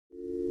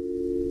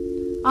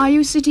Are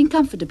you sitting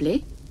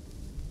comfortably?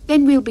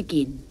 Then we'll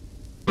begin.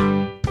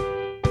 10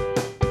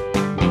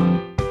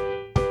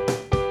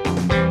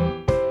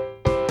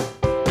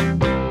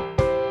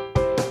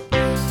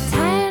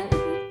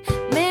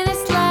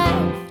 minutes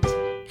left.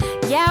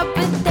 Yeah,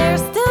 but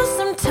there's still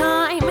some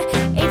time.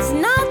 It's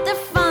not the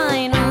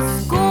final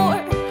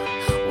score.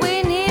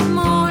 We need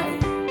more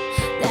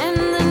than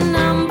the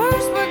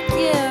numbers we're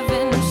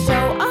given.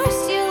 Show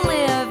us you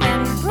live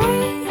and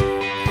breathe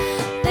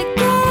the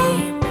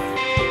game.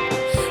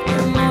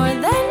 You're more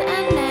than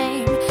a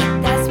name.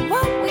 That's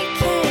what we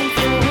came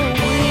for.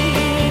 We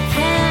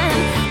can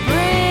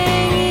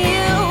bring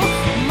you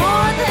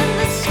more than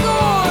the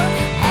score.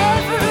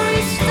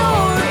 Every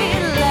story.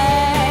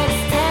 Let's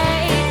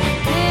take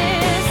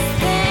this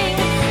thing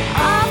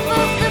off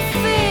of the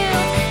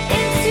field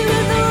into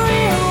the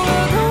real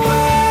world,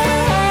 away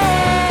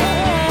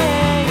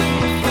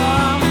from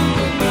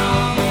the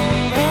numbers,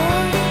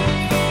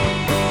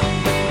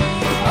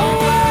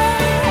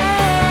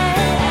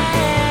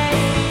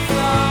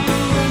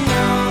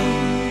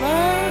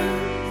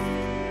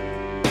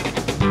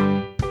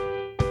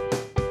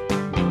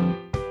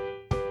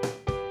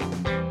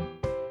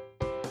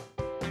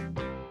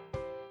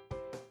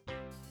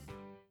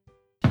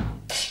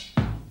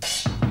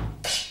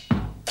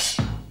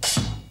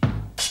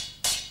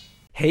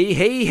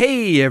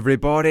 Hey,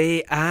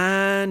 everybody,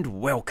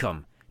 and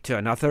welcome to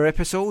another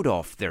episode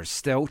of There's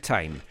Still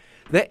Time,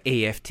 the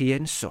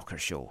AFTN Soccer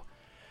Show.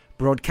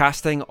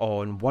 Broadcasting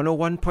on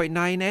 101.9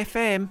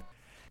 FM,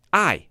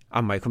 I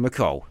am Michael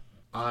McCall.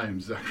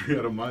 I'm Zachary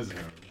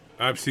Adamazar.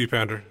 I'm Steve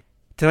Pander.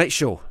 Tonight's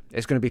show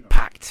is going to be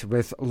packed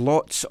with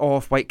lots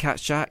of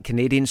Whitecaps chat,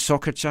 Canadian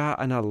soccer chat,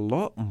 and a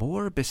lot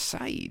more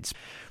besides.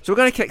 So we're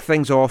going to kick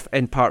things off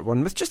in part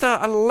one with just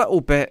a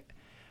little bit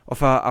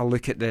of a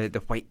look at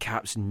the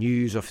Whitecaps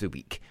news of the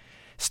week.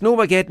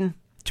 Snowmageddon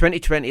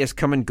 2020 has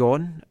come and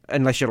gone,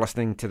 unless you're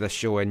listening to this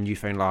show in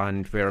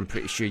Newfoundland, where I'm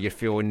pretty sure you're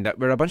feeling that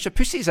we're a bunch of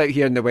pussies out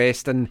here in the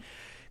West and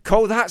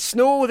call that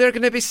snow, they're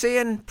going to be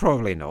saying?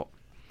 Probably not.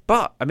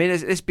 But, I mean,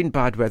 it's been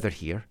bad weather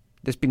here.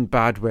 There's been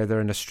bad weather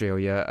in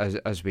Australia,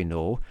 as we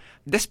know.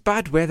 This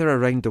bad weather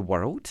around the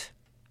world,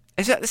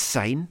 is it the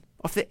sign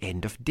of the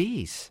end of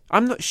days?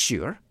 I'm not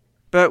sure.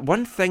 But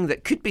one thing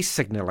that could be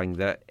signalling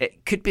that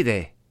it could be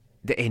the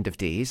end of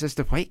days is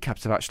the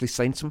Whitecaps have actually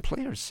signed some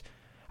players.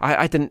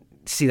 I didn't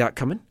see that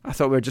coming. I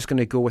thought we were just going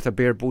to go with a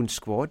bare bones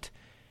squad.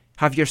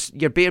 Have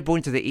your bare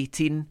bones of the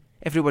 18.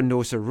 Everyone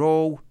knows their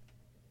role.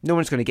 No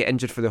one's going to get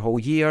injured for the whole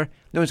year.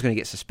 No one's going to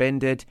get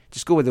suspended.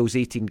 Just go with those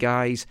 18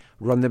 guys,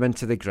 run them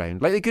into the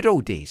ground, like the good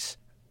old days.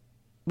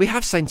 We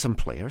have signed some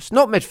players.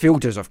 Not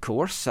midfielders, of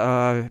course,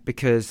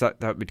 because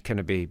that would kind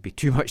of be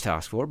too much to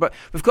ask for. But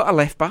we've got a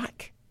left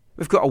back.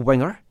 We've got a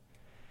winger.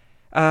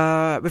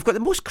 We've got the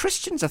most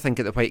Christians, I think,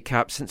 at the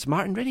Whitecaps since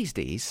Martin Rennie's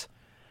days.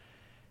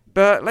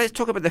 But let's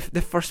talk about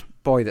the first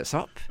boy that's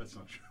up. That's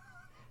not true.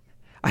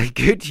 A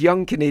good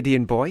young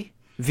Canadian boy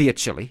via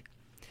Chile.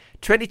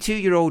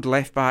 22-year-old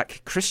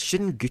left-back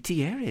Christian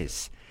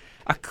Gutierrez.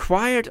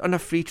 Acquired on a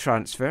free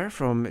transfer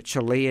from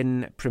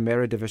Chilean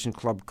Primera Division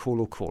club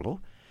Colo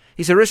Colo.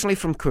 He's originally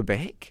from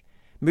Quebec.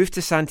 Moved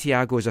to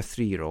Santiago as a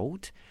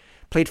 3-year-old.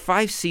 Played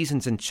 5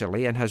 seasons in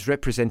Chile and has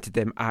represented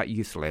them at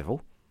youth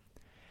level.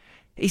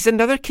 He's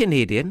another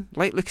Canadian,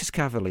 like Lucas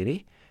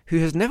Cavallini, who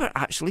has never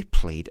actually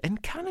played in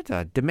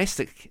Canada,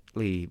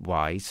 domestically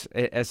wise,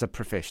 as a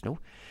professional.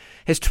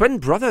 His twin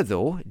brother,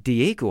 though,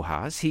 Diego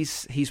has.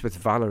 He's with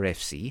Valor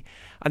FC,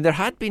 and there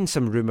had been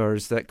some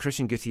rumours that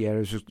Christian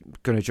Gutierrez was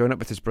going to join up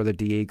with his brother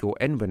Diego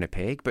in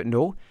Winnipeg, but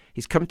no,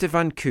 he's come to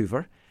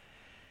Vancouver.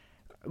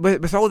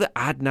 With all the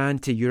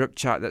Adnan to Europe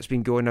chat that's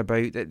been going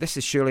about, this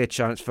is surely a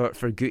chance for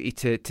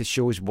Guti to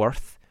show his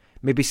worth.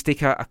 Maybe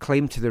stake a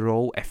claim to the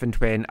role if and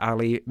when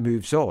Ali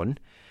moves on.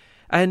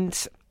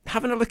 And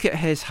having a look at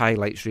his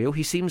highlights reel,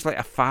 he seems like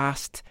a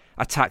fast,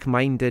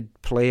 attack-minded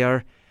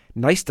player.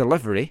 Nice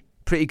delivery,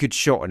 pretty good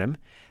shot on him.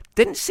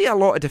 Didn't see a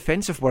lot of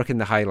defensive work in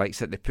the highlights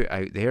that they put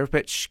out there,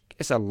 which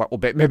is a little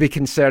bit maybe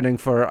concerning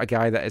for a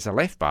guy that is a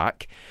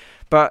left-back.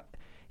 But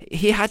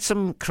he had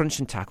some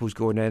crunching tackles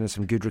going in and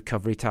some good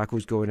recovery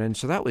tackles going in,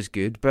 so that was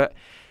good. But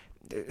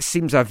it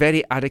seems a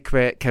very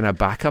adequate kind of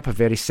backup, a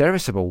very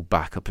serviceable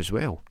backup as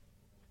well.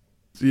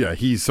 Yeah,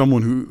 he's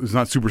someone who is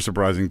not super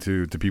surprising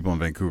to people in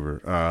Vancouver.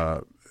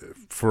 I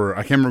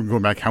can't remember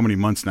going back how many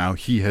months now,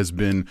 he has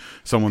been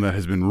someone that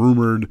has been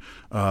rumored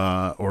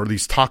or at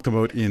least talked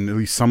about in at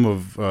least some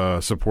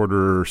of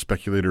supporter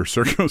speculator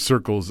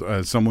circles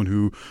as someone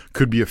who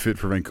could be a fit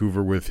for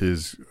Vancouver with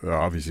his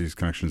obviously his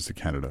connections to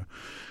Canada.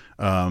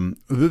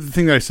 The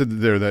thing that I said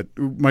there that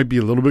might be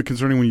a little bit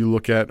concerning when you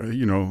look at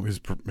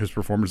his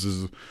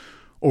performances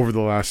over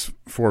the last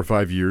 4 or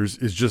 5 years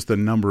is just the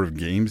number of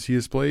games he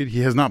has played.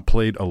 He has not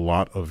played a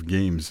lot of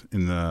games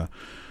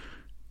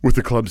with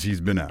the clubs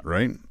he's been at,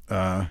 right?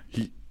 I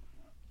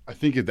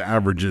think the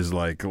average is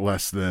like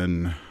less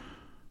than,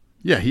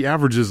 he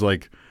averages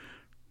like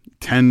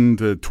 10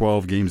 to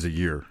 12 games a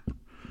year,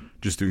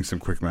 just doing some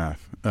quick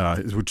math,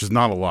 which is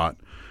not a lot.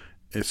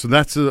 So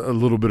that's a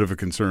little bit of a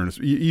concern,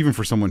 even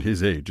for someone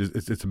his age.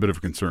 It's a bit of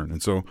a concern,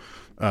 and so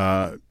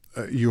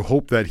you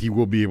hope that he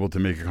will be able to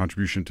make a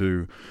contribution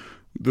to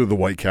the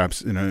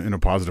Whitecaps in a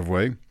positive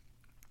way.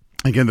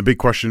 Again, the big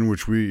question,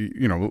 which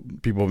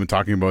people have been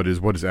talking about, is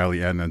what is Ali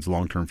Adnan's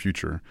long-term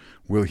future?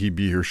 Will he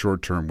be here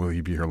short-term? Will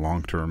he be here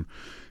long-term?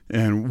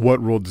 And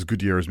what role does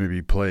Gutierrez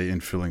maybe play in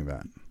filling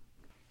that?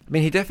 I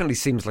mean, he definitely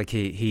seems like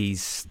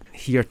he's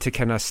here to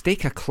kind of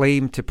stake a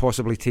claim to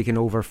possibly taking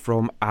over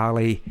from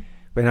Ali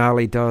when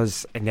Ali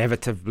does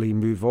inevitably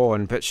move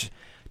on, which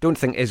I don't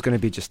think is going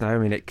to be just now. I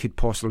mean, it could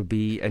possibly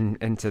be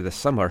into the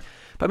summer.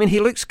 But I mean, he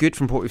looks good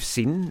from what we've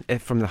seen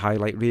from the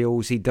highlight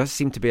reels. He does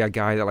seem to be a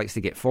guy that likes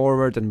to get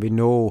forward, and we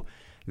know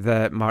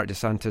that Marc Dos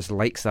Santos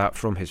likes that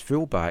from his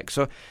fullback.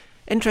 So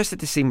interested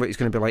to see what he's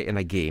going to be like in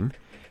a game.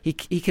 He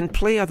can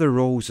play other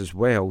roles as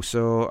well.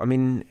 So, I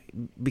mean,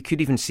 we could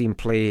even see him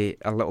play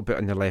a little bit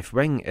on the left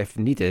wing if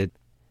needed.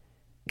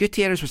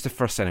 Gutierrez was the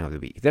first signing of the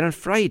week. Then on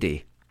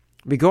Friday,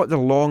 we got the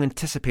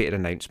long-anticipated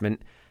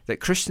announcement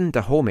that Christian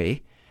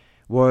Dajome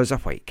was a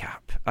Whitecap.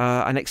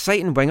 An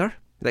exciting winger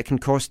that can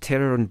cause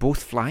terror on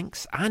both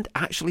flanks and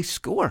actually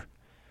score,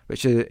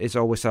 which is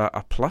always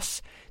a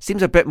plus.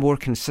 Seems a bit more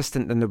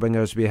consistent than the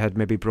wingers we had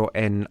maybe brought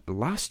in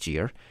last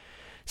year.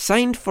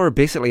 Signed for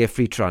basically a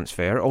free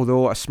transfer,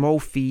 although a small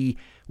fee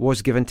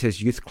was given to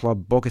his youth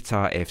club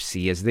Bogota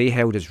FC as they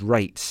held his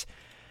rights.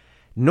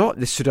 Not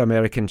the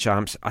Sud-American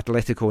champs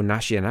Atlético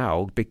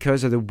Nacional,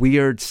 because of the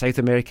weird South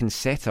American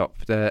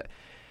setup that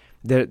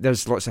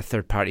there's lots of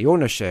third-party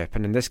ownership,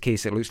 and in this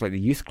case it looks like the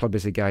youth club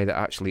is the guy that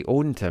actually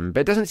owned him.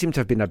 But it doesn't seem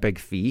to have been a big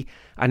fee,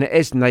 and it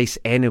is nice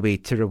anyway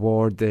to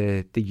reward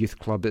the youth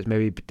club that's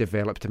maybe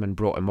developed him and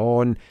brought him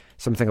on,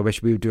 something I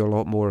wish we would do a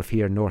lot more of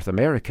here in North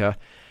America.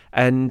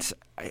 And,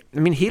 I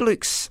mean, he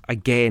looks,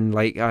 again,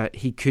 like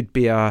he could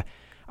be a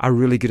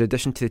really good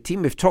addition to the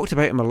team. We've talked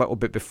about him a little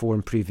bit before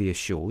in previous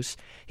shows.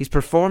 He's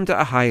performed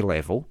at a high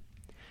level.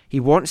 He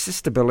wants the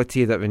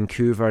stability that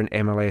Vancouver and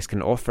MLS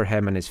can offer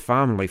him and his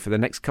family for the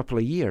next couple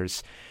of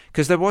years.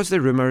 Because there was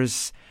the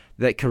rumours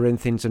that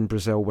Corinthians and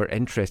Brazil were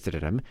interested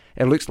in him.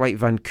 It looks like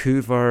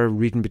Vancouver,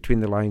 reading between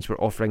the lines, were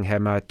offering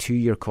him a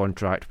 2-year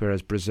contract,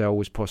 whereas Brazil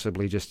was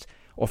possibly just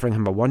offering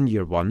him a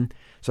 1-year one.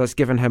 So that's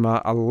given him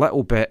a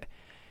little bit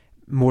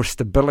more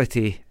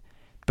stability.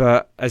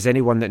 But as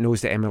anyone that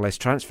knows the MLS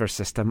transfer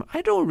system,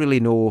 I don't really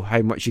know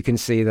how much you can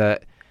say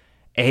that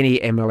any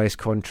MLS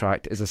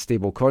contract is a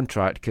stable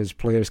contract, because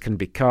players can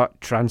be cut,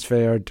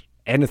 transferred,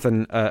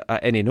 anything at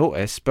any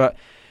notice. But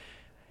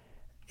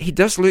he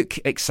does look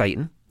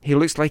exciting. He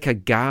looks like a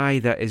guy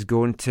that is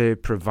going to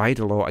provide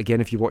a lot.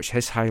 Again, if you watch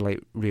his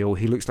highlight reel,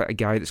 he looks like a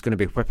guy that's going to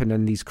be whipping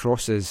in these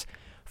crosses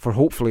for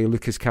hopefully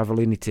Lucas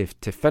Cavallini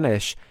to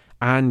finish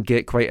and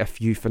get quite a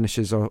few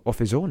finishes off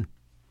his own.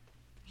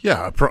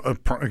 Yeah,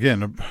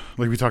 again,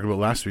 like we talked about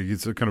last week,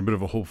 it's a kind of bit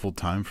of a hopeful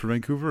time for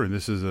Vancouver, and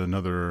this is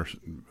another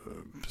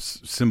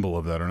symbol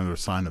of that, or another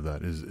sign of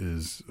that,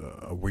 is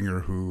a winger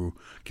who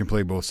can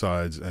play both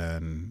sides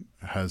and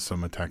has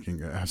some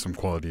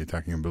quality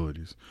attacking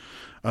abilities.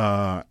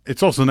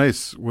 It's also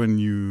nice when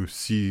you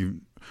see,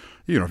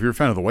 if you're a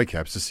fan of the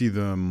Whitecaps, to see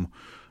them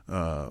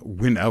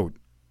win out,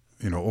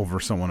 over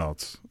someone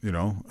else,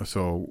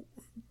 so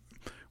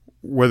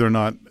whether or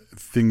not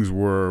things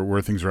were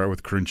where things are at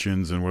with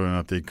Corinthians and whether or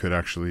not they could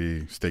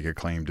actually stake a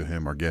claim to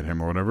him or get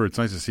him or whatever, it's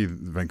nice to see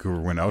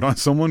Vancouver win out on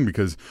someone,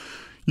 because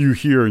you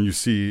hear and you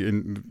see,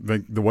 and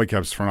the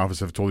Whitecaps front office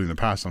have told you in the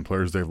past on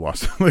players they've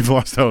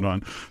lost out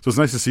on. So it's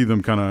nice to see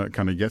them kind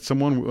of get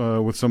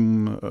someone with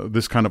some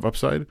this kind of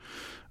upside.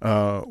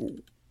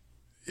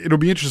 It'll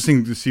be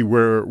interesting to see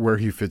where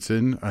he fits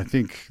in. I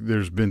think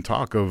there's been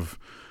talk of,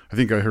 I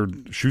think I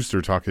heard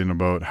Schuster talking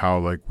about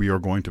how we are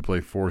going to play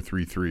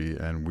 4-3-3,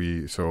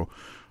 and so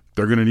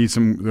they're going to need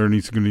some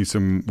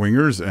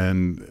wingers,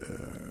 and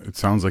it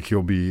sounds like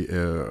he'll be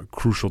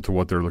crucial to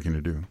what they're looking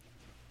to do.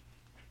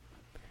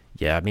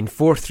 Yeah, I mean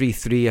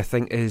 4-3-3 I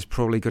think is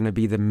probably going to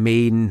be the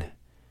main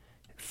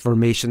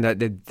formation that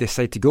they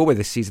decide to go with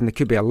this season. There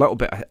could be a little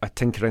bit of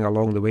tinkering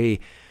along the way.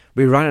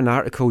 We ran an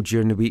article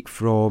during the week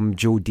from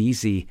Joe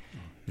Deasy.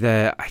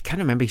 I can't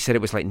remember, he said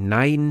it was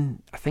 9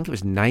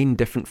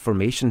 different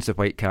formations the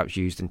Whitecaps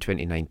used in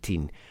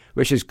 2019,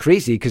 which is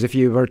crazy, because if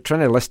you were trying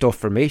to list off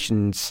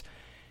formations,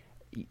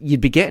 you'd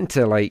be getting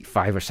to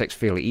 5 or 6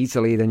 fairly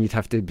easily. Then you'd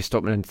have to be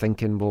stopping and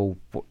thinking, well,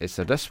 is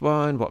there this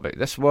one? What about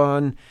this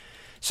one?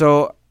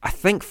 So I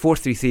think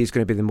 4-3-3 is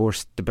going to be the more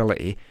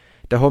stability.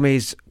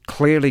 Dahome's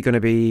clearly going to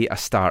be a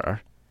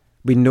starter.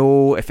 We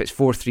know if it's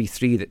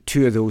 4-3-3 that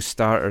 2 of those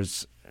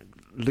starters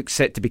look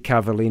set to be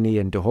Cavallini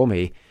and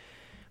Dahome.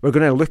 We're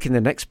going to look in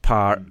the next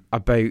part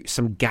about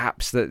some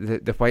gaps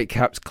that the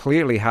Whitecaps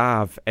clearly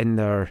have in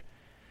their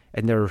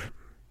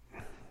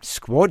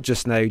squad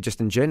just now,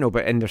 just in general,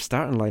 but in their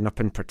starting lineup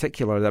in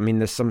particular. I mean,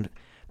 there's some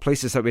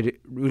places that we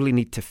really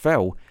need to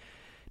fill.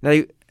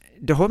 Now,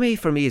 Dahome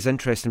for me is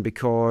interesting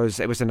because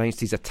it was announced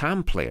he's a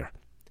TAM player,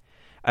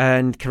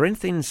 and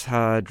Corinthians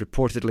had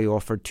reportedly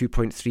offered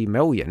 $2.3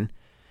 million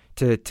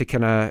to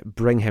kind of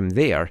bring him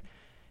there.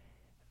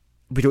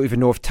 we don't even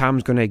know if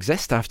Tam's going to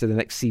exist after the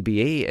next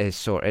CBA is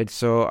sorted.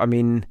 So, I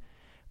mean,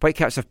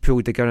 Whitecaps have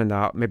pulled the gun on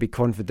that, maybe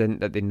confident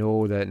that they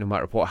know that no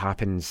matter what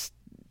happens,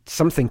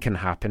 something can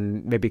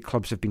happen. Maybe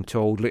clubs have been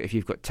told, look, if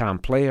you've got TAM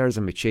players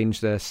and we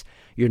change this,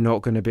 you're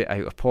not going to be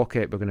out of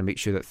pocket. We're going to make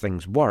sure that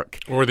things work.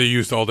 Or they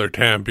used all their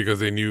TAM because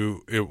they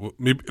knew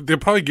they'll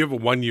probably give a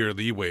 1 year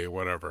leeway or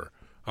whatever.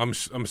 I'm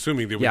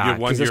assuming they would give 1 year. Yeah,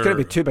 because it's going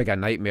to be too big a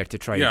nightmare to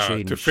try and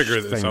change to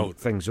figure this out.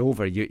 Things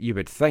over, you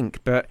would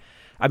think. But,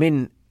 I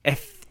mean,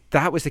 if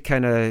that was the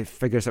kind of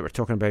figures that we're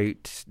talking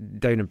about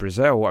down in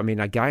Brazil, I mean,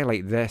 a guy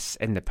like this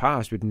in the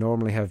past would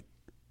normally have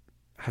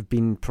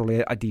been probably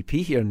a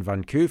DP here in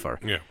Vancouver.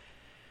 Yeah.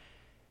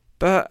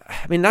 But,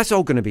 I mean, that's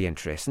all going to be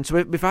interesting.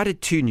 So we've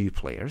added 2 new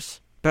players.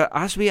 But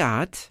as we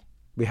add,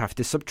 we have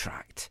to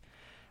subtract.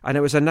 And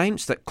it was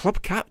announced that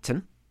club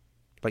captain,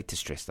 I'd like to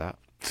stress that.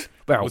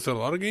 Well, was it a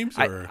lot of games?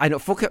 Or? I know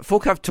folk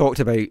have talked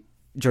about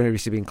Johnny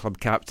Ricci being club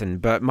captain,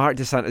 but Mark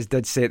DeSantis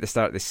did say at the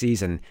start of the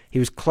season he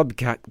was club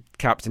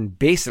captain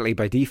basically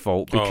by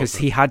default because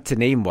he had to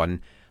name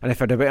one. And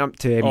if it had went up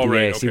to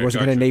MDS, he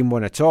wasn't going to name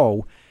one at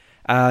all.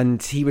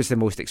 And he was the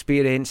most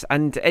experienced,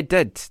 and it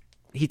did.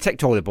 He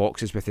ticked all the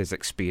boxes with his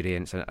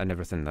experience and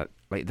everything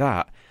like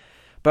that.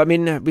 But I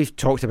mean, we've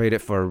talked about it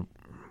for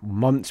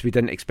months. We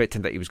didn't expect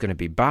him that he was going to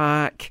be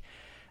back.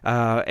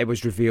 It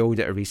was revealed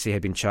that Arisi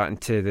had been chatting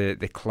to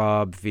the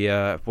club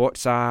via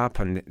WhatsApp,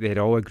 and they'd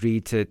all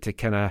agreed to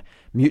kind of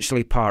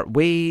mutually part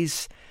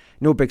ways.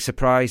 No big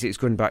surprise, he's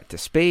going back to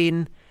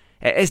Spain.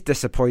 It is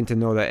disappointing,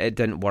 though, that it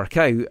didn't work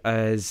out,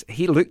 as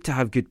he looked to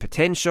have good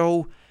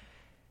potential.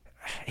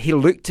 He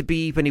looked to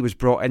be, when he was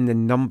brought in, the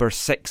number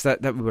 6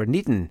 that we were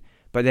needing.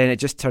 But then it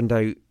just turned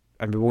out,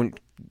 and we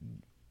won't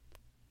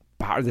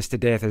batter this to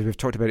death as we've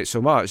talked about it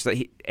so much, that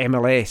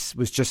MLS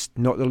was just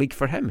not the league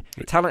for him.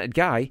 A talented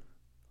guy,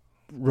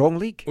 wrong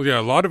league. Well, yeah,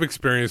 a lot of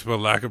experience, but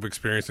lack of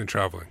experience in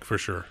traveling, for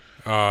sure.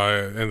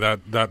 And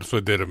that's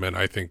what did him in.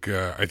 I think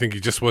he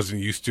just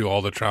wasn't used to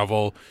all the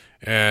travel,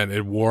 and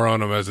it wore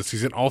on him as a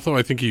season. Also,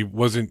 I think he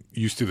wasn't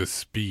used to the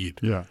speed.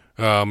 Yeah.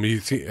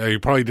 He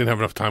probably didn't have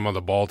enough time on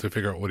the ball to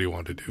figure out what he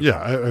wanted to do. Yeah,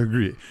 I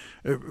agree.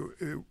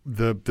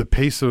 The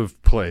pace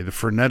of play, the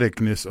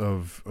freneticness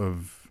of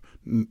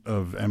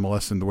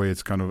MLS, and the way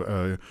it's kind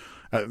of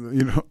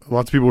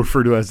lots of people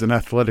refer to it as an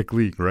athletic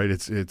league, right?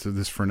 It's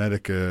this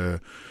frenetic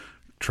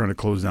trying to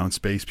close down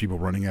space, people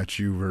running at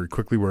you very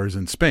quickly, whereas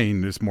in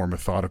Spain it's more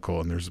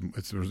methodical, and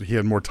he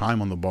had more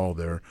time on the ball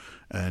there,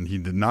 and he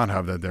did not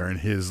have that there,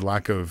 and his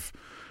lack of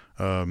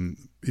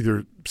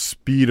either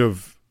speed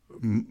of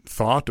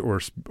thought or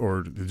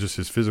just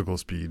his physical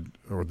speed,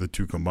 or the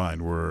two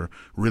combined, were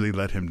really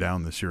let him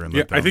down this year. And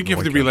I think you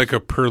have to be like a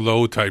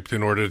Perlot type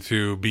in order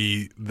to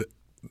be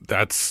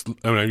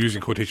I'm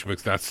using quotation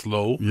marks, that's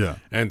slow,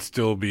 and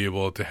still be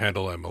able to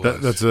handle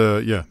MLS.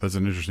 That's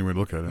an interesting way to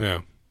look at it.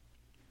 Yeah.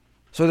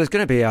 So there's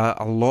going to be a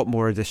lot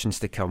more additions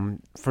to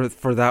come.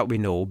 For that we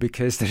know,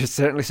 because there's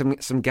certainly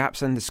some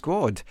gaps in the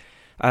squad.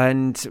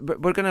 And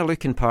we're going to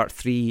look in part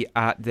 3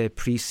 at the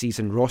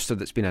pre-season roster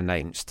that's been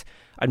announced.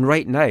 And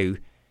right now,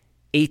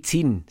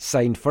 18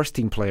 signed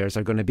first-team players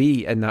are going to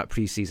be in that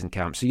pre-season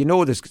camp. So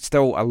there's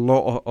still a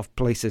lot of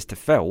places to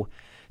fill.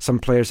 Some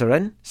players are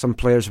in, some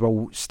players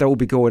will still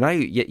be going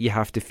out, yet you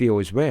have to fill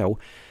as well.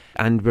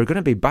 And we're going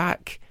to be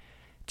back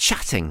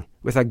chatting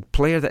with a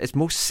player that is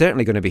most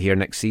certainly going to be here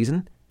next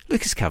season,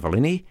 Lucas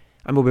Cavallini,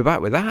 and we'll be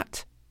back with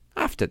that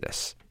after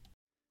this.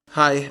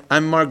 Hi,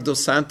 I'm Mark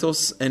Dos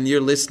Santos, and you're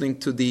listening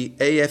to the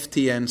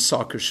AFTN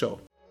Soccer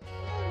Show.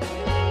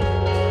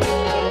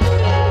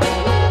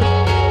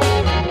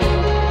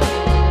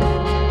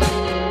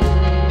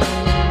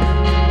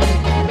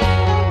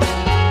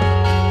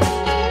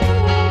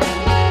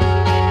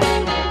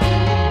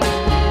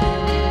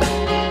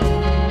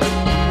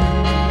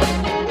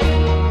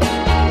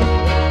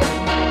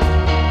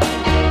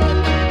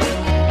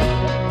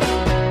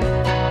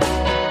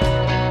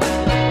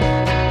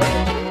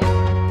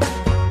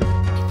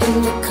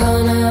 In the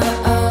corner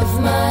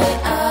of my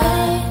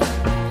eye,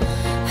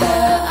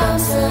 her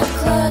arms are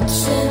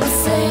clutching,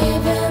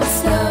 saving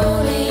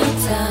slowly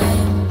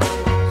time.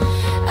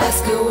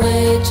 Ask her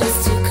way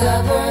just to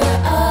cover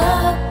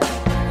up.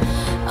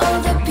 All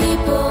the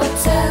people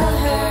tell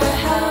her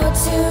how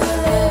to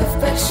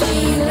live, but she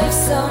lives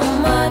so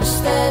much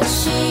that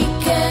she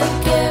can't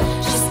give.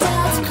 She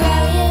starts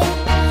crying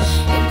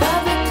in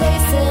public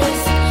places.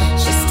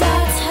 She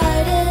starts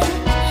hiding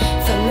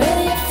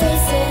familiar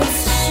faces.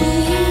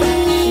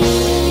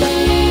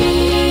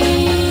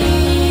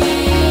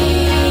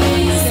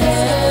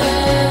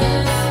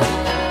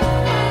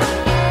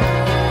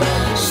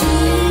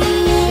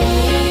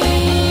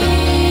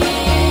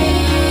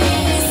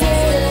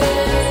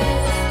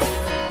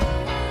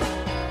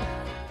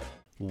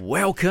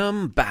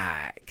 Welcome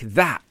back.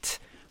 That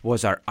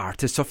was our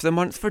Artist of the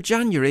Month for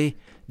January,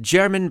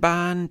 German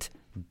band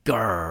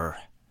Grrr.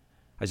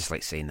 I just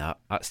like saying that.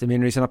 That's the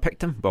main reason I picked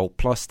them. Well,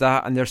 plus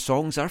that, and their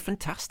songs are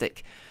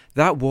fantastic.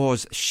 That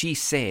was She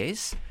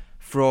Says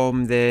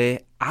from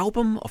the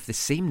album of the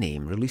same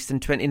name, released in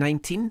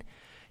 2019.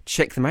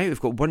 check them out. We've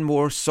got one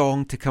more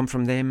song to come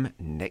from them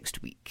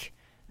next week.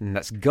 And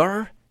that's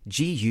Gurr,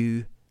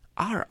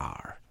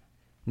 G-U-R-R.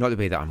 Not the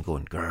way that I'm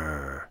going,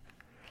 grrr.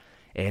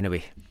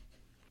 Anyway,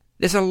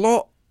 there's a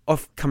lot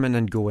of coming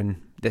and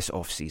going this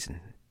off-season.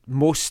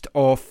 Most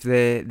of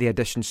the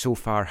additions so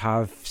far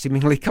have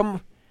seemingly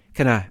come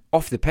kind of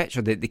off the pitch,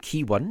 or the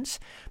key ones.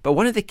 But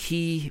one of the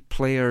key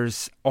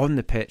players on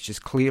the pitch is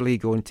clearly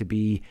going to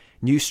be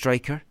new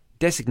striker,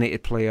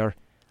 designated player,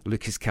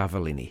 Lucas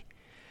Cavallini.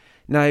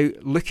 Now,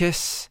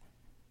 Lucas,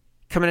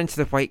 coming into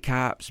the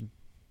Whitecaps,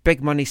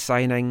 big money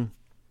signing.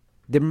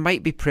 There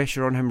might be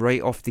pressure on him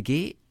right off the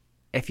gate.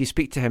 If you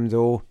speak to him,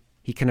 though,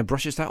 he kind of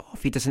brushes that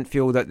off. He doesn't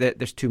feel that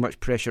there's too much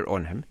pressure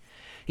on him.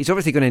 He's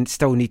obviously going to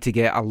still need to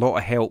get a lot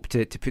of help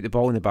to put the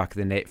ball in the back of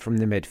the net from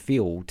the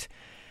midfield,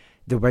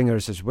 the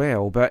wingers as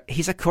well. But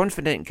he's a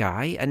confident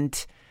guy,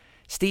 and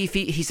Steve,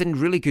 he's in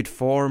really good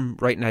form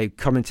right now,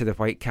 coming to the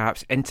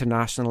Whitecaps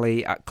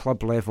internationally at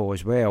club level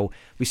as well.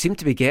 We seem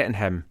to be getting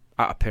him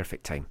at a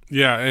perfect time.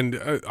 Yeah,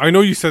 and I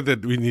know you said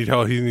that we need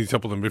help. He needs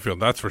help in the midfield.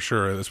 That's for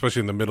sure, especially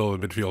in the middle of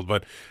the midfield.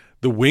 But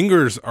the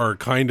wingers are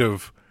kind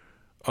of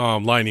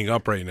lining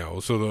up right now.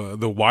 So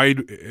the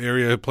wide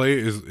area play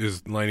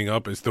is lining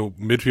up. It's the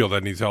midfield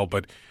that needs help.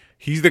 But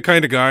he's the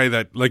kind of guy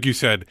that, like you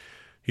said,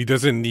 he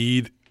doesn't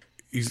need.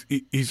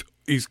 He's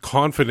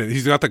confident.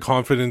 He's got the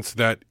confidence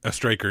that a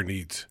striker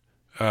needs.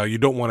 You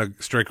don't want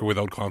a striker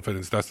without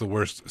confidence. That's the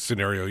worst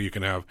scenario you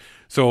can have.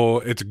 So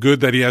it's good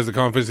that he has the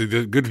confidence.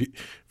 It's good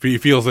he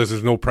feels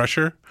there's no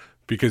pressure,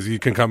 because he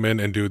can come in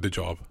and do the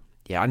job.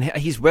 Yeah, and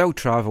he's well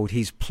travelled.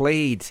 He's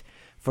played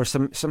for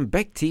some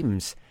big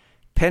teams.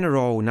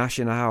 Peñarol,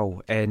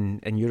 Nacional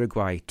in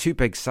Uruguay, two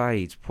big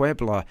sides.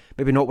 Puebla,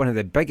 maybe not one of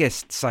the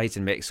biggest sides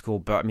in Mexico,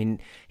 but I mean,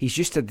 he's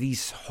used to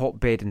these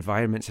hotbed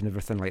environments and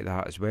everything like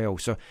that as well.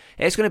 So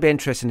it's going to be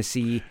interesting to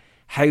see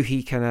how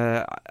he kind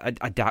of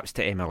adapts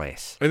to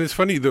MLS. And it's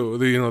funny, though,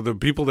 the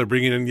people they're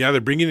bringing in, they're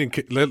bringing in,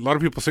 a lot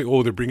of people say,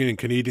 they're bringing in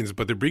Canadians,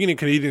 but they're bringing in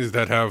Canadians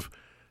that have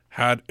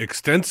had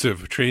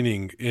extensive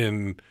training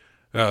in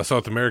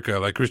South America,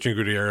 like Christian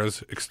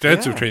Gutierrez,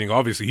 extensive training.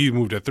 Obviously, he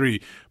moved at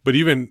 3, but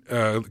even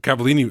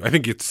Cavallini, I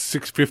think it's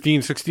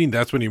 15, 16,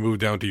 that's when he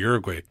moved down to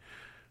Uruguay.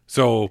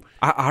 So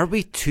are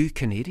we too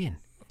Canadian?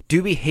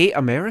 Do we hate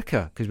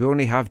America? Because we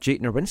only have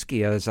Jake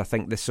Nerwinski as, I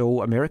think, the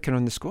sole American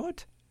on the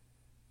squad.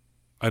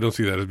 I don't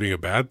see that as being a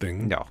bad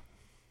thing. No.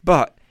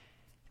 But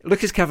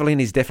Lucas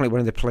Cavallini is definitely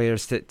one of the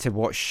players to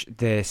watch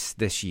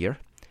this year.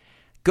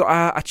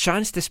 Got a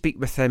chance to speak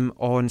with him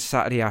on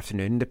Saturday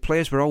afternoon. The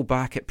players were all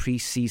back at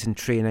pre-season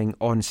training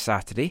on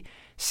Saturday.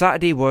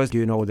 Saturday was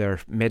doing all their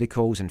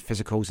medicals and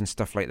physicals and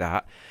stuff like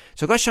that.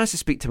 So I got a chance to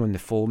speak to him on the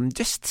phone.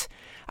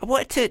 I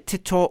wanted to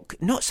talk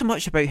not so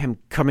much about him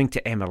coming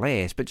to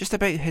MLS, but just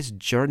about his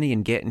journey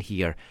in getting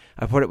here,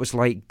 and what it was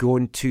like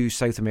going to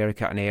South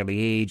America at an early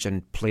age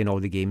and playing all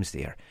the games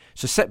there.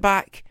 So sit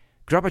back,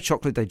 grab a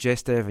chocolate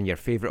digestive and your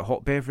favourite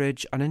hot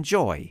beverage, and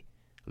enjoy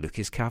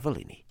Lucas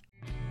Cavallini.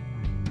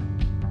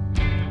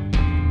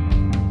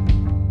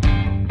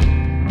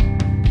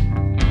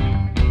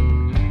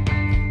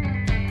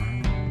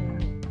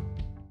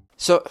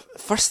 So,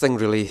 first thing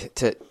really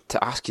to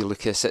ask you,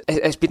 Lucas,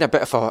 it's been a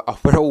bit of a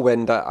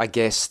whirlwind, I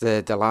guess,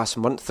 the last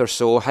month or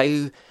so.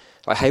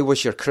 How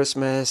was your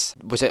Christmas?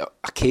 Was it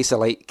a case of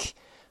like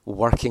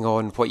working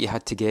on what you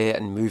had to get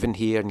and moving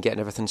here and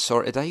getting everything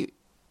sorted out?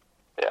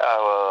 Yeah,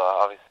 well,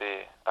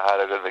 obviously I had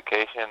a good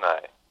vacation.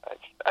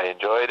 I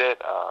enjoyed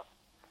it.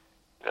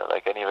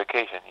 Like any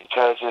vacation, you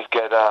try to just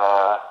get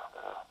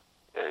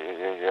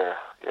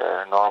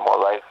your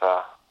normal life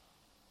on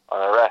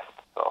a rest.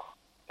 So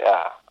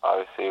yeah,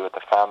 obviously with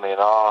the family and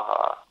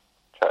all,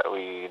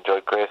 we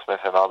enjoyed Christmas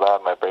and all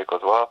that. My break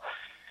was well,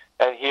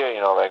 and here,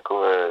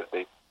 Vancouver,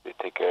 they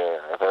take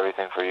care of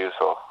everything for you.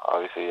 So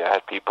obviously, I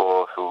had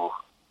people who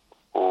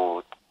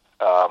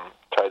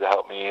tried to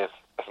help me as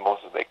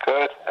most as they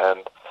could,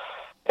 and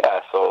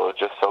yeah, so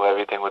just so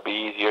everything would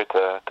be easier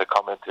to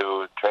come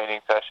into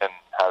training session,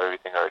 have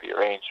everything already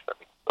arranged for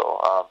me. So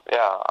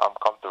yeah, I'm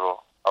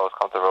comfortable. I was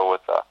comfortable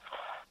with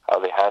how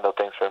they handled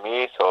things for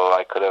me, so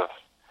I could have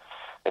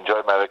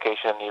enjoyed my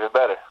vacation even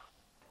better.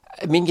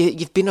 I mean,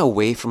 you've been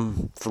away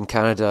from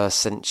Canada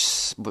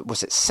since,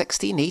 was it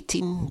 16,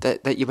 18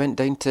 that you went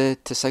down to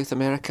South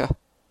America?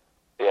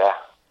 Yeah,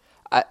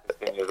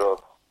 16 years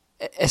old.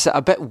 Is it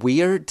a bit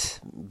weird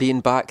being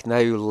back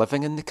now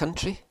living in the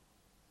country?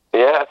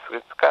 Yeah,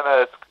 it's kind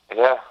of,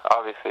 yeah,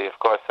 obviously, of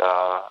course,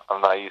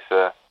 I'm not used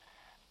to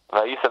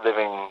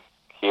living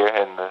here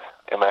in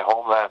my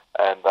homeland,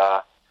 and,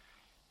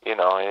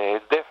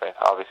 it's different,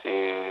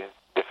 obviously,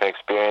 different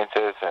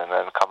experiences, and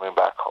then coming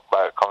back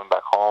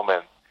home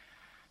and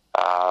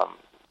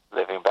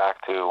living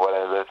back to what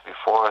I lived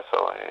before.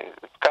 So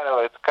it's kind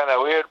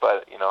of weird,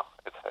 but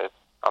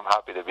I'm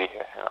happy to be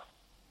here.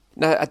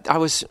 Now, I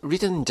was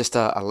reading just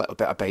a little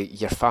bit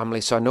about your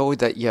family. So I know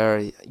that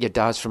your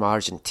dad's from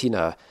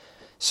Argentina.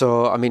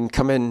 So I mean,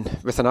 coming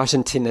with an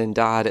Argentinian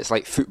dad, it's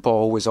like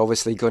football was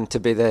obviously going to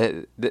be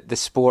the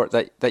sport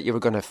that you were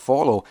going to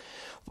follow.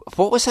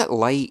 What was it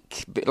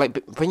like?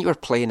 When you were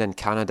playing in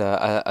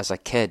Canada as a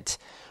kid?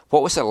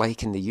 What was it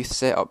like in the youth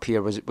setup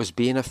here? Was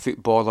being a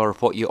footballer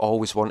what you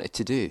always wanted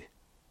to do?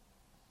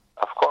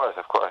 Of course,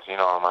 of course. You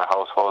know, in my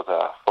household,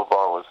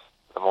 football was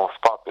the most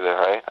popular,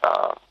 right?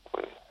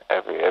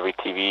 Every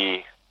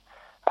TV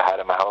I had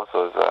in my house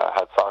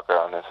had soccer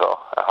on it. So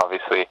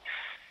obviously,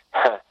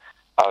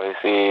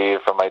 obviously,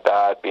 for my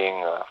dad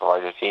being from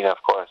Argentina,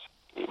 of course,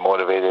 he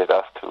motivated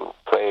us to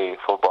play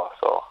football.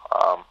 So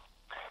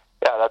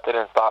yeah, that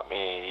didn't stop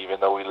me. Even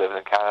though we lived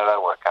in Canada,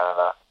 where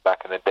Canada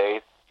back in the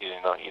day, you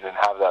didn't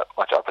have that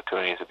much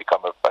opportunities to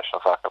become a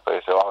professional soccer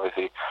player. So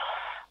obviously,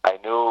 I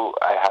knew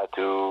I had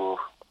to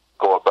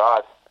go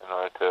abroad in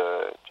order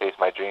to chase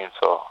my dreams.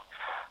 So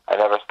I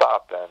never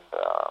stopped. And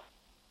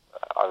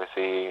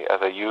obviously,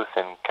 as a youth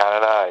in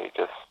Canada, I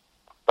just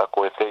stuck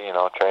with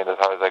it. Trained as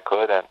hard as I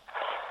could and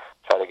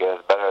tried to get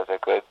as better as I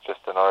could, just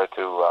in order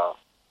to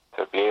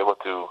be able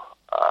to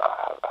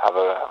have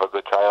a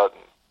good tryout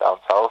down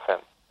south.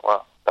 And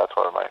well, that's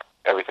where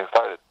everything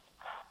started.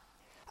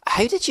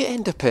 How did you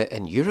end up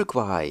in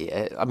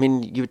Uruguay? I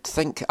mean, you'd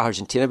think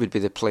Argentina would be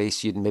the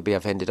place you'd maybe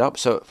have ended up.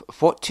 So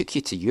what took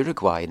you to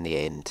Uruguay in the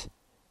end?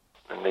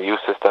 In the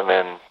youth system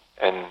in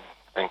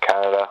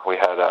Canada, we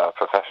had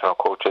professional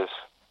coaches,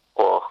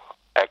 well,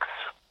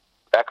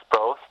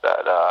 ex-pros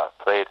that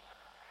played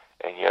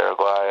in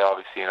Uruguay,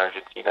 obviously in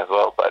Argentina as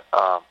well. But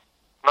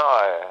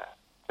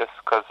just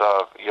because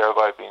of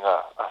Uruguay being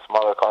a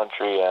smaller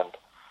country, and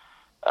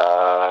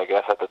I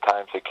guess at the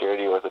time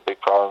security was a big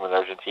problem in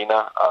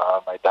Argentina.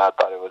 My dad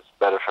thought it was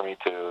better for me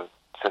to,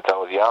 since I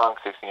was young,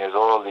 16 years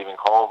old, leaving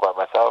home by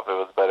myself. It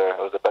was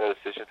a better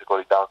decision to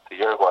go down to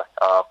Uruguay.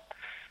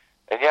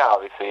 And yeah,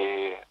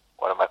 obviously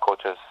one of my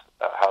coaches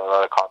had a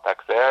lot of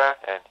contacts there,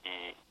 and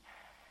he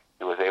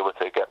was able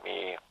to get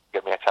me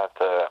a chance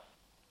to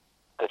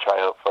try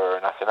out for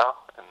Nacional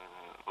in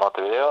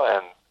Montevideo.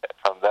 And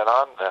from then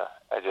on,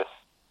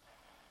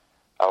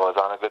 I was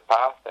on a good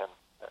path, and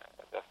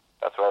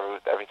that's where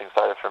everything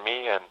started for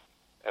me, and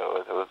it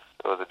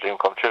was a dream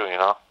come true,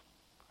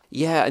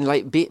 Yeah, and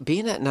like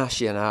being at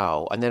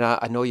Nacional, and then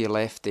I know you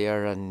left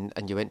there and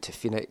you went to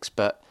Phoenix,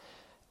 but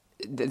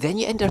then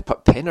you ended up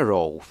at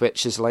Penarol,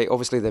 which is like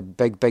obviously the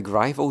big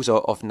rivals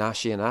of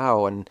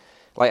Nacional, and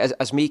like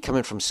as me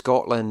coming from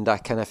Scotland, I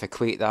kind of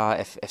equate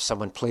that if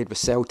someone played with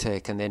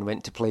Celtic and then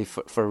went to play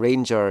for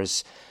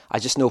Rangers, I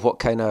just know what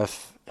kind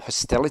of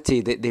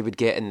hostility that they would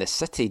get in the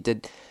city.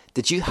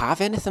 Did you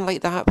have anything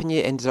like that when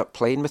you ended up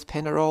playing with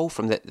Penarol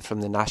from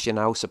the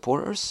Nacional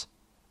supporters?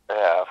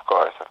 Yeah, of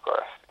course.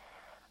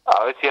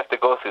 Obviously, you have to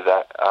go through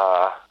that.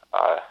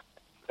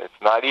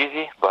 It's not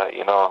easy, but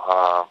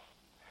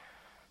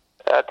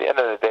at the end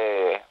of the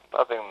day,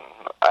 I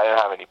didn't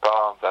have any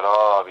problems at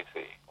all.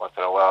 Obviously, once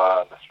in a while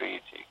on the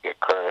streets, you get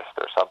cursed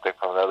or something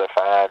from the other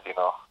fans,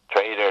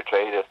 traitor,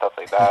 stuff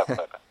like that.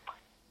 But,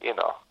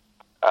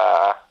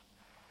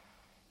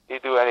 you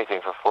do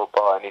anything for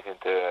football, anything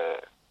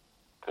to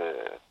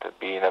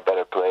be in a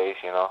better place,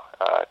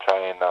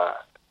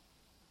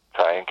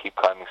 try and keep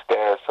climbing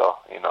stairs. So,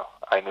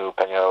 I knew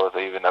Peñarol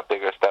was even a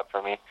bigger step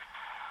for me.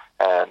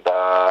 And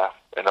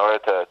in order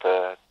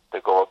to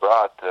go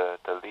abroad, to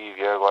leave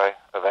Uruguay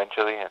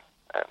eventually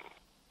and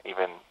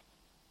even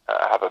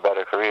have a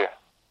better career.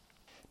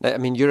 Now, I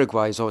mean,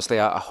 Uruguay is obviously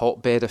a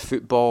hotbed of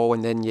football,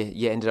 and then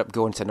you ended up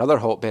going to another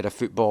hotbed of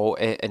football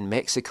in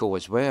Mexico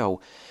as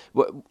well.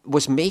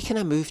 Was making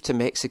a move to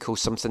Mexico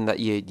something that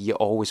you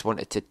always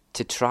wanted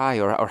to try,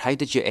 or how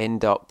did you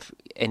ending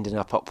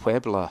up at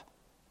Puebla?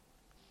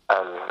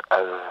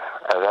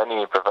 As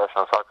any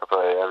professional soccer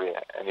player,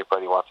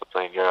 anybody wants to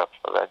play in Europe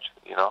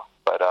eventually,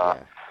 But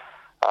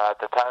at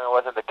the time, it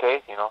wasn't the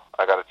case.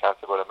 I got a chance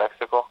to go to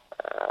Mexico.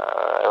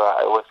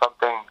 It was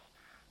something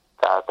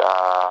that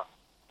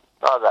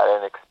not that I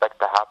didn't expect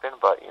to happen,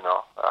 but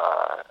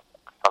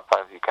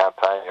sometimes you can't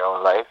plan your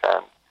own life.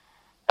 And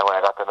when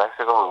I got to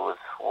Mexico, it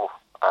was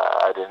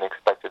I didn't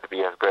expect it to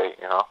be as great.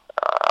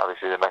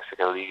 Obviously, the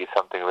Mexican League is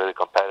something really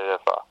competitive.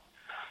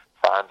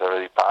 Fans are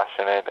really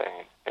passionate,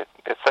 and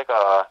it's like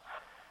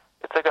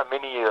a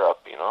mini Europe.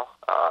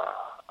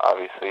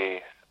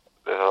 Obviously,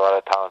 there's a lot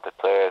of talented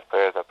players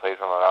that play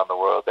from around the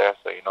world there.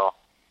 So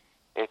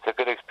it's a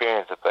good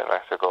experience to play in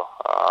Mexico.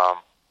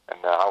 And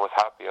I was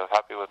happy. I was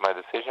happy with my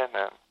decision,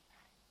 and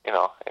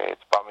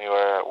it's brought me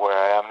where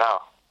I am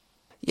now.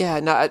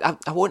 Yeah, no,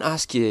 I won't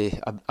ask you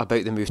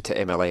about the move to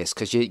MLS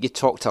because you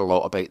talked a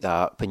lot about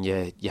that when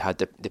you had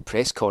the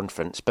press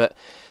conference. But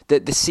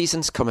the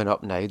season's coming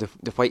up now.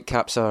 The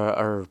Whitecaps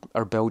are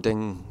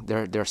building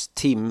their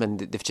team, and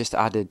they've just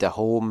added a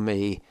home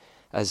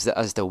as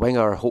the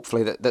winger.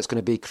 Hopefully that's going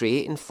to be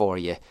creating for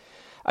you.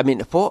 I mean,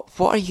 what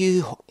are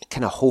you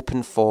kind of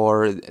hoping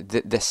for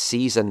this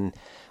season?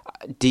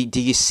 Do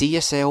you see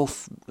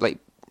yourself like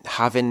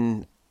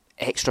having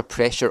extra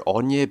pressure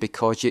on you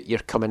because you're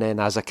coming in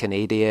as a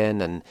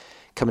Canadian and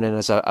coming in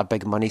as a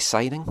big money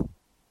signing?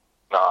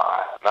 No,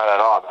 not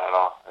at all.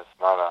 It's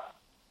not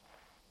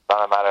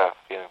a matter of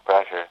feeling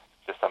pressure.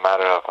 It's just a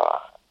matter of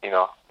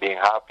being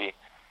happy,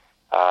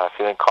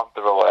 feeling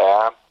comfortable where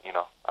I am,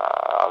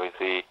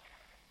 Obviously,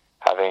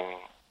 having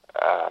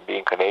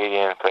being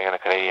Canadian, playing on a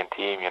Canadian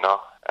team,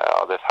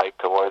 all this hype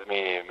towards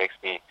me, it makes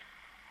me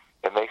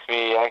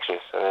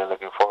anxious and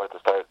looking forward to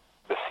start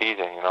the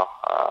season.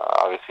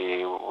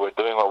 Obviously, we're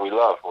doing what we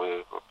love.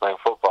 We're playing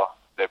football.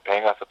 They're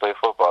paying us to play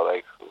football.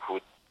 Like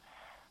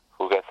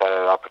who gets that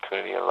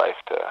opportunity in life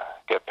to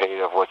get paid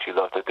of what you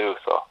love to do?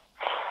 So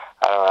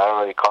I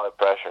don't really call it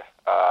pressure.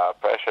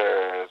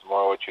 Pressure is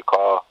more what you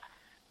call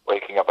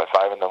waking up at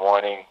 5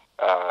 a.m,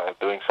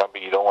 doing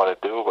something you don't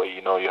want to do, but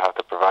you have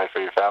to provide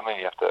for your family,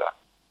 and you have to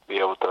be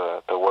able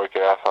to work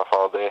your ass off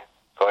all day.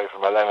 Sorry for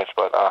my language,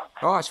 but oh,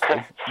 that's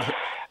fine.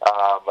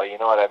 but you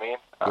know what I mean.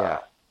 Yeah.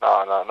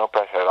 No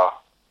pressure at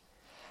all.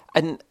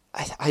 And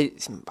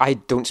I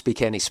don't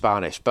speak any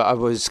Spanish, but I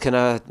was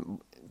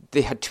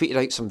they had tweeted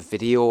out some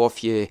video of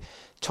you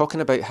talking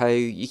about how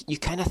you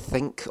kind of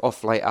think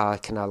of like a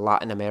kind of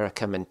Latin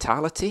America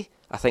mentality,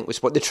 I think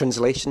was what the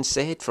translation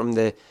said from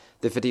the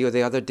video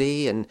the other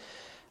day. And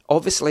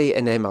obviously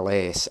in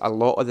MLS, a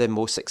lot of the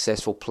most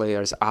successful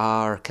players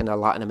are kind of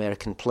Latin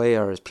American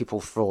players,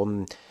 people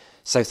from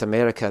South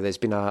America. There's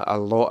been a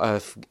lot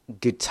of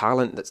good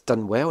talent that's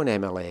done well in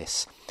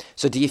MLS.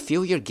 So do you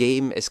feel your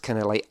game is kind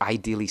of like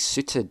ideally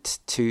suited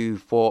to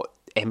what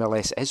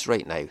MLS is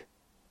right now?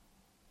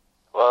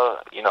 Well,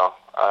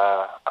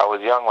 I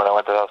was young when I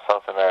went to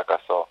South America,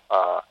 so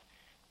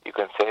you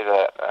can say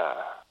that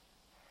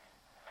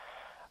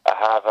I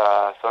have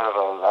sort of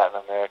a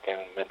Latin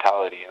American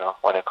mentality,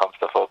 when it comes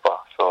to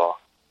football. So,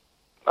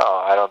 no,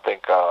 I don't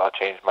think I'll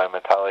change my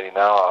mentality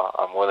now.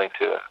 I'm willing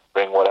to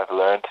bring what I've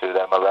learned to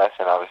the MLS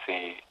and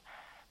obviously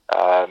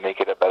make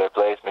it a better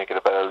place, make it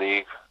a better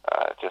league,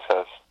 just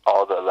as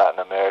all the Latin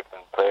American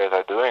players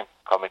are doing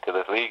coming to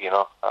this league,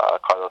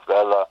 Carlos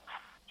Vela,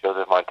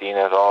 Joseph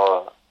Martinez,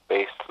 all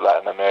based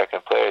Latin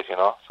American players,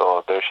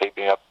 so they're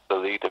shaping up the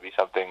league to be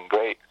something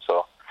great.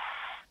 So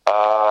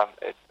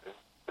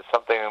it's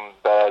something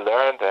that I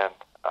learned, and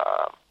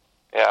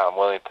I'm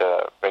willing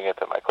to bring it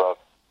to my club.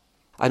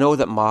 I know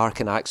that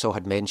Mark and Axel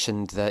had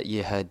mentioned that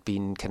you had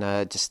been kind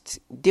of just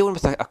dealing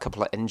with a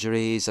couple of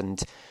injuries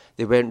and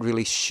they weren't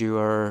really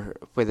sure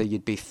whether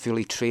you'd be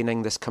fully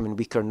training this coming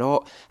week or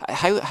not.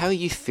 How are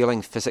you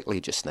feeling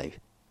physically just now?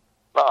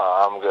 No,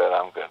 I'm good.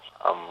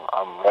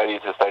 I'm ready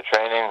to start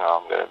training.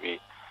 I'm going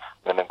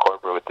to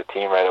incorporate with the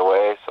team right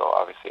away. So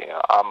obviously,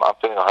 I'm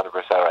feeling 100%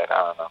 right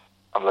now, and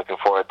I'm looking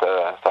forward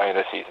to starting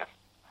the season.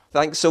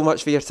 Thanks so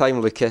much for your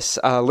time, Lucas.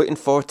 Looking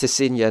forward to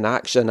seeing you in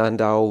action,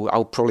 and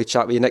I'll probably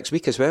chat with you next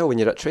week as well when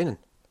you're at training.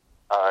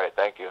 All right,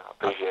 thank you.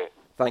 Appreciate it.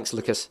 Thanks,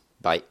 Lucas.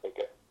 Bye. Take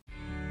care.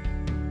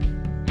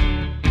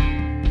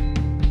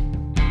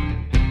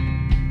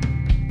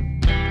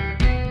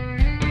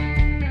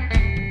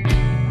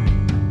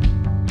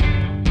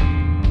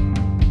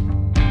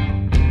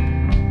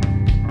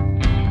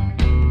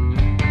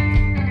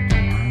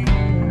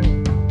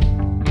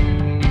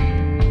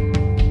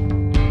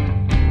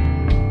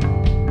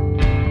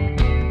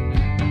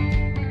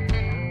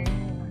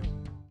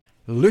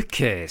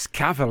 Lucas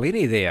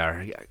Cavallini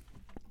there.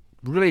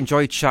 Really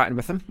enjoyed chatting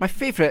with him. My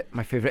favourite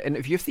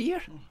interview of the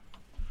year.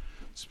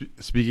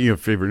 Speaking of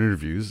favourite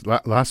interviews,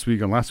 last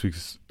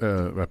week's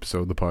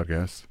episode, the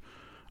podcast,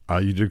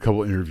 you did a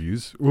couple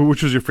interviews.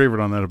 Which was your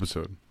favourite on that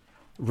episode?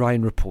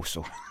 Ryan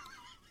Raposo.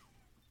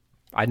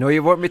 I know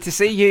you want me to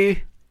say you,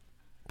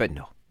 but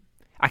no.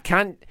 I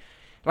can't.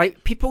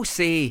 Like, people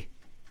say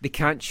they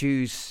can't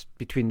choose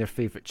between their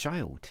favourite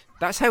child.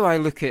 That's how I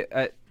look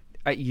at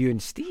you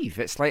and Steve.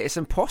 It's like it's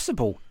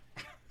impossible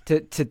to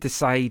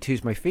decide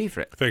who's my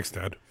favourite. Thanks,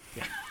 Dad.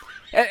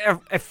 Yeah.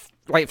 If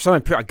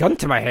someone put a gun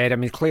to my head, I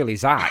mean, clearly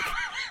Zach.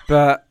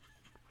 But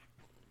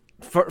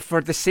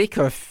for the sake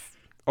of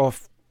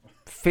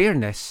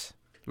fairness,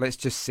 let's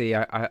just say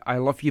I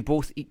love you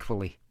both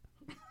equally.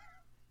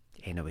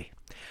 Anyway,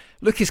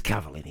 Lucas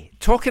Cavallini,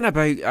 talking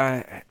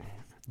about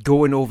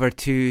going over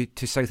to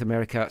South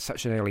America at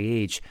such an early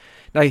age.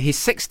 Now, he's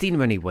 16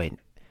 when he went,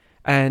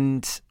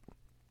 and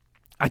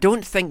I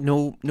don't think,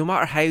 no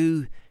matter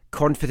how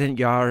confident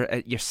you are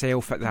at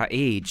yourself at that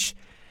age,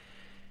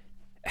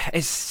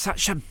 it's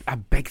such a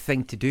big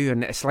thing to do.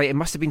 And it's like, it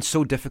must have been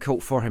so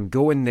difficult for him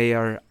going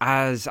there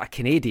as a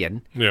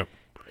Canadian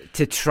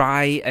to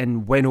try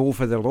and win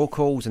over the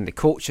locals and the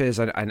coaches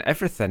and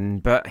everything.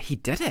 But he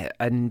did it.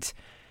 And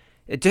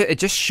it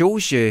just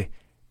shows you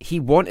he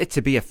wanted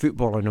to be a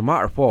footballer no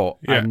matter what,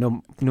 and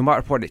no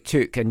matter what it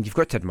took, and you've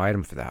got to admire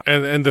him for that.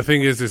 And the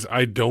thing is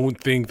I don't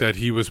think that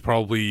he was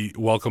probably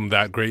welcomed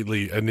that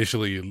greatly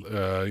initially.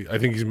 I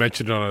think he's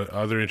mentioned on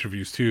other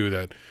interviews too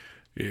that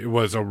it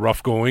was a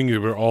rough going. They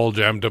were all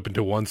jammed up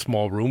into one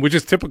small room, which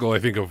is typical, I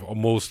think, of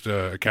most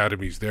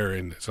academies there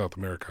in South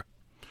America.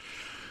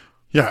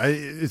 Yeah,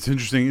 it's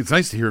interesting. It's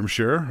nice to hear him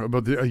share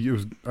about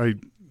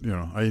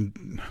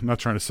I'm not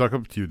trying to suck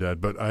up to you, Dad,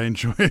 but I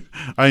enjoyed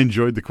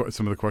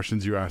some of the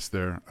questions you asked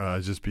there,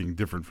 just being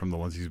different from the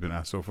ones he's been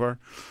asked so far.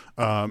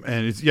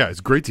 And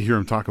it's great to hear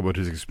him talk about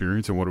his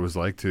experience and what it was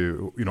like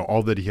to,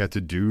 all that he had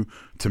to do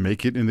to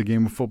make it in the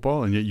game of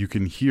football. And yet you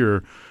can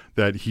hear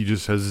that he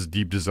just has this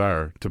deep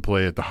desire to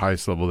play at the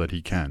highest level that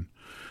he can.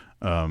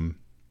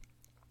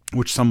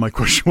 Which some might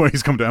question why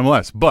he's come to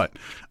MLS. But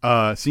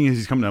seeing as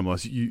he's come to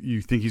MLS,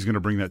 you think he's going to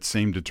bring that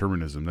same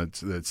determinism,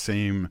 that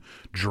same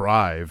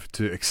drive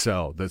to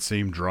excel, that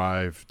same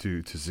drive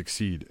to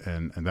succeed.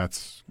 And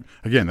that's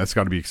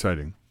got to be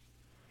exciting.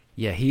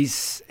 Yeah,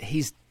 he's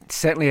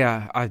certainly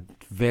a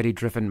very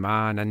driven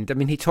man. And, I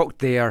mean, he talked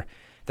there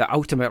that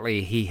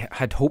ultimately he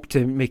had hoped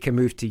to make a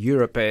move to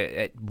Europe, but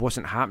it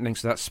wasn't happening,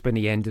 so that's when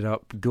he ended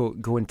up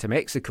going to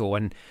Mexico.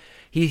 And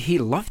he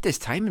loved his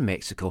time in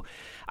Mexico.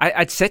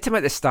 I'd said to him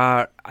at the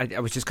start, I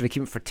was just going to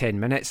keep him for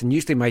 10 minutes, and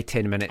usually my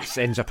 10 minutes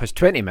ends up as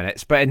 20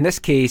 minutes. But in this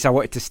case, I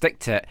wanted to stick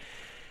to it.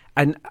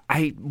 And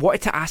I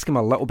wanted to ask him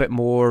a little bit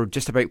more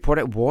just about what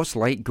it was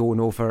like going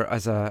over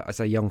as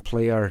a young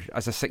player,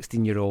 as a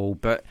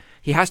 16-year-old. But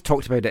he has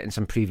talked about it in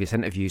some previous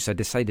interviews, so I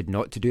decided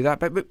not to do that.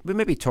 But we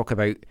maybe talk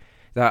about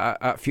that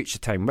at future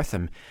time with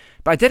him.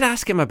 But I did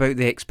ask him about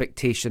the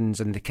expectations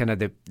and the kind of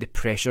the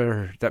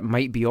pressure that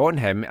might be on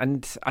him.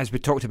 And as we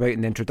talked about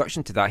in the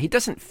introduction to that, he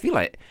doesn't feel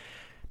it.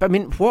 But I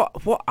mean,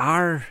 what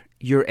are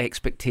your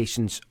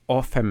expectations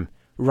of him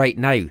right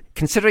now,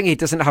 considering he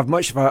doesn't have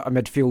much of a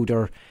midfield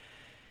or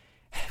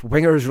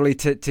wingers really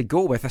to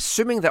go with,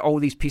 assuming that all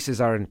these pieces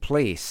are in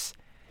place?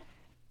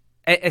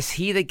 Is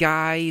he the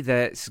guy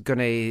that's going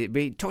to...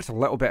 We talked a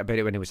little bit about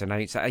it when he was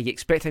announced. Are you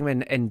expecting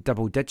him in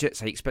double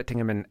digits? Are you expecting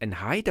him in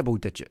high double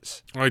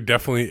digits? I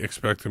definitely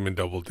expect him in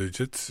double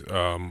digits.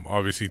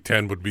 Obviously,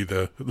 10 would be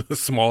the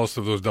smallest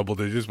of those double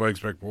digits, but I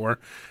expect more.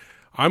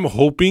 I'm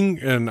hoping,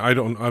 and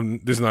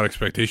there's not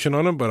expectation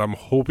on him, but I'm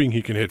hoping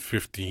he can hit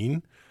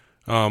 15.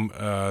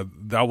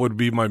 That would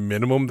be my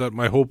minimum that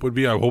my hope would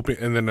be. I'm hoping,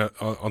 and then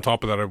on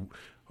top of that,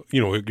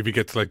 if he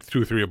gets like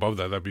 2 or 3 above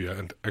that, that'd be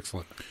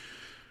excellent.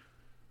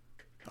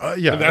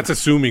 And that's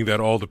assuming that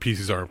all the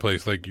pieces are in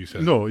place, like you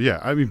said. No, yeah.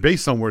 I mean,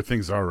 based on where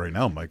things are right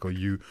now, Michael,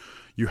 you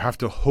have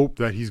to hope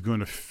that he's going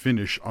to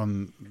finish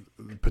on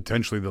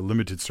potentially the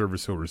limited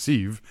service he'll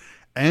receive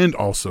and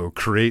also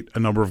create a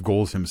number of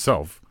goals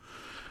himself.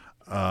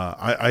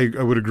 I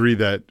would agree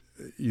that,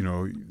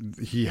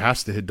 he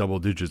has to hit double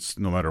digits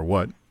no matter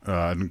what.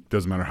 It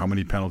doesn't matter how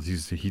many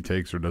penalties he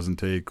takes or doesn't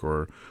take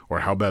or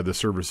how bad the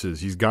service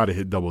is. He's got to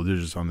hit double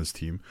digits on this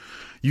team.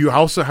 You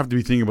also have to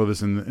be thinking about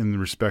this in the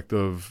respect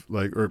of,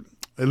 or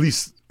at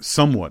least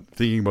somewhat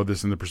thinking about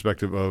this in the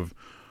perspective of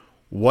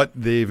what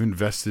they've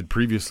invested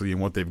previously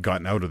and what they've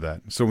gotten out of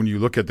that. So when you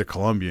look at the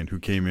Colombian who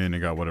came in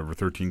and got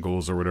 13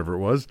 goals or whatever it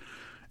was,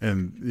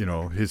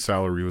 and his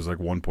salary was like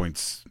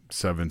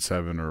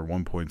 1.77 or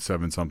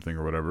 1.7 something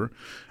or whatever.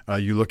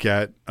 You look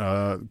at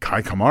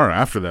Kai Kamara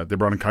after that. They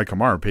brought in Kai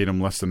Kamara, paid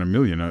him less than $1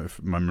 million, if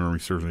my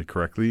memory serves me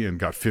correctly, and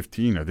got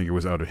 15. I think it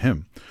was out of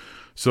him.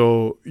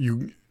 So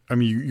you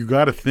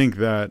got to think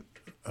that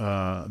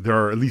there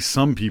are at least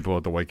some people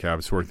at the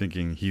Whitecaps who are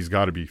thinking he's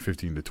got to be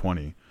 15 to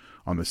 20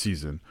 on the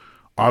season.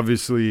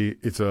 Obviously,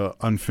 it's an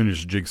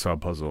unfinished jigsaw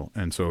puzzle,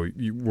 and so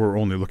we're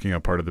only looking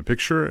at part of the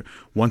picture.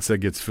 Once that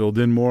gets filled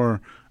in more,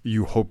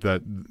 you hope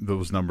that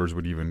those numbers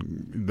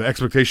the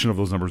expectation of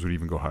those numbers would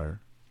even go higher.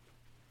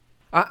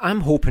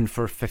 I'm hoping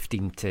for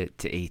 15 to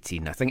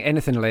 18. I think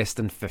anything less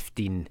than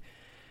 15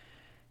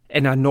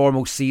 in a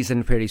normal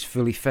season where he's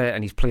fully fit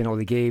and he's playing all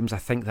the games, I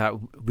think that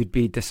would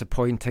be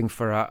disappointing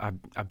for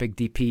a big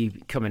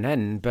DP coming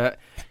in. But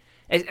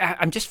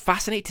I'm just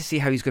fascinated to see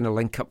how he's going to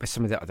link up with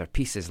some of the other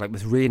pieces, like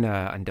with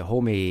Reina and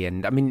Dahomey.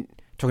 And I mean,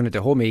 talking to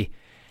Dahomey,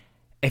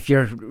 if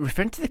you're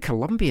referring to the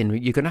Colombian,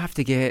 you're going to have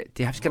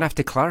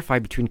to clarify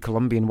between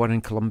Colombian 1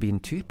 and Colombian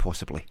 2,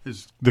 possibly.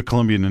 Is the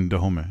Colombian and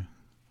Dahomey?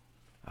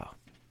 Oh,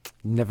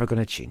 never going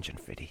to change on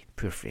Freddie.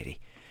 Poor Freddie.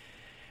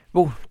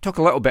 We'll talk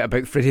a little bit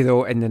about Freddie,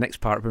 though, in the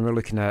next part when we're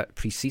looking at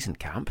pre-season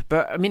camp.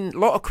 But, I mean, a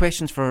lot of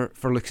questions for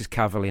Lucas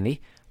Cavallini.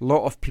 A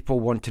lot of people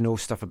want to know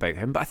stuff about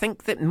him. But I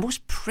think that the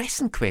most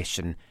pressing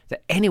question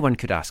that anyone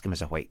could ask him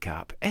as a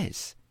Whitecap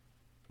is,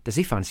 does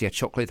he fancy a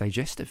chocolate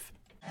digestive?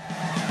 Anyone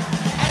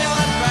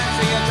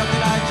fancy a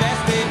chocolate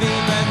digestive,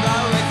 even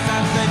though it's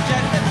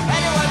unsuggested?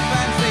 Anyone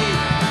fancy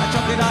a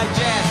chocolate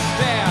digestive?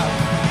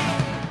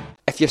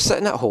 If you're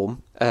sitting at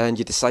home and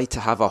you decide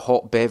to have a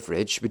hot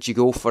beverage, would you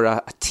go for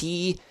a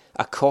tea,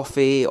 a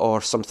coffee,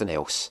 or something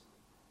else?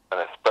 An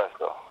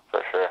espresso,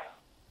 for sure.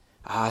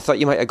 I thought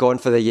you might have gone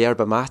for the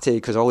yerba mate,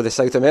 because all the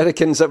South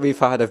Americans that we've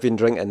had have been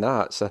drinking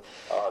that. So.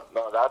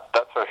 No,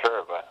 that's for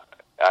sure.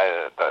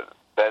 But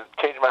then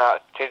change my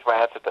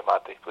answer to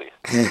mate, please.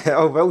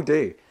 Oh, will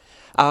do.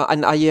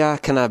 And are you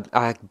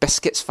a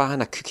biscuits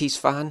fan, a cookies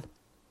fan?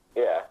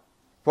 Yeah.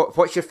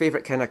 What's your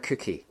favourite kind of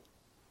cookie?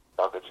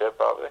 Chocolate chip,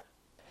 probably.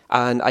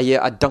 And are you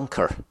a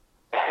dunker?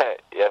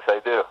 Yes, I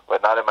do,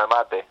 but not in my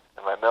mate,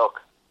 in my milk.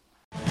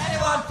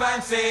 Anyone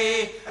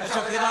fancy a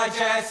chocolate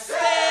digestive?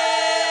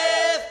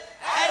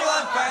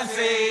 Anyone fancy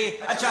fancy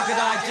a chocolate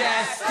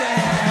digestive?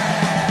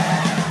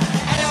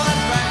 Anyone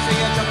fancy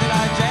a chocolate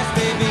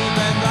digestive,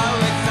 even though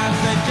it's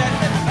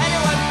unsuggestive?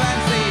 Anyone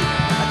fancy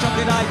a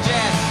chocolate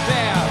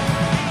digestive?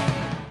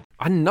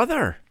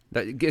 Another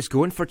that is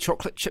going for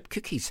chocolate chip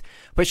cookies.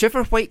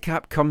 Whichever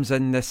Whitecap comes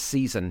in this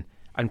season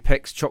and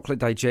picks chocolate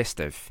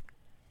digestive,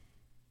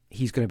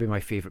 he's going to be my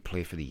favourite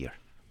play for the year.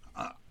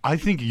 I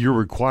think you're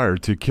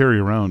required to carry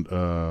around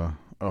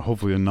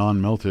hopefully a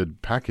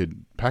non-melted packet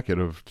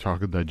of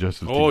chocolate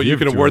digestive. Oh, you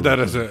can award that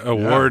as an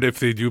award if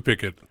they do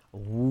pick it.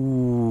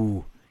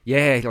 Ooh.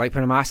 Yeah, like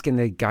when I'm asking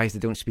the guys that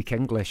don't speak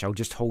English, I'll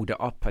just hold it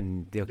up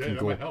and they can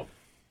go. Might help.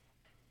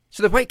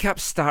 So the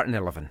Whitecaps starting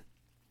 11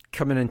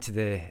 coming into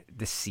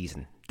this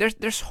season.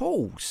 There's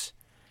holes,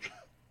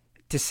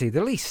 to say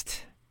the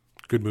least.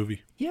 Good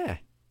movie. Yeah.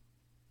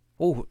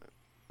 Oh,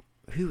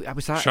 who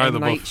was that? Shia M.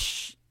 Night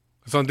LaBeouf.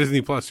 It's on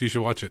Disney Plus. You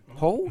should watch it.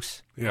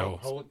 Holes? Yeah.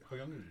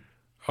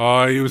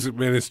 He was in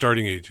his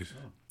starting ages.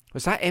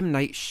 Was that M.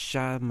 Night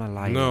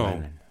Shyamalan?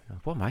 No.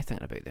 What am I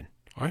thinking about then?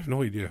 I have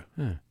no idea.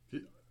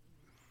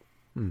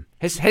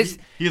 His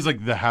He has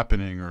like The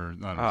Happening or I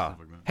don't know, stuff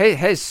like that.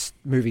 his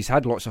movies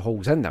had lots of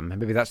holes in them, and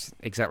maybe that's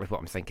exactly what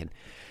I'm thinking.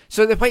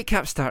 So the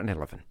Whitecaps starting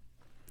 11.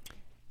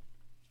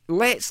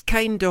 Let's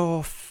kind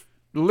of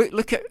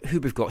look at who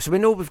we've got. So we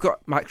know we've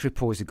got Max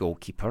Rappeau as the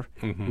goalkeeper.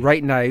 Mm-hmm.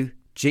 Right now,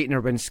 Jake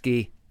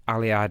Nerwinski,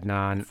 Ali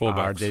Adnan are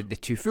Fullbacks. the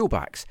two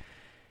fullbacks.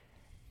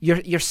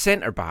 Your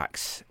centre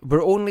backs.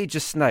 We're only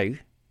just now,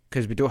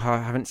 because we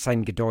haven't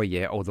signed Godoy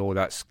yet, although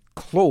that's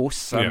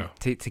close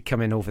to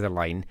coming over the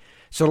line.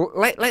 So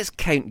let's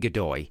count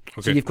Godoy. So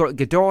Okay. you've got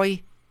Godoy,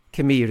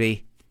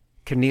 Kamiri,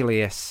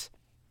 Cornelius,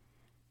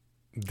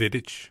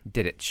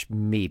 Didic.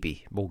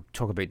 maybe. We'll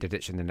talk about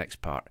Didic in the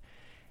next part.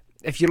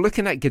 If you're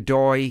looking at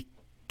Godoy,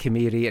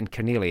 Kamiri and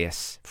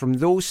Cornelius, from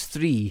those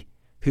three,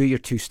 who are your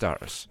two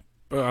starters?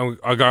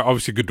 I got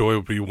obviously Godoy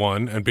would be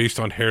one, and based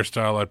on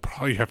hairstyle, I'd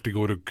probably have to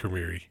go to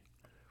Kamiri.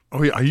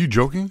 Oh yeah, are you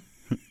joking?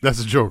 That's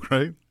a joke,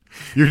 right?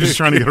 You're just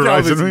trying to get a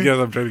rise in me? Yes,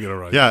 I'm trying to get a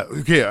rise. Yeah,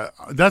 okay.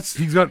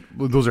 He's got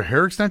those are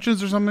hair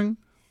extensions or something.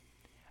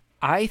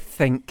 I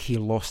think he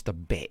lost a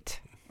bet.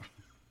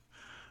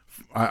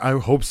 I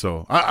hope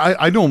so.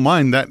 I don't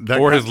mind that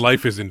Or his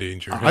life is in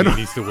danger, and he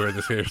needs to wear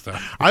this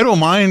hairstyle. I don't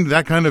mind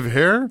that kind of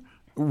hair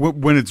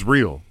when it's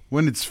real.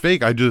 When it's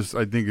fake, I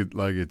think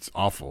it's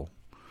awful.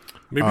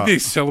 Maybe they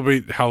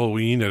celebrate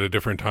Halloween at a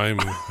different time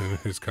in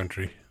his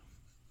country.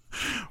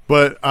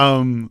 But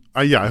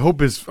I hope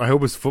his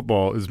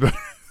football is better.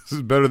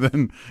 Is better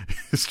than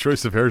his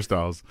choice of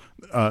hairstyles,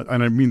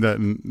 and I mean that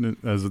in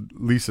as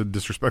least a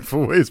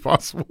disrespectful way as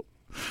possible.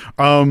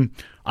 I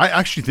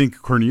actually think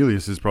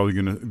Cornelius is probably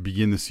going to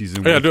begin the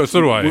season.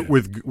 So do I.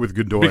 With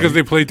Godoy, Because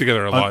they played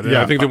together a lot.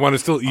 yeah. I think they want to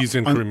still ease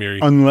in Kamiri.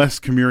 unless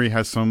Kamiri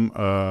has some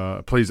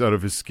plays out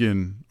of his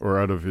skin or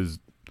out of his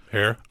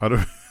Hair? out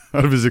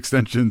of his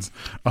extensions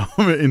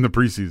in the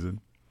preseason.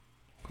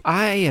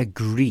 I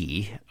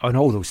agree on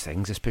all those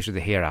things, especially the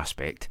hair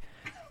aspect.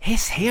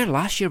 His hair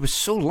last year was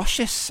so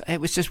luscious. It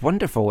was just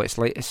wonderful.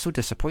 It's so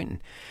disappointing.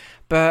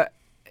 But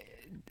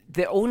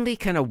the only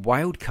kind of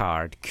wild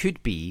card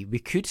could be we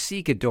could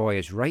see Godoy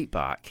as right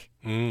back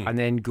and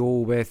then go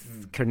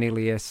with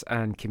Cornelius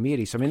and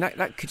Kamiri. So, I mean,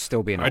 that could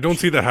still be an option. I don't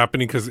see that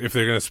happening because if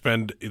they're going to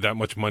spend that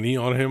much money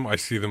on him, I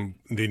see they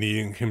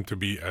needing him to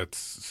be at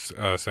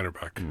center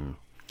back.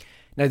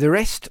 Now, the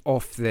rest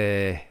of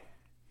the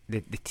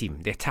team,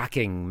 the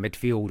attacking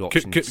midfield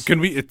options. Can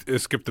we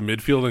skip the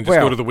midfield and just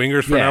go to the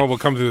wingers for now? We'll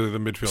come to the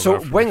midfield So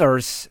afterwards.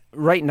 wingers,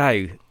 right now,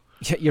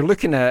 you're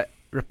looking at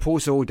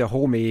Raposo,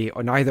 Dahomey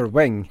on either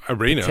wing,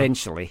 Reina.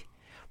 potentially.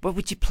 But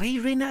would you play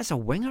Reina as a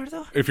winger,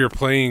 though? If you're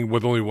playing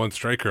with only one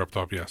striker up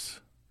top,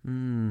 yes.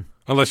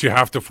 Unless you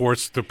have to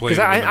force to play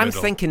Because him in the I'm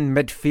middle. thinking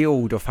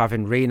midfield of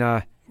having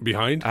Reina,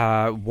 Behind?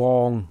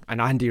 Wong and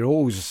Andy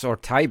Rose or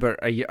Tybert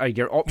are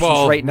your options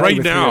Well, right now.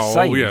 with your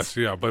signs. yes,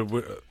 yeah. But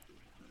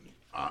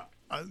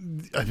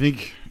I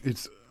think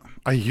it's.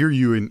 I hear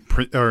you in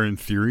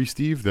theory,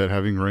 Steve, that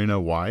having Reina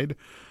wide,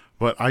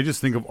 but I just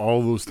think of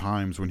all those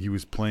times when he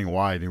was playing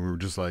wide, and we were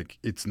just like,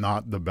 it's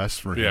not the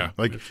best for him. Yeah,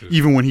 like it's just-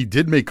 even when he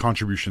did make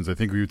contributions, I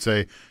think we would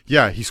say,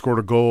 yeah, he scored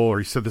a goal or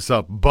he set this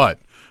up, but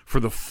for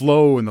the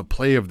flow and the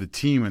play of the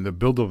team and the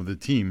build-up of the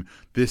team,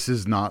 this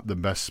is not the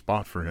best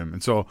spot for him.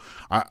 And so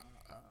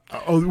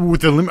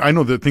with the I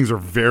know that things are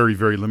very,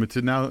 very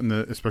limited now,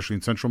 especially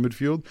in central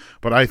midfield.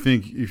 But I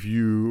think if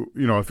you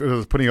were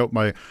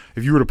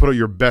to put out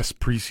your best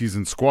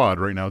preseason squad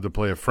right now to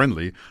play a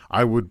friendly,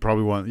 I would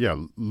probably want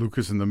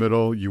Lucas in the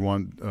middle. You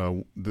want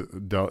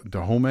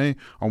Dahomey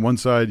on one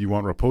side, you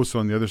want Raposo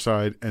on the other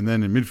side, and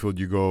then in midfield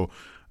you go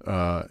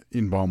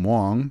Inbom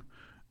Wong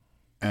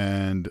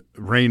and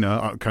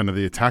Reina, kind of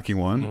the attacking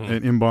one,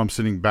 and Inbom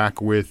sitting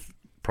back with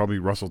probably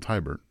Russell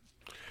Tybert.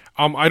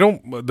 I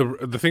don't.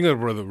 The thing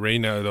about the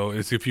Reina though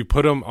is if you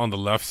put him on the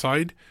left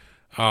side,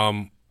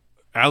 Ali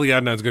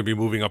Adnan's going to be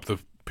moving up the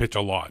pitch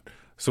a lot.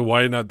 So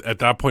why not at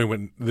that point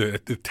when the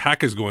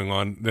attack is going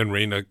on, then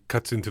Reina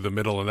cuts into the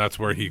middle and that's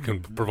where he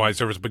can provide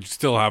service. But you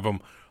still have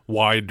him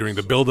wide during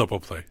the build-up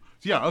of play.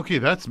 Yeah, okay,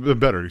 that's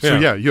better. So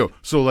Yeah.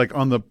 so like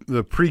on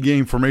the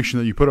pre-game formation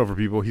that you put over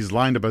people, he's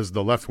lined up as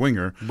the left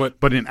winger,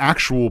 but in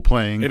actual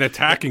playing, In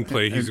attacking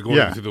play, he's going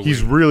into the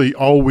he's wing. really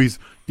always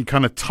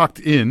kind of tucked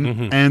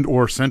in and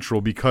or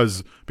central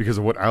because of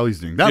what Ali's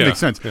doing. That Yeah, makes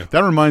sense. yeah.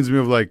 That reminds me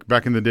of like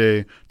back in the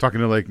day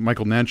talking to like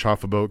Michael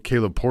Nanchoff about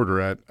Caleb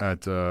Porter at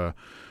what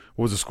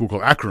was the school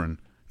called, Akron.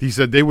 He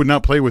said they would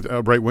not play with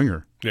a right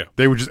winger. Yeah.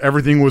 They would just,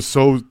 everything was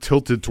so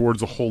tilted towards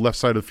the whole left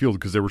side of the field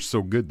because they were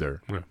so good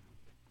there. Yeah.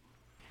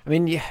 I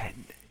mean,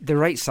 the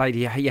right side,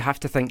 you have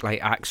to think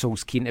like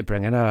Axel's keen to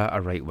bring in a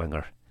right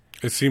winger.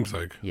 It seems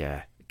like.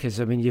 Yeah,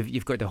 because I mean,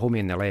 you've got the homie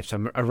on the left,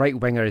 so a right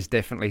winger is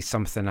definitely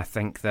something I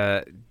think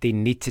that they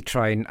need to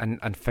try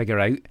and figure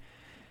out.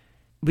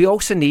 We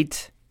also need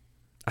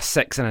a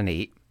 6 and an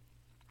 8.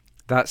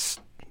 That's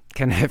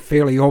kind of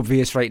fairly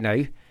obvious right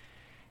now.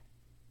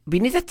 We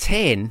need a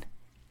 10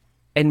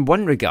 in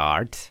one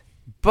regard,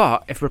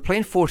 but if we're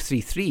playing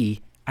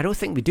 4-3-3, I don't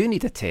think we do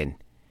need a 10.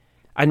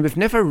 And we've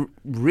never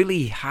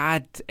really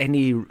had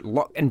any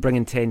luck in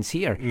bringing 10s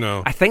here.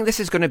 No. I think this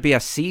is going to be a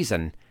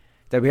season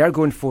that we are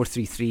going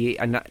 4-3-3,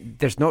 and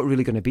there's not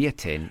really going to be a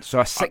 10.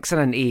 So a 6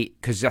 and an 8,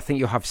 because I think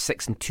you'll have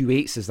 6 and 2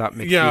 8s as that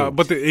midfield. Yeah,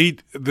 but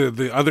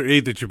the other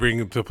 8 that you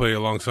bring to play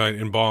alongside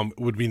in Baum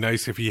would be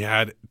nice if he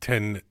had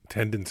 10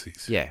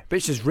 tendencies. Yeah, but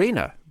it's just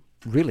Reina,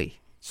 really.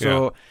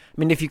 So, I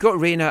mean, if you've got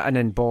Reina and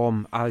then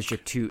Baum as your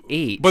 2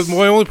 8s. But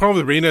my only problem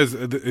with Reina is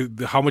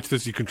how much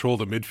does he control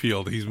the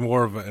midfield? He's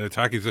more of an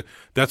attack.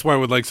 That's why I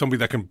would like somebody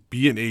that can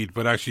be an 8,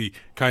 but actually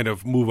kind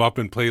of move up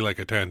and play like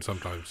a 10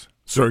 sometimes.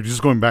 Sorry,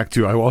 just going back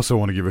to, I also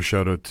want to give a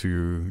shout out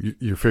to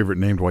your favorite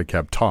named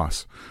Whitecap,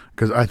 Toss,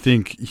 because I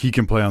think he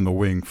can play on the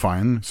wing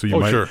fine. So you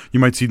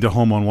might see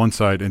Dahome on one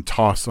side and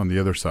Toss on the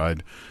other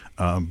side,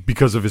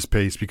 because of his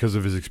pace, because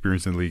of his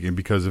experience in the league, and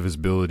because of his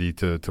ability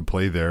to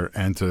play there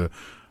and to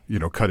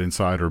cut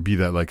inside or be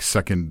that like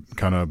second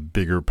kind of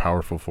bigger,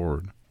 powerful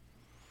forward.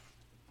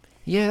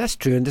 Yeah, that's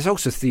true. And there's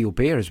also Theo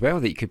Bair as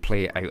well that you could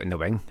play out in the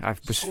wing. I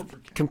was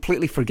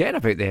completely forgetting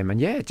about them. And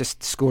yeah,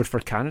 just scored for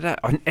Canada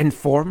in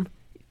form.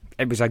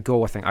 It was a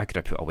goal I think I could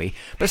have put away.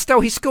 But still,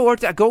 he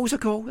scored. A goal's a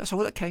goal. That's all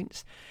that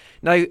counts.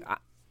 Now,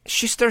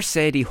 Schuster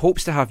said he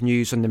hopes to have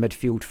news on the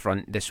midfield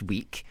front this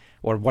week,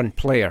 or one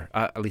player,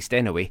 at least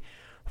anyway,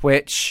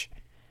 which,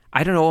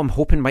 I don't know, I'm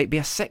hoping might be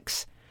a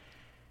 6.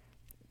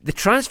 The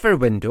transfer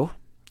window,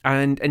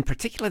 and in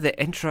particular the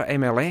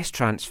intra-MLS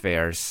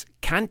transfers,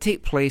 can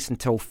take place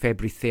until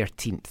February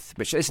 13th,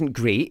 which isn't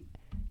great,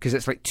 because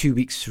it's like 2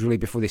 weeks really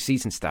before the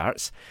season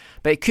starts.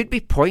 But it could be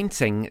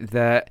pointing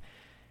that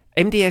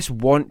MDS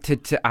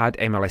wanted to add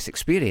MLS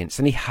experience,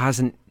 and he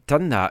hasn't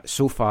done that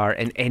so far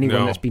in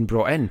anyone that's been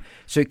brought in.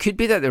 So it could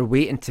be that they're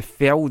waiting to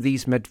fill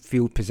these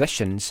midfield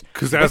positions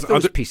with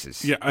those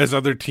pieces. Yeah, as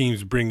other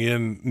teams bring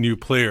in new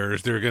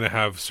players, they're going to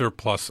have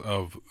surplus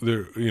of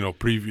their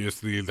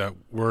previously that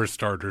were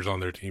starters on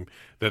their team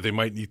that they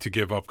might need to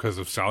give up because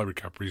of salary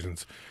cap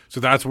reasons. So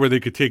that's where they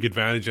could take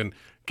advantage and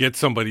get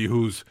somebody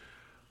who's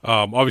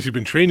obviously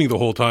been training the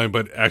whole time,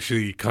 but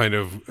actually kind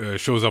of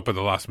shows up at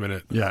the last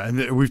minute. Yeah,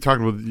 and we've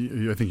talked about,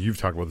 I think you've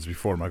talked about this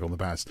before, Michael, in the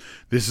past.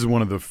 This is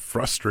one of the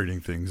frustrating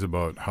things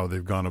about how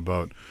they've gone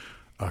about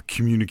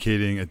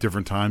communicating at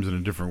different times and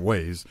in different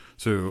ways.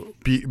 So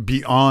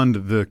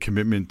beyond the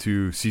commitment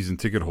to season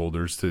ticket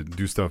holders to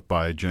do stuff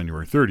by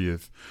January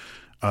 30th,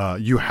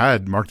 you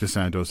had Mark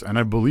DeSantos and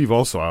I believe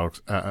also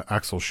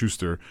Axel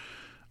Schuster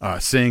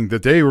saying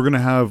that they were going to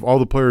have all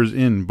the players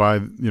in by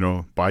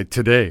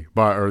today,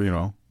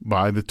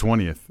 by the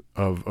 20th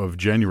of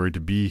January to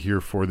be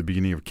here for the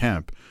beginning of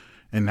camp.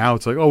 And now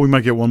it's like, we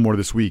might get one more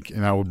this week,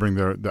 and that will bring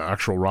the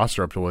actual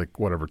roster up to like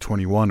whatever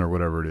 21 or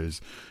whatever it is,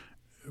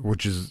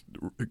 which is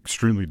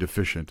extremely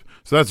deficient.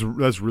 So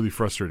that's really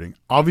frustrating.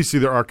 Obviously,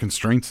 there are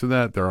constraints to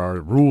that. There are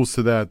rules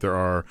to that. There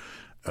are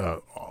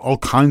all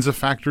kinds of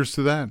factors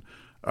to that.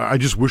 I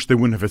just wish they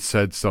wouldn't have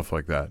said stuff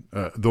like that.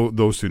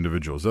 Those two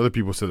individuals. Other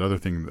people said other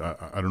things.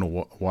 I don't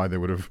know why they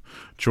would have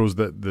chose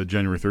the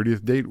January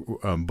 30th date,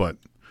 but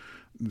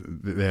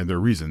they had their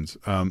reasons.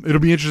 It'll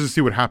be interesting to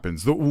see what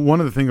happens. One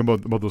of the things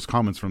about those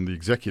comments from the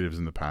executives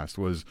in the past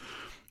was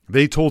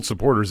they told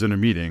supporters in a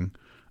meeting,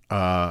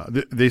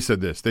 they said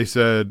this. They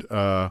said,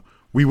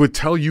 we would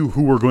tell you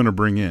who we're going to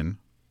bring in,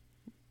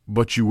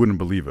 but you wouldn't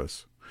believe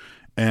us.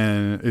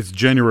 And it's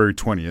January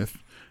 20th.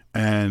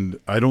 And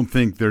I don't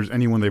think there's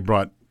anyone they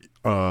brought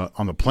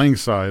on the playing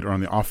side or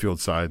on the off-field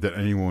side that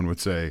anyone would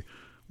say,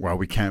 wow,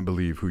 we can't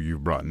believe who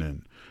you've brought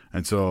in.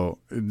 And so,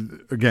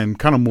 again,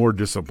 kind of more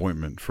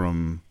disappointment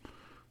from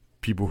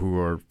people who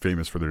are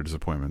famous for their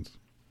disappointments.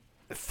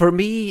 For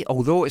me,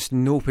 although it's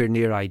nowhere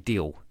near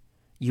ideal,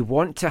 you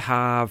want to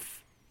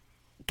have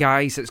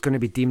guys that's going to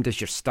be deemed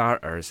as your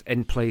starters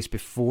in place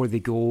before they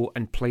go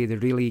and play the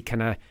really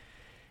kind of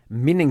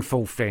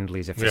meaningful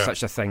friendlies, if there's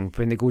such a thing,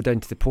 when they go down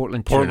to the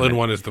Portland tournament.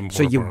 One is the more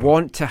So you important.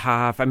 want to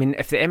have, I mean,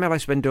 if the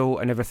MLS window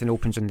and everything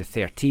opens on the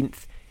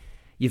 13th,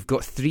 You've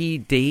got 4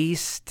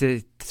 days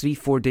to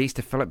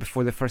fill it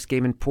before the first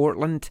game in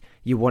Portland.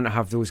 You want to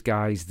have those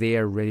guys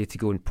there ready to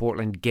go in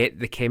Portland, get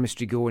the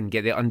chemistry going,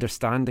 get the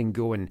understanding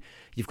going.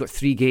 You've got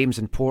 3 games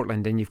in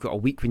Portland and you've got a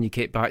week when you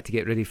get back to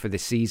get ready for the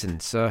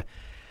season. So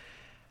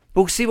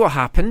we'll see what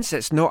happens.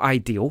 It's not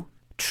ideal.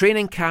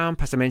 Training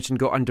camp, as I mentioned,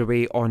 got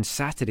underway on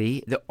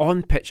Saturday. The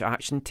on-pitch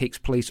action takes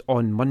place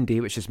on Monday,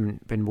 which is when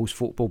most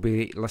folk will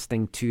be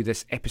listening to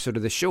this episode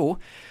of the show.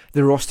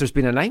 The roster's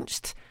been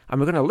announced,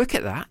 and we're going to look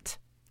at that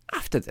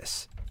after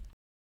this.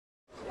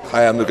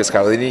 Hi, I'm Lucas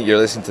Cavallini. You're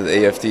listening to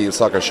the AFT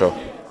Soccer Show. I've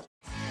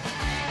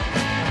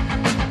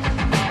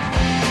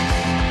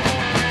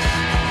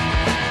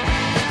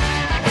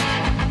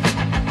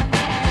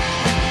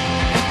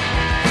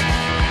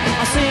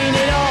seen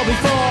it all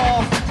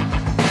before.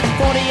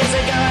 40 years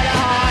ago at the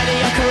height of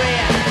your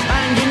career,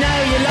 and you know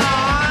you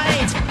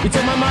lied. You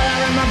took my mother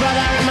and my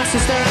brother and my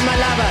sister and my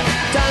lover.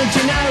 Don't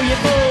you know you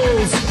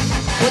fools?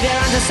 With your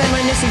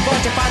understanding, bought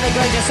your father,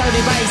 grade your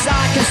soda base.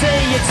 I can see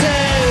you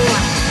too.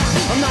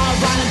 I'm not a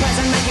violent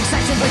person making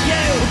section for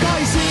you. Can't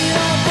you see it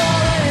all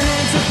falling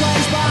into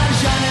place by the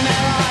shine in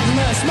their eyes and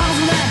the smiles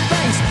on their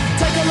face?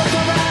 Take a look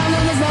around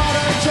and there's not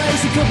a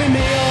trace. It could be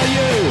me or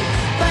you,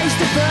 face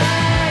to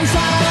face.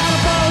 I don't know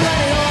if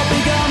already all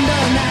begun,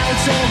 but now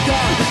it's all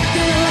gone.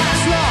 Didn't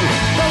last long.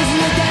 Those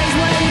are the days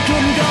when you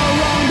couldn't go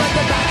wrong, but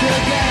they're back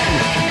again.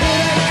 Here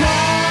they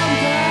come.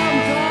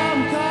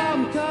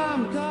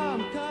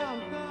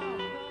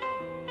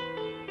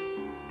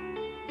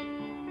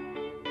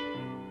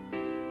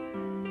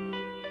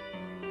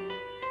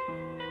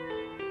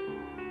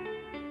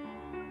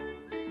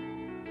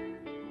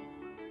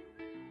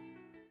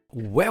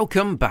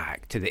 Welcome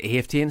back to the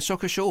AFTN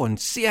Soccer Show on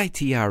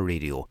CITR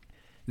Radio.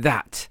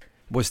 That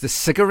was the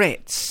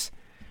Cigarettes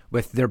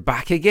with They're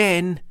Back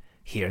Again,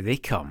 Here They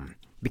Come.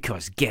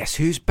 Because guess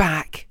who's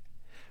back?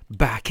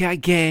 Back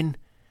again.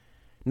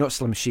 Not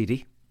Slim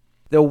Shady.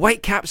 The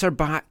Whitecaps are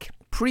back.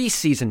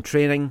 Pre-season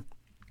training.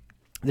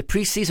 The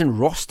pre-season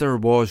roster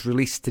was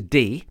released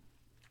today.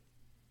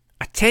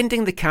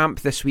 Attending the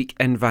camp this week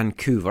in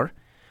Vancouver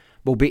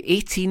will be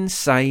 18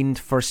 signed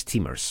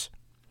first-teamers.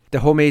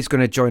 Dahomey is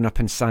going to join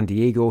up in San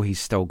Diego. He's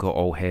still got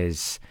all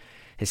his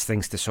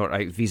things to sort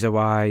out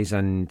visa-wise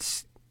and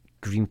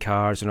green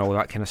cards and all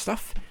that kind of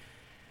stuff.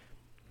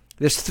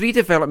 There's 3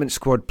 development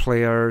squad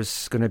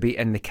players going to be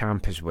in the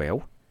camp as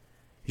well.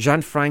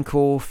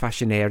 Gianfranco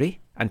Fascineri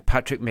and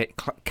Patrick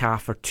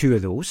Metcalf are 2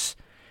 of those.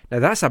 Now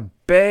that's a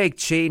big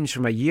change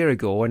from a year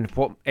ago and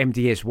what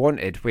MDS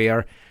wanted,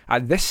 where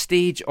at this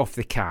stage of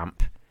the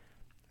camp,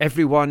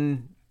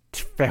 everyone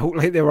felt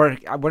like they were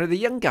one of the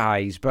young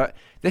guys, but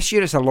this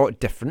year is a lot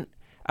different,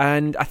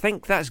 and I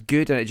think that's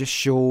good, and it just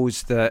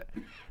shows that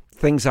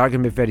things are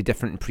going to be very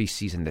different in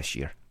pre-season this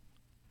year.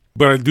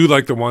 But I do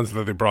like the ones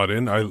that they brought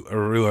in. I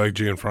really like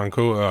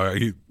Gianfranco.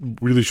 He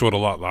really showed a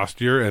lot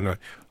last year, and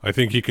I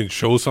think he can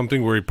show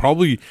something where he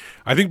probably,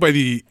 I think by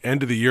the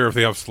end of the year, if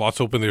they have slots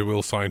open, they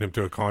will sign him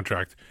to a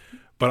contract.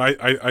 But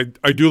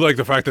I do like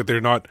the fact that they're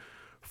not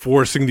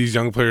forcing these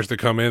young players to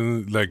come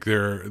in. Like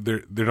they're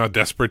not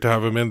desperate to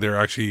have him in. They're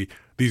actually,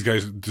 these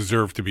guys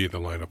deserve to be in the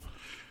lineup.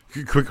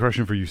 Quick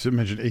question for you. You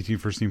mentioned 18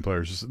 first-team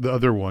players. The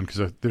other one,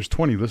 because there's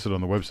 20 listed on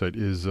the website,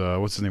 is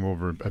what's his name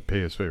over at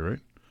PSV, right?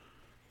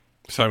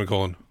 Simon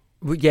Cullen.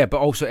 Well, yeah,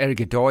 but also Eric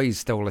Godoy is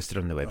still listed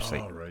on the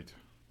website. Oh, right.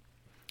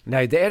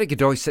 Now, the Eric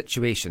Godoy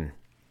situation,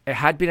 it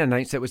had been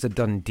announced it was a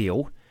done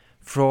deal.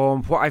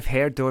 From what I've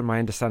heard, though, and my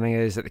understanding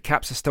is that the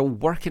Caps are still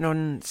working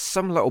on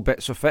some little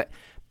bits of it,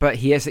 but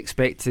he is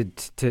expected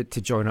to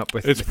join up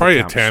with. It's probably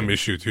a TAM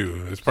issue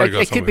too. It's probably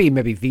it could be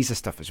maybe visa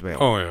stuff as well.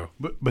 Oh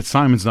yeah, but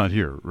Simon's not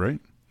here, right?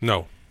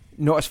 No,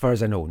 not as far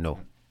as I know. No,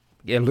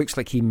 it looks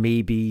like he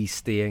may be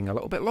staying a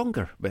little bit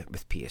longer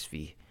with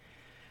PSV.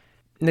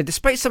 Now,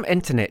 despite some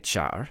internet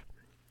chatter,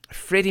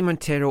 Freddie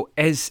Montero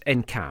is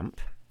in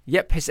camp.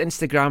 Yep, his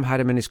Instagram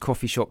had him in his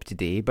coffee shop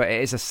today, but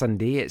it is a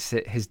Sunday. It's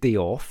his day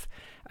off,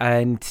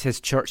 and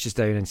his church is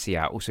down in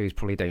Seattle, so he's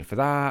probably down for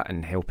that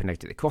and helping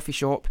out at the coffee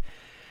shop.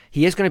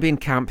 He is going to be in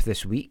camp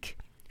this week.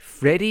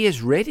 Freddie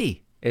is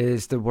ready,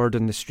 is the word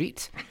on the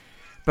street.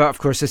 But of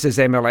course, this is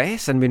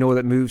MLS, and we know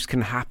that moves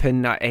can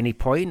happen at any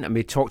point. And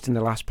we talked in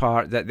the last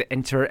part that the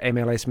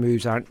inter-MLS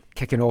moves aren't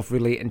kicking off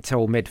really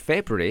until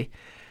mid-February.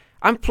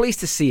 I'm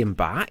pleased to see him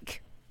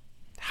back.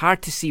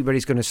 Hard to see where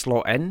he's going to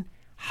slot in.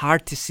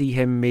 Hard to see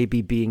him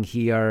maybe being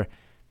here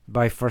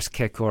by first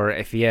kick, or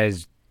if he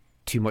is,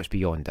 too much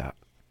beyond that.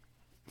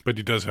 But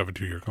he does have a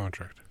 2-year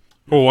contract.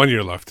 Oh, 1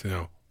 year left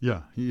now.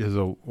 Yeah, he has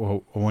a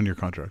 1-year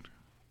contract.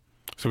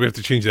 So we have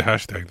to change the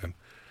hashtag then.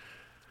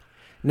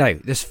 Now,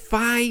 there's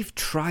 5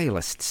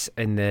 trialists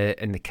in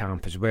the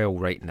camp as well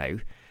right now.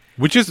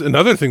 Which is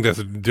another thing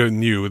that's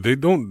new. They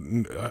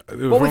don't...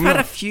 well, we've had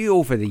a few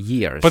over the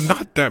years. But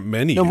not that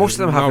many. No, most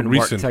of them haven't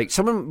recent. worked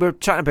out. We were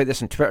chatting about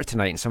this on Twitter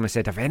tonight, and someone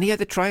said, have any of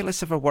the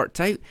trialists ever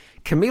worked out?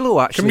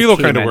 Camilo came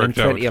kind of in worked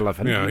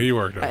 2011. out. Yeah, he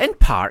worked out. In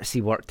parts,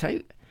 he worked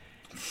out.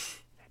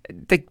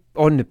 the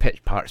on the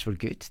pitch parts were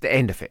good. The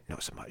end of it,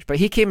 not so much. But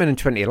he came in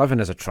 2011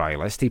 as a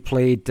trialist. He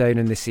played down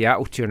in the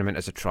Seattle tournament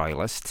as a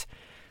trialist,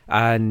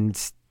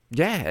 and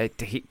yeah,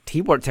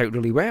 he worked out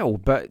really well.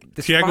 But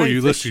Thiago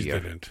Ulysses year,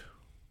 didn't.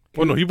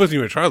 Well, no, he wasn't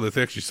even a trialist.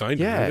 They actually signed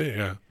Yeah. him, didn't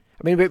they? Yeah.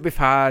 I mean, we've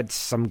had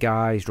some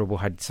guys, Robo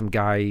had some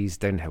guys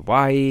down in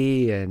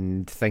Hawaii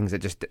and things that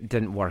just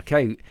didn't work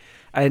out.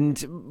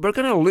 And we're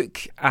going to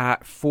look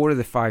at 4 of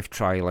the 5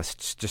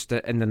 trialists just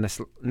in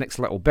the next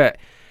little bit.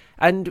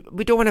 And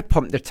we don't want to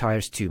pump their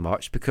tyres too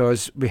much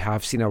because we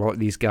have seen a lot of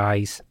these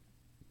guys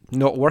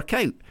not work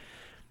out.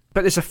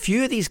 But there's a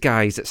few of these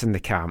guys that's in the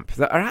camp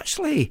that are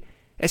actually,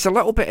 it's a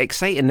little bit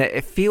exciting.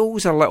 It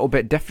feels a little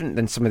bit different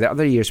than some of the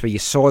other years where you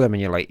saw them and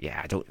you're like,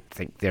 yeah, I don't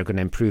think they're going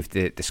to improve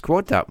the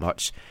squad that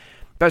much.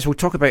 But as we'll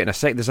talk about in a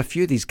sec, there's a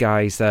few of these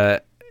guys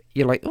that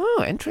you're like,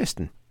 oh,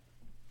 interesting.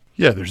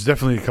 Yeah, there's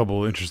definitely a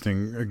couple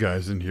interesting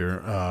guys in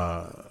here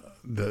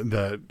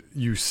that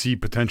you see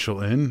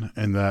potential in,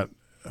 and that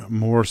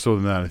more so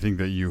than that, I think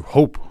that you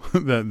hope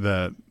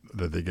that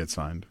they get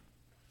signed.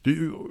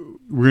 We're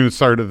going to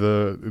start at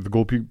the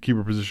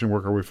goalkeeper position,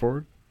 work our way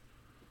forward?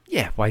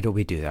 Yeah, why don't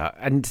we do that?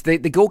 And the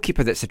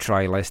goalkeeper that's a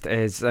trialist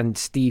is, and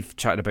Steve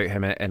chatted about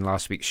him in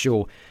last week's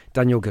show,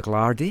 Daniel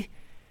Gagliardi.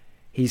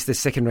 He's the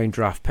second round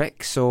draft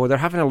pick, so they're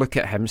having a look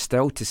at him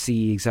still to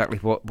see exactly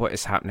what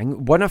is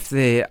happening. One of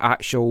the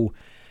actual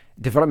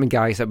development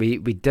guys that we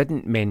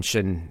didn't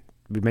mention,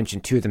 we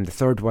mentioned 2 of them. The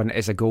third one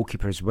is a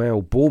goalkeeper as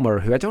well,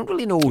 Bomer, who I don't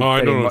really know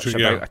much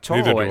about at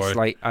all. It's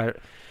like,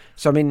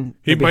 so I mean,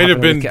 he might have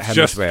been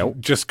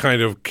just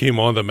kind of came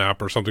on the map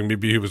or something.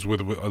 Maybe he was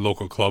with a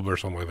local club or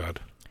something like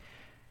that.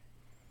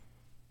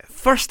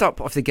 First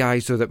up of the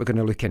guys though that we're going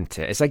to look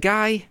into is a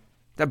guy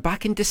that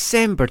back in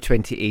December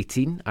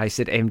 2018, I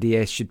said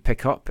MDS should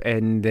pick up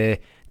in the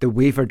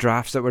waiver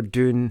drafts that were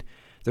doing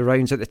the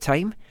rounds at the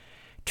time.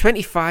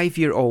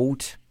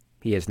 25-year-old,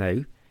 he is now,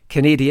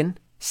 Canadian,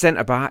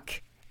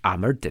 centre-back,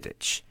 Amar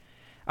Didic.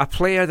 A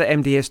player that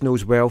MDS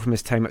knows well from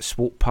his time at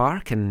Swope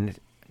Park and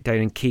down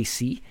in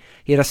KC.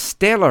 He had a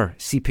stellar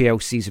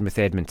CPL season with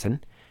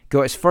Edmonton,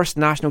 got his first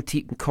national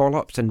team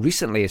call-ups and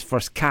recently his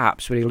first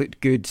caps where he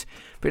looked good.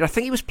 But I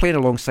think he was playing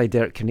alongside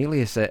Derek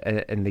Cornelius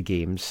in the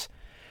games.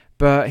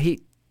 But he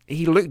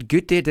looked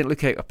good there, didn't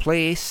look out of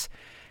place.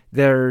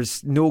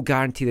 There's no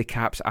guarantee the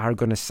Caps are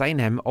going to sign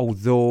him,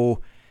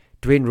 although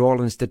Dwayne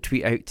Rollins did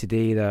tweet out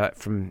today that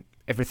from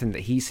everything that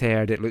he's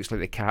heard, it looks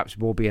like the Caps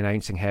will be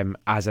announcing him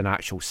as an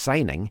actual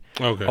signing.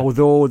 Okay.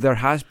 Although there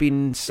has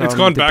been some It's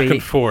gone debate. back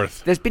and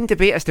forth. There's been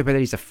debate as to whether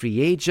he's a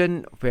free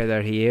agent,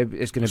 whether he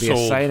is going to be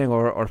a signing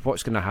or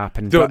what's going to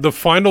happen. The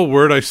final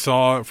word I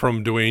saw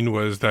from Dwayne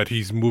was that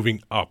he's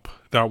moving up.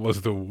 That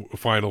was the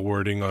final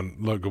wording on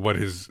what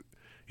he's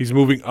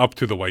moving up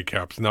to the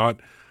Whitecaps.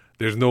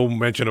 There's no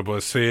mention of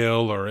a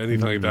sale or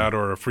anything like that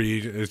or a free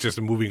agent. It's just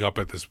moving up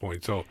at this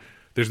point. So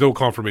there's no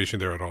confirmation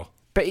there at all.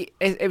 But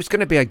it was going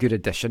to be a good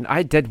addition.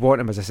 I did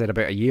want him, as I said,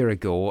 about a year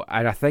ago.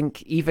 And I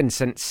think even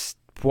since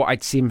what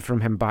I'd seen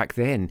from him back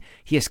then,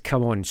 he has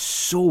come on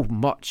so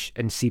much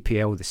in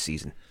CPL this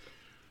season.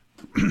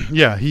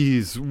 Yeah,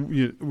 he's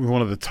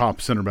one of the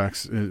top center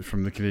backs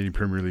from the Canadian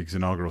Premier League's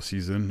inaugural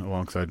season,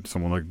 alongside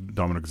someone like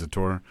Dominic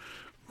Zator,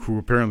 who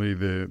apparently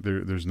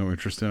there's no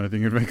interest in, I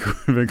think, in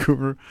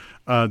Vancouver,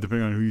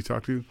 depending on who you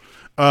talk to.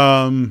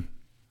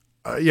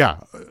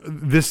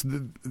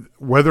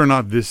 Whether or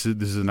not this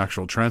is an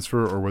actual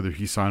transfer or whether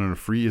he signed on a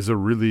free is a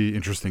really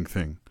interesting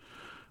thing.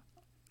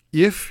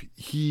 If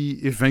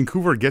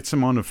Vancouver gets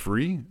him on a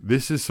free,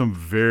 this is some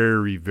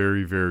very,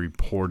 very, very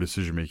poor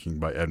decision making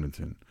by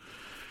Edmonton.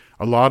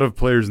 A lot of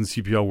players in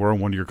CPL were on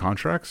 1-year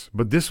contracts,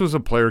 but this was a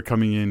player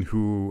coming in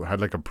who had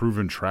like a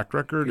proven track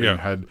record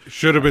and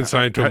should have been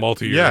signed to a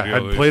multi-year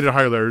deal. Had played at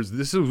higher levels.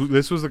 This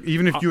was like,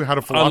 even if you had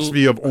a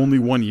philosophy of only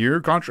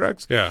 1-year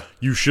contracts,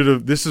 you should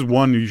have. This is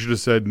one you should have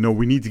said no.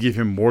 We need to give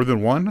him more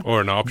than one or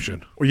an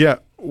option. If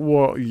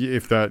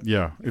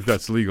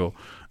that's legal.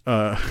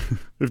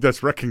 If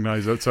that's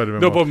recognized outside of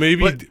MLS. No, but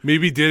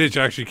maybe Didic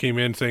actually came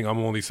in saying, I'm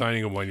only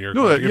signing a 1-year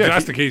contract. If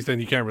that's the case, then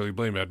you can't really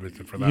blame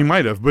Edmonton for that. You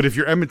might have, but if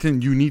you're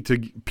Edmonton, you need to,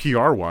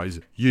 PR-wise,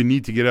 you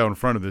need to get out in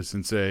front of this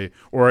and say,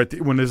 when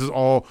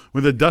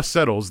the dust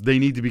settles, they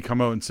need to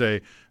come out and say,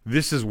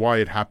 this is why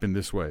it happened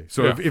this way.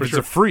 So if it's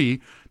a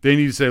free, they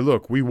need to say,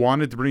 look, we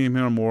wanted to bring him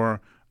in on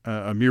more.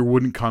 Amir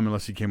wouldn't come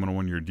unless he came on a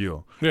 1-year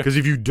deal. Because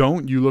if you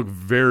don't, you look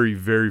very,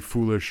 very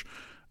foolish,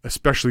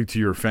 especially to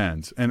your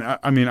fans. And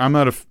I mean, I'm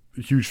not a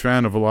huge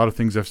fan of a lot of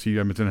things FC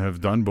Edmonton have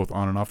done, both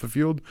on and off the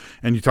field.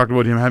 And you talked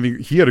about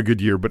he had a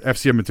good year, but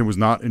FC Edmonton was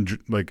not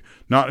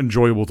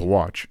enjoyable to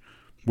watch,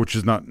 which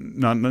is not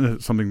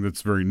something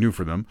that's very new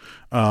for them.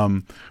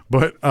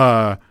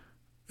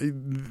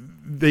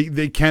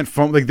 They can't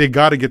they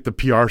got to get the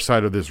PR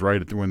side of this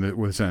right when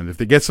this ends. If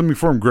they get something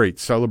for him, great,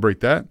 celebrate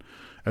that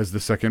as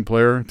the second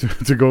player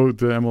to go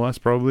to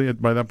MLS probably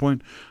by that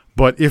point.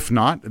 But if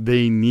not,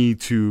 they need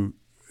to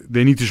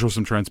show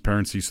some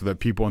transparency so that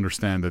people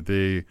understand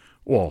that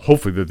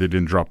hopefully that they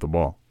didn't drop the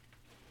ball.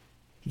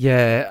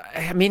 Yeah,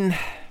 I mean,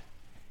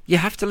 You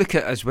have to look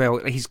at as well.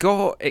 He's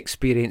got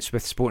experience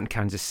with Sporting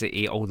Kansas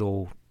City,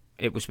 although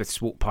it was with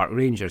Swope Park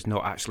Rangers,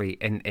 not actually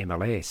in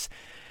MLS.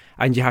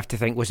 And you have to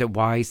think, was it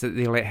wise that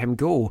they let him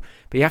go?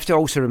 But you have to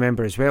also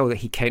remember as well that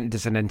he counted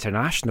as an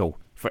international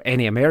for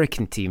any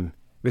American team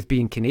with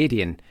being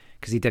Canadian,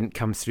 because he didn't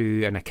come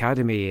through an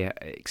academy,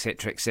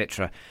 etc.,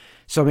 etc.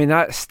 So I mean,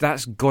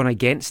 that's gone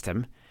against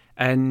him,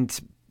 and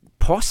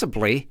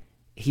possibly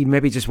he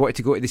maybe just wanted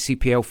to go to the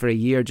CPL for a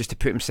year just to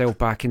put himself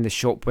back in the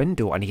shop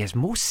window, and he has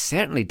most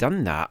certainly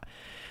done that.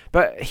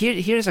 But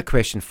here's a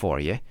question for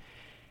you.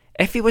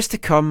 If he was to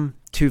come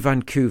to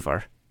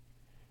Vancouver,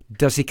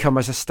 does he come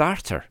as a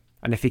starter?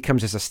 And if he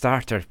comes as a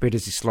starter, where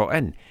does he slot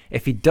in?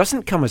 If he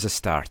doesn't come as a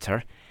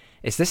starter,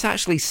 is this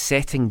actually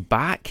setting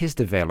back his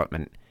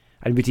development?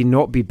 And would he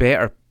not be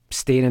better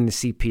staying in the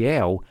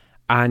CPL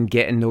and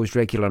getting those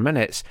regular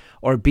minutes,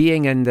 or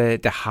being in the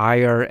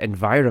higher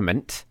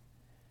environment?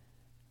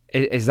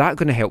 Is that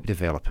going to help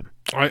develop him?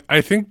 I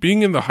think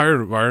being in the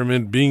higher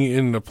environment, being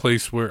in a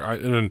place where,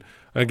 and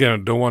again, I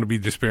don't want to be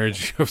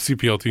disparaging of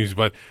CPL teams,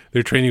 but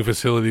their training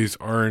facilities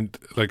aren't,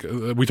 like,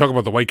 we talk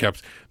about the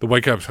Whitecaps. The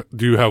Whitecaps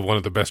do have one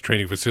of the best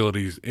training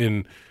facilities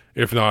in,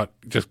 if not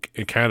just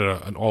in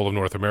Canada and all of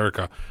North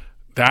America.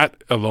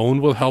 That alone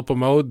will help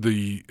him out,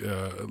 the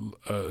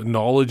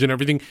knowledge and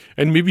everything.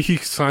 And maybe he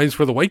signs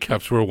for the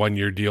Whitecaps for a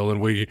 1-year deal, and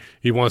where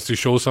he wants to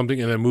show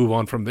something and then move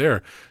on from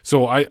there.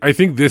 So I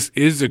think this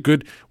is a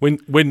good, when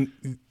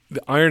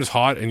the iron's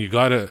hot and you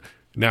got a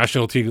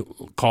national team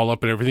call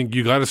up and everything,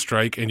 you got to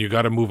strike and you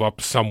got to move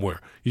up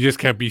somewhere. You just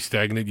can't be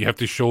stagnant. You have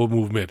to show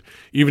movement,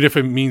 even if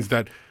it means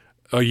that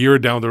a year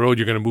down the road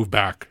you're going to move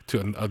back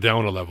to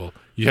down a level.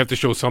 You have to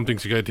show something,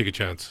 so you got to take a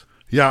chance.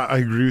 Yeah, I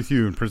agree with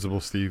you in principle,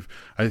 Steve.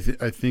 I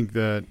think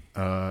that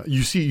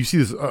you see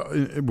this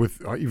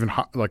with even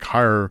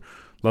higher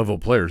level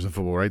players in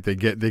football, right? They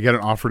get an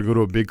offer to go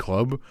to a big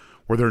club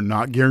where they're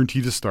not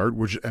guaranteed to start,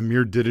 which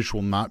Amir Didic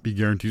will not be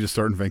guaranteed to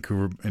start in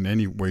Vancouver in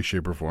any way,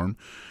 shape, or form.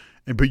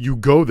 But you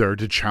go there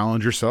to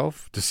challenge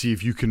yourself, to see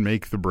if you can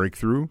make the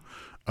breakthrough,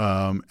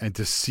 and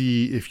to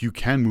see if you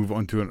can move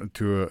on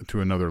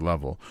to another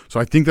level. So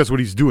I think that's what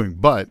he's doing,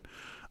 but.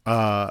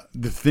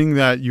 The thing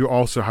that you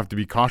also have to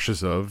be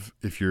cautious of,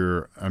 if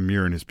you're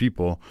Amir and his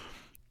people,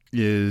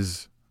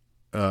 is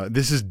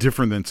this is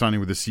different than signing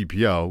with the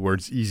CPL, where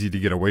it's easy to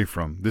get away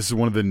from. This is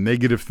one of the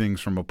negative things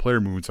from a player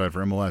movement side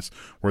for MLS,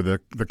 where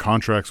the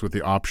contracts with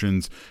the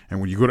options, and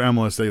when you go to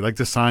MLS, they like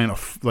to sign a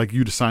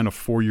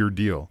 4-year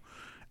deal,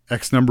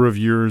 X number of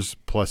years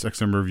plus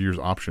X number of years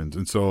options.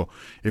 And so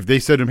if they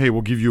said to him, "Hey,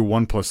 we'll give you a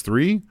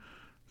 1+3,"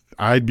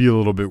 I'd be a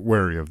little bit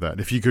wary of that.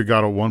 If he could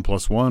got a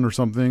 1+1 or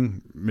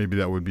something, maybe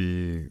that would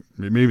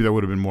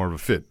have been more of a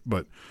fit.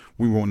 But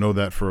we won't know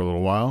that for a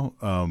little while.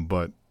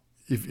 But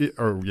if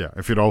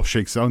it all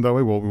shakes out that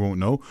way, well, we won't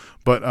know.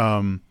 But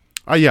I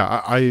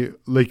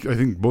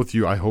think both of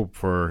you. I hope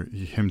for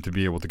him to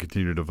be able to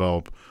continue to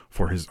develop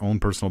for his own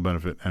personal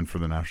benefit and for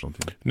the national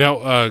team.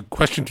 Now,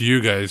 question to you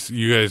guys.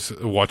 You guys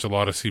watch a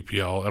lot of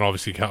CPL and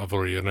obviously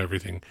Cavalry and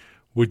everything.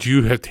 Would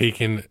you have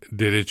taken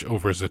Didic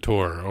over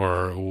Zator,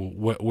 or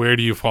where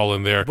do you fall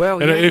in there?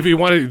 Well, if you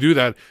wanted to do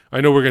that,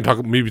 I know we're going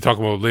to talk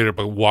about it later,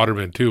 but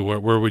Waterman too.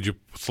 Where would you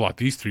slot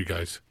these three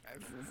guys?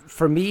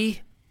 For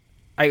me,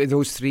 out of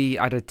those three,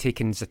 I'd have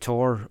taken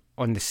Zator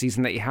on the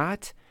season that he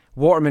had.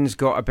 Waterman's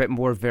got a bit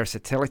more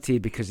versatility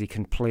because he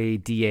can play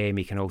DM.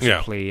 He can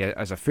also play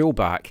as a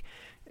fullback.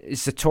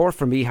 Zator,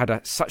 for me,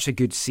 had such a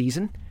good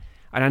season.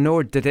 And I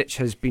know Didic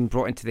has been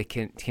brought into the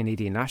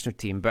Canadian national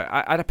team, but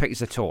I'd have picked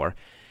Zator.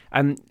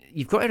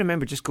 You've got to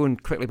remember, just going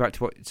quickly back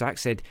to what Zach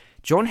said,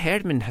 John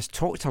Herdman has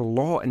talked a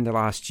lot in the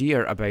last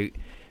year about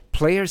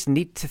players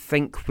need to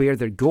think where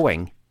they're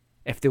going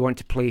if they want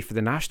to play for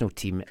the national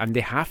team, and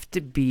they have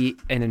to be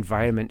in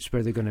environments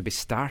where they're going to be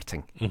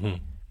starting. Mm-hmm.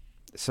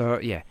 So,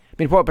 yeah. I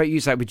mean, what about you,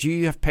 Zach? Would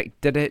you have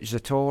picked Didic,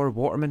 Zator,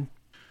 Waterman?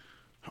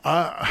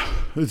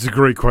 It's a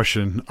great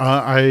question.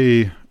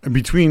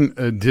 Between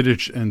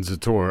Didic and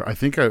Zator, I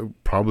think I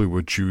probably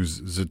would choose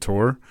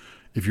Zator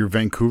if you're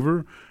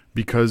Vancouver,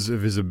 because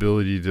of his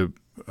ability to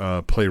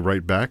play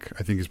right back.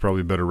 I think he's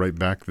probably a better right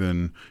back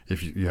than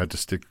if you had to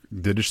stick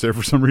Didic there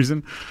for some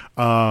reason.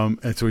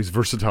 And so he's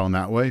versatile in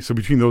that way. So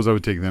between those, I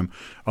would take them.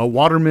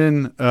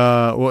 Waterman,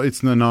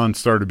 it's a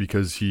non-starter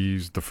because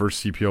he's the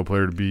first CPL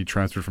player to be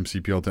transferred from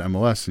CPL to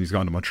MLS, and he's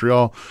gone to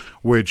Montreal,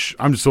 which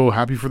I'm so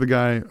happy for the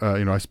guy.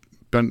 I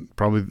spent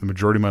probably the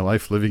majority of my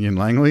life living in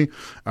Langley,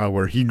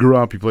 where he grew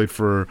up. He played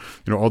for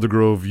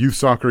Aldergrove Youth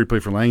Soccer. He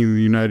played for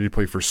Langley United. He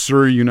played for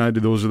Surrey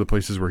United. Those are the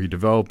places where he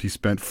developed. He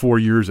spent 4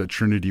 years at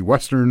Trinity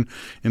Western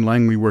in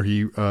Langley, where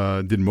he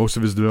did most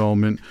of his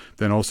development.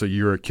 Then also a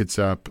year at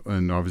Kitsap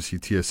and obviously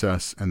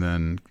TSS, and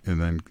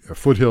then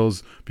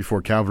Foothills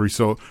before Cavalry.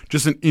 So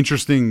just an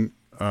interesting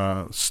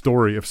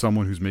story of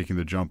someone who's making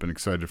the jump, and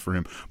excited for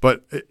him.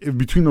 But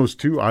between those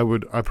two, I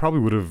probably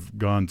would have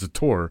gone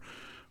Zator,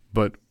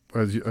 but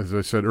as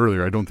I said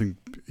earlier, I don't think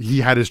he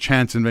had his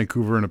chance in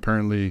Vancouver and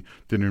apparently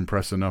didn't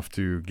impress enough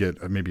to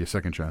get maybe a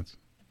second chance.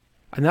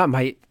 And that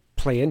might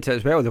play into it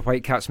as well. The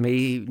Whitecaps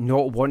may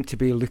not want to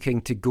be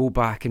looking to go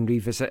back and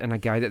revisit in a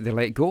guy that they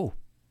let go.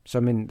 So,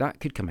 I mean, that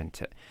could come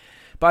into it.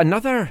 But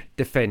another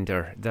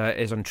defender that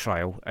is on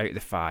trial out of the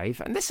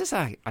 5, and this is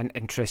an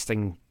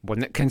interesting one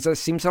that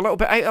seems a little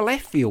bit out of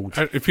left field.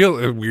 I feel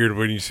weird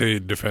when you say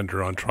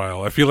defender on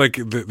trial. I feel like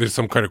there's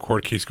some kind of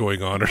court case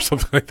going on or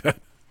something like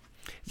that.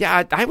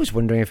 Yeah, I was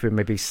wondering if we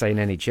maybe sign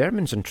any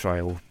Germans on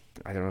trial.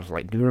 I don't know,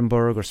 like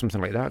Nuremberg or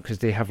something like that, because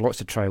they have lots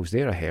of trials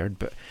there, I heard.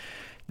 But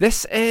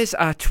this is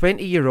a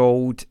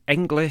 20-year-old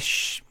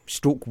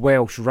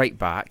English/Welsh right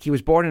back. He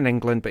was born in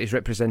England, but he's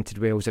represented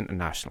Wales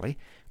internationally.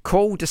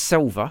 Cole de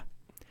Silva.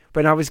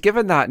 When I was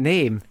given that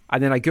name,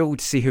 and then I googled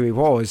to see who he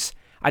was,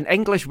 an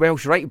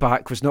English-Welsh right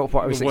back was not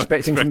what I was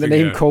expecting from the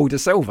name Cole de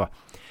Silva.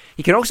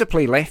 He can also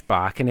play left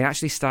back, and he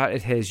actually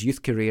started his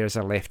youth career as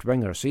a left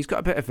winger, so he's got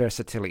a bit of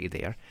versatility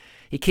there.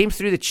 He came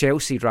through the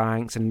Chelsea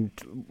ranks and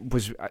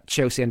was at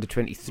Chelsea under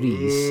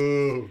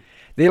 23s.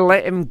 They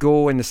let him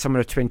go in the summer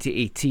of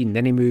 2018.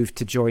 Then he moved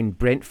to join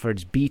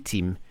Brentford's B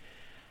team.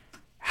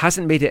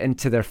 Hasn't made it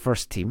into their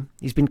first team.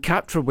 He's been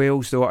capped for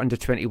Wales, though, at under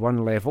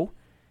 21 level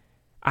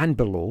and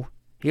below.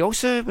 He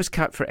also was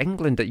capped for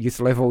England at youth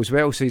level as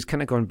well, so he's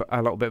kind of gone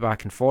a little bit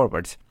back and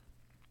forward.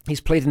 He's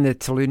played in the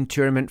Toulon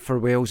tournament for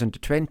Wales under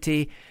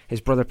 20.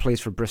 His brother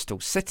plays for Bristol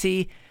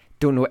City.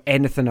 Don't know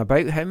anything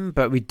about him,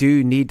 but we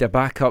do need a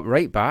backup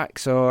right back.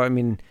 So, I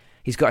mean,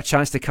 he's got a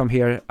chance to come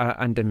here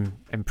and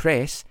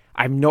impress.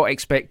 I'm not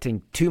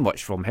expecting too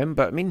much from him,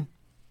 but I mean,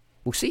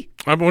 we'll see.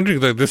 I'm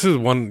wondering, that this is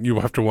one you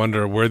have to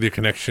wonder where the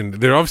connection.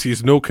 There obviously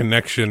is no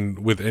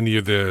connection with any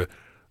of the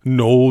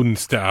known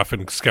staff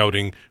and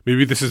scouting.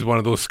 Maybe this is one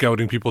of those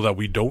scouting people that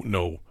we don't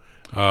know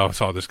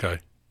saw this guy.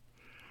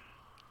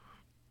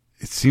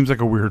 It seems like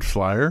a weird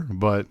flyer,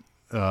 but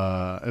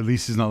at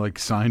least he's not like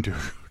signed to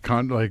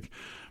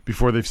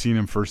before they've seen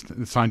him first,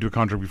 signed to a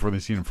contract before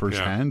they've seen him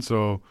firsthand. Yeah.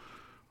 So,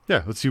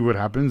 yeah, let's see what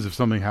happens. If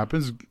something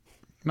happens,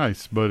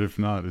 nice. But if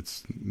not,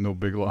 it's no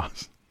big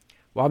loss.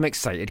 Well, I'm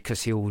excited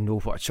because he'll know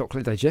what a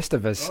chocolate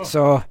digestive is. Oh.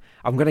 So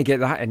I'm going to get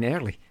that in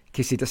early in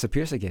case he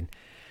disappears again.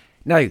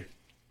 Now,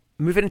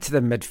 moving into the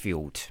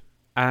midfield.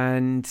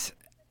 And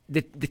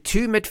the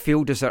two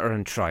midfielders that are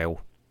on trial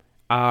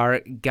are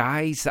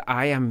guys that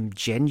I am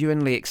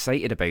genuinely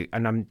excited about.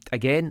 And I'm,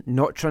 again,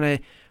 not trying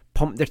to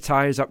pump their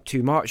tyres up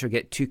too much or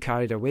get too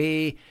carried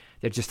away.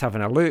 They're just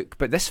having a look.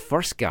 But this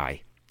first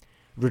guy,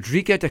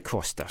 Rodrigo da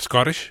Costa.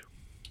 Scottish?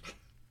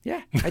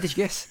 Yeah, how did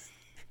you guess?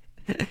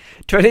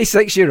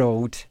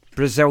 26-year-old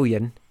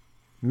Brazilian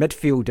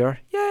midfielder.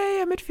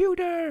 Yay, a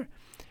midfielder.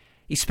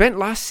 He spent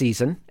last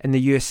season in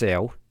the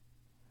USL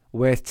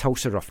with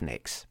Tulsa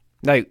Roughnecks.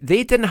 Now,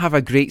 they didn't have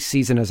a great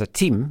season as a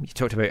team. You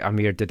talked about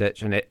Amir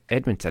Didic and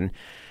Edmonton.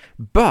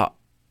 But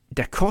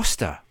Da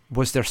Costa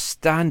was their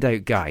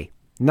standout guy.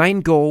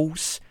 9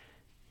 goals,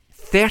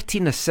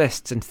 13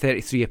 assists in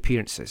 33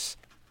 appearances.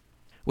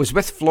 Was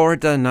with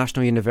Florida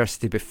National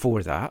University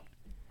before that.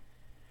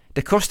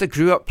 Da Costa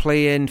grew up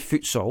playing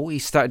futsal. He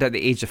started at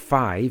the age of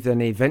 5,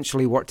 then he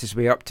eventually worked his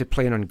way up to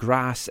playing on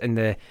grass in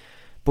the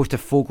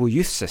Botafogo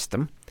youth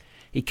system.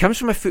 He comes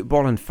from a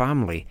footballing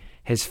family.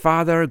 His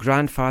father,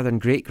 grandfather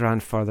and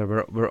great-grandfather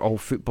were all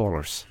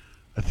footballers.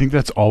 I think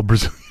that's all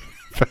Brazilian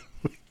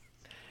family.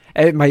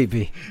 It might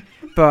be.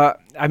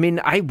 But, I mean,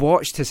 I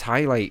watched his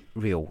highlight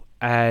reel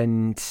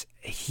and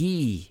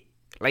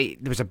there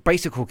was a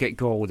bicycle kick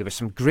goal, there was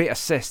some great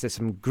assists, there's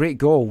some great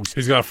goals.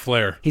 He's got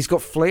flair. He's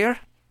got flair.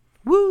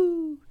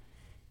 Woo!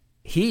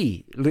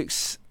 He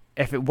looks,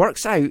 if it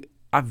works out,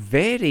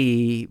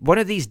 one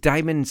of these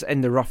diamonds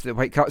in the rough that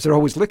Whitecaps are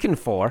always looking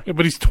for. Yeah,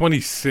 but he's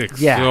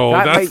 26. Yeah,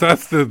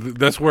 so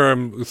that's where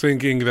I'm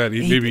thinking that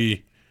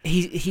he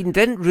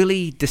didn't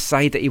really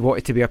decide that he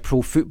wanted to be a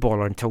pro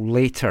footballer until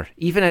later.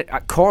 Even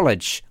at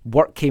college,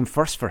 work came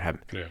first for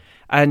him. Yeah.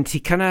 And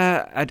he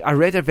I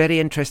read a very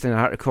interesting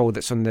article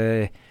that's on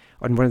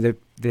one of the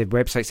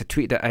websites. I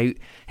tweeted it out.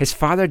 His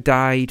father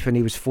died when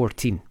he was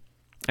 14.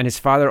 And his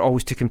father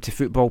always took him to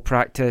football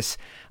practice.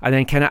 And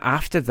then kind of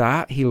after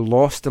that, he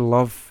lost the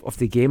love of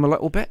the game a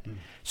little bit.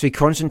 So he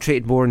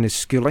concentrated more on his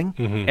schooling,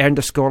 earned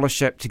a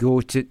scholarship to go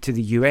to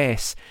the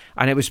US.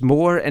 And it was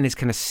more in his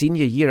kind of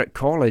senior year at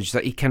college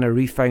that he kind of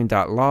refound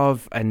that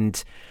love.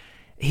 And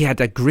he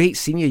had a great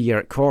senior year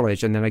at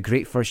college and then a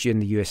great first year in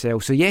the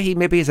USL. So yeah, he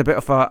maybe is a bit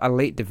of a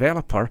late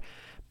developer.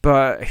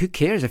 But who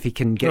cares if he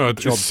can get the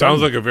job done? It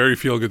sounds like a very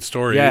feel-good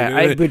story. Yeah,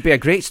 it would be a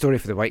great story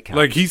for the Whitecaps.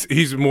 Like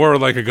he's more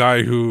like a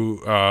guy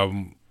who,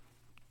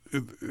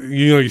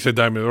 you said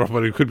diamond rough,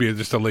 but it could be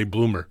just a late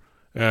bloomer,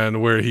 and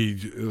where he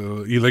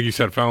like you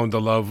said, found the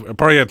love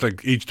probably at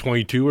like age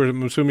 22, or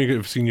I'm assuming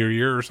of senior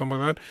year or something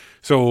like that.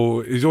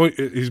 So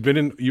he's been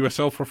in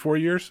USL for 4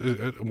 years,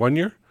 1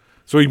 year.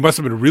 So he must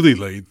have been really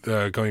late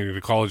going into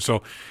college.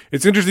 So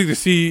it's interesting to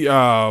see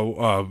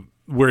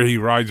where he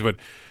rides, but.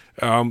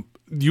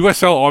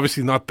 USL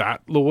obviously not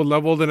that lower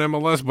level than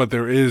MLS, but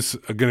there is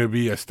going to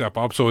be a step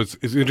up. So it's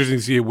interesting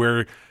to see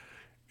where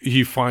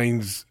he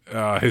finds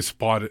his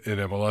spot in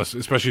MLS,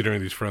 especially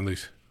during these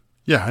friendlies.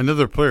 Yeah,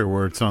 another player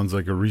where it sounds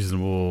like a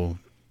reasonable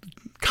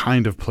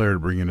kind of player to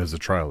bring in as a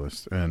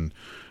trialist, and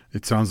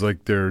it sounds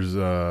like there's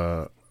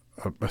a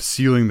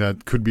ceiling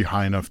that could be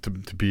high enough to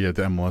be at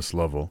the MLS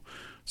level.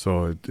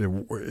 So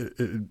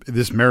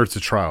this merits a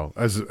trial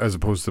as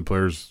opposed to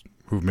players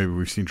who maybe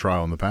we've seen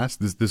trial in the past.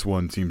 This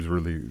one seems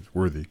really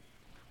worthy.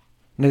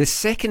 Now, the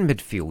second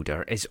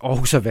midfielder is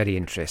also a very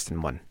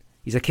interesting one.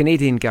 He's a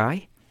Canadian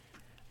guy,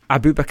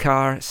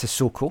 Abubakar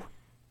Sissoko.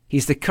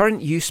 He's the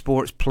current U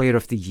Sports Player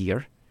of the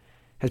Year,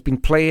 has been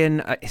playing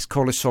at his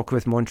college soccer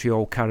with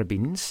Montreal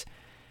Carabines.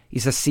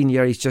 He's a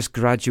senior, he's just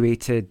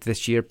graduated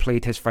this year,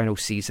 played his final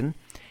season.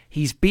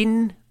 He's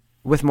been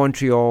with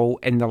Montreal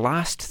in the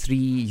last 3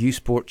 U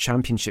Sport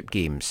Championship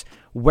games,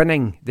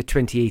 winning the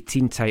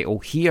 2018 title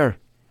here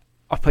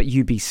up at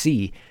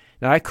UBC.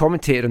 Now, I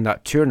commentated on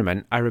that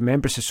tournament. I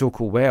remember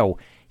Sissoko well.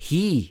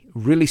 He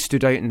really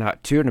stood out in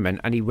that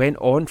tournament, and he went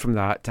on from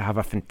that to have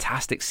a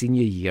fantastic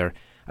senior year,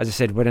 as I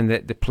said, winning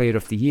the Player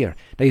of the Year.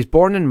 Now, he's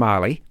born in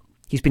Mali.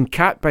 He's been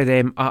capped by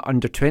them at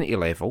under-20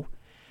 level.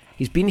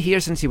 He's been here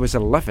since he was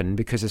 11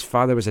 because his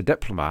father was a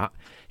diplomat.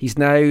 He's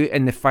now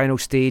in the final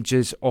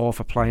stages of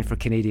applying for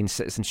Canadian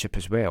citizenship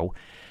as well.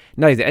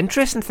 Now, the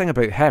interesting thing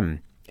about him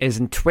is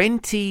in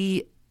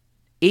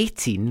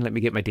 2018, let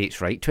me get my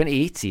dates right,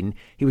 2018,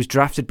 he was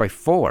drafted by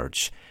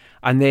Forge.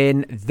 And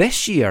then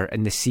this year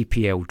in the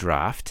CPL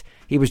draft,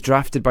 he was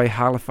drafted by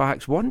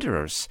Halifax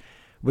Wanderers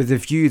with the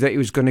view that he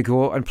was going to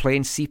go out and play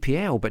in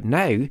CPL. But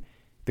now,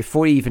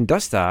 before he even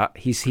does that,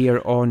 he's here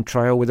on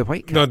trial with the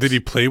Whitecaps. Now, did he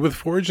play with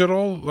Forge at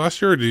all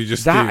last year, or did he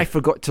just... I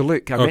forgot to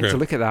look. I meant to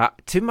look at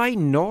that. To my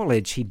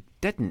knowledge, he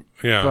didn't.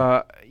 Yeah.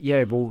 But,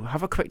 yeah, we'll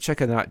have a quick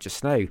check on that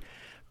just now.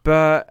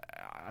 But,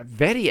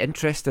 very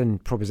interesting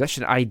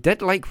proposition. I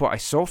did like what I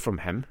saw from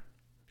him.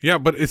 Yeah,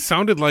 but it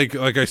sounded like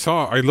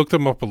I looked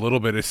him up a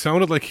little bit. It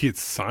sounded like he had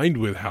signed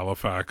with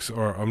Halifax,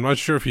 or I'm not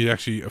sure if he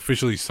actually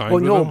officially signed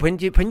with them.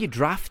 When you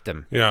draft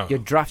them, you're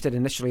drafted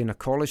initially in a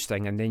college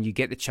thing, and then you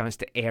get the chance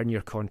to earn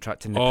your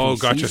contract in the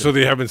pre-season. Gotcha. So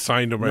they haven't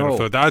signed him right off.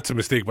 So that's a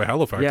mistake by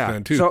Halifax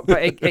then too. So,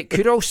 but it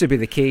could also be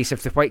the case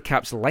if the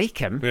Whitecaps like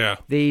him,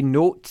 they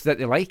note that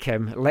they like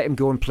him, let him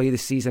go and play the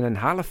season in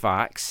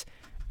Halifax,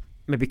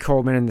 maybe call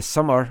him in the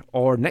summer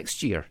or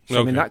next year. So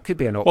I mean, that could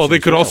be an option. Well, they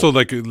could also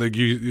they could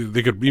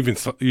even.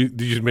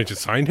 Did you mention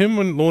sign him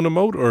and loan him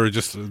out, or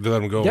just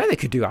let him go? Yeah, they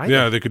could do either.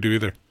 Yeah, they could do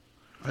either.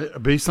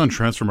 Based on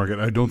transfer market,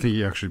 I don't think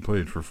he actually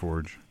played for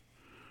Forge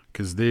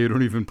because they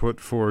don't even put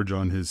Forge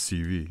on his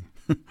CV.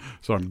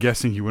 So I'm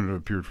guessing he wouldn't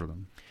have appeared for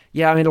them.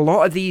 Yeah, I mean, a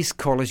lot of these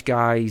college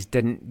guys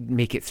didn't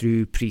make it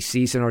through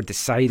pre-season or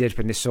decided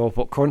when they saw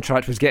what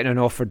contract was getting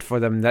offered for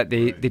them that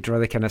they'd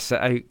rather kind of sit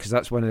out, because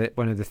that's one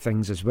of the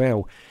things as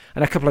well.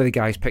 And a couple of the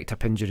guys picked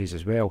up injuries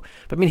as well.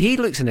 But I mean, he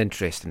looks an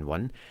interesting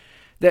one.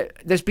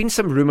 There's been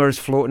some rumours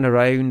floating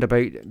around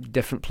about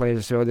different players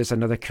as well. There's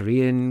another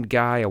Korean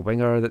guy, a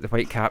winger, that the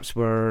Whitecaps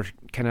were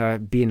kind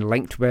of being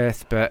linked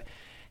with, but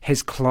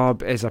his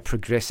club is a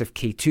progressive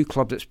K2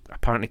 club that's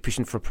apparently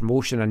pushing for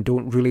promotion and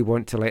don't really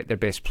want to let their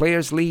best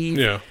players leave.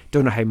 Yeah.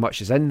 Don't know how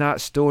much is in that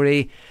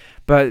story.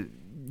 But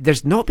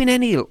there's not been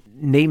any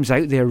names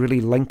out there really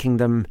linking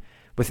them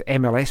with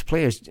MLS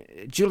players.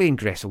 Julian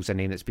Gressel's a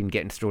name that's been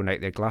getting thrown out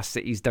there. Glass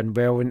City's done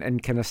well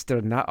and kind of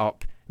stirring that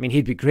up. I mean,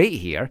 he'd be great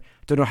here.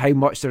 Don't know how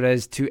much there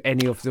is to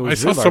any of those I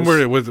saw rumours.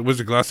 somewhere, was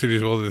it Glass City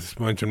as well, this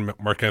mentioned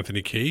Mark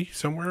Anthony Kaye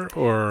somewhere?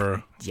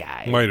 Or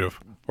might have.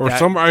 Or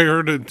I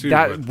heard it too.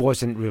 That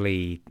wasn't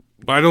really...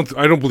 I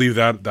don't believe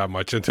that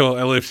much. Until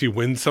LAFC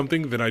wins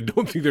something, then I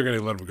don't think they're going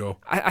to let him go.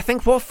 I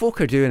think what folk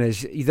are doing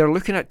is they're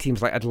looking at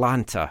teams like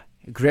Atlanta.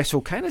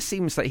 Gressel kind of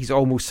seems like he's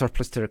almost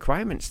surplus to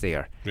requirements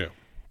there. Yeah.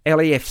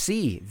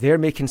 LAFC, they're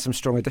making some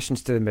strong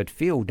additions to the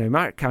midfield. Now,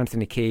 Mark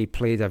Anthony Kaye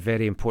played a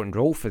very important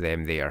role for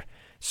them there.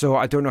 So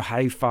I don't know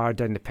how far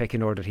down the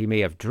pecking order he may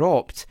have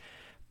dropped.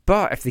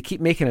 But if they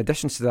keep making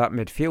additions to that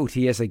midfield,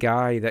 he is a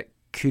guy that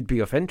could be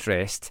of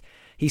interest.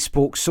 He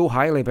spoke so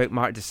highly about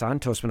Marc Dos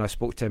Santos when I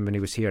spoke to him when he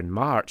was here in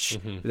March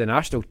with the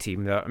national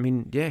team that, I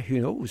mean, yeah, who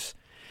knows?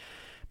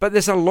 But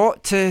there's a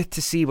lot to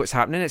see what's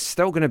happening. It's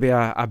still going to be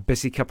a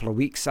busy couple of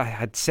weeks. I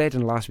had said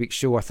in last week's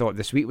show I thought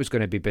this week was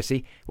going to be busy.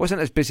 It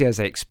wasn't as busy as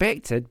I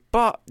expected,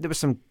 but there were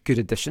some good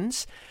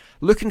additions.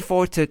 Looking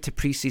forward to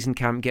pre-season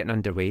camp getting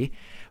underway.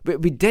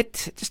 But we did,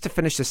 just to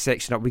finish this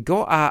section up, we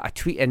got a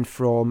tweet in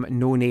from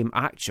No Name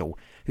Actual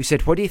who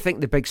said, what do you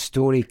think the big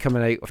story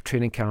coming out of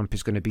training camp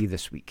is going to be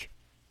this week?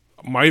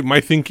 My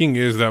thinking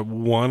is that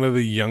one of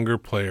the younger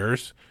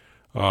players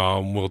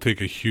will take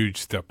a huge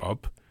step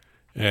up,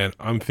 and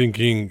I'm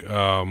thinking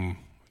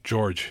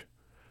George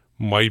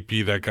might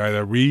be that guy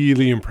that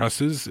really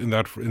impresses in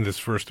this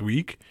first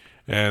week,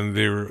 and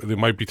they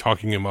might be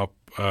talking him up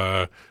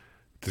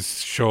to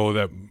show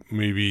that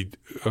maybe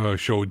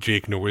show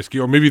Jake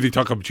Nowitzki, or maybe they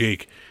talk up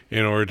Jake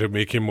in order to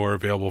make him more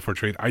available for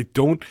trade. I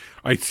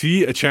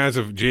see a chance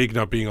of Jake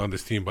not being on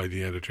this team by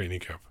the end of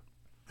training camp.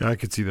 Yeah, I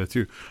could see that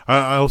too.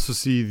 I also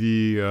see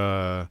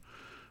the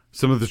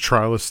some of the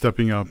trialists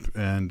stepping up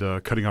and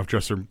cutting off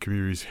Dresser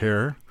Community's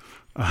hair.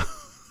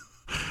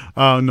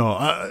 One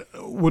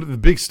of the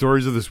big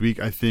stories of this week,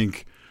 I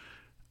think,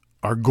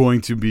 are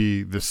going to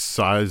be the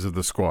size of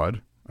the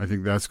squad. I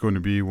think that's going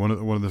to be one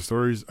of the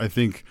stories. I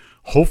think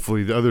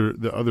hopefully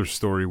the other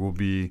story will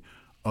be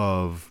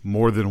of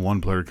more than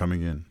one player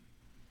coming in.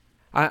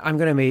 I'm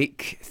going to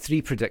make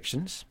 3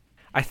 predictions.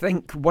 I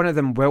think one of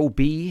them will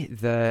be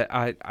the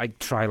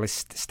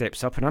trialist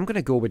steps up, and I'm going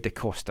to go with Da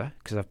Costa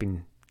because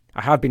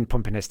I have been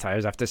pumping his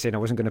tyres after saying I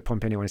wasn't going to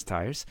pump anyone's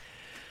tyres.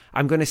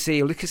 I'm going to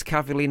say Lucas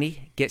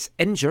Cavallini gets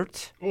injured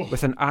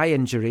with an eye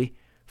injury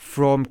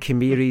from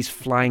Kimiri's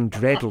flying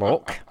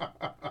dreadlock.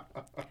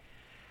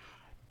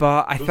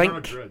 But I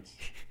think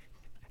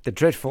the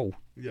dreadful.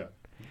 Yeah.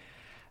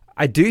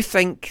 I do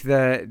think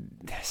that,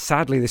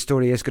 sadly, the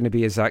story is going to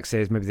be, as Zach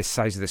says, maybe the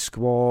size of the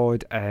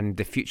squad and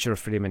the future of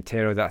Freddie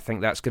Montero. I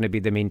think that's going to be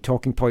the main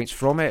talking points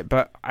from it,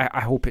 but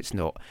I hope it's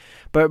not.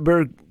 But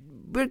we're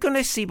going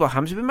to see what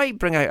happens. We might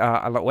bring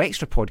out a little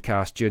extra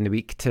podcast during the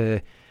week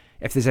to,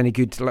 if there's any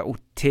good little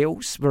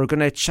tales. We're going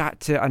to chat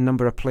to a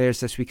number of players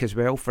this week as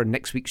well for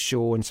next week's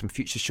show and some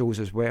future shows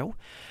as well.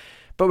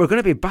 But we're going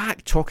to be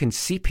back talking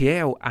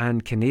CPL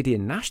and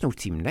Canadian national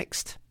team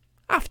next,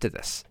 after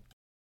this.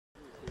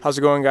 How's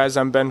it going, guys?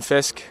 I'm Ben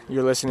Fisk.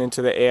 You're listening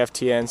to the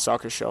AFTN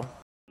Soccer Show.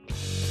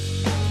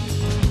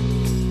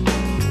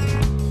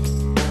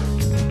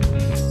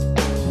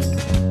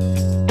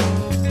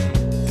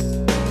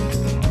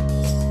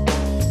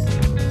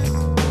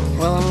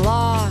 Well, I'm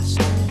lost,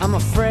 I'm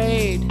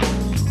afraid.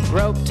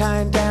 Rope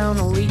tied down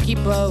a leaky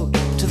boat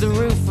to the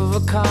roof of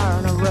a car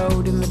on a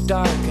road in the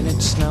dark and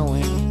it's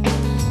snowing.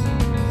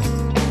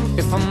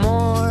 If I'm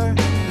more,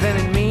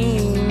 then it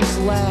means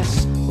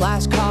less.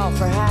 Last call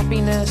for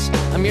happiness.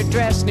 I'm your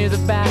dress near the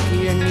back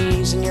of your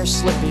knees and your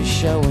slip is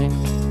showing.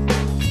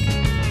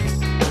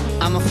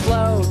 I'm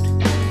afloat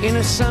in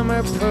a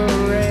summer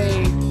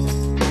parade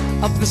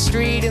up the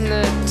street in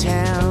the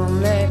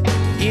town that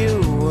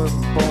you were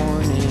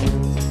born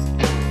in,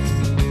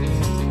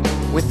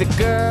 with the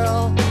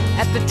girl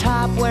at the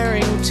top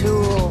wearing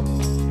tulle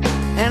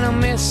and a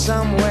miss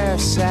somewhere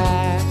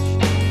sash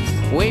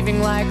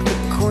waving like the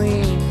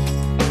queen.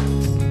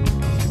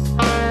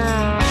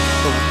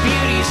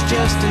 Beauty's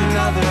just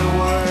another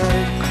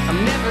word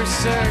I'm never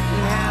certain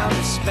how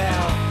to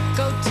spell.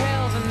 Go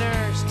tell the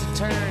nurse to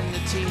turn the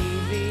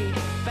TV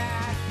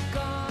back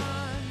on.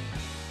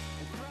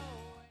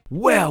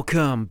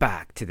 Welcome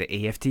back to the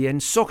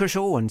AFTN Soccer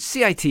Show on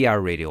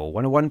CITR Radio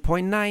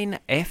 101.9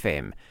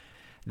 FM.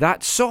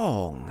 That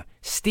song,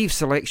 Steve's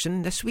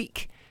selection this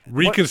week.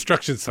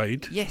 Reconstruction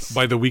Site, yes,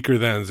 by the Weaker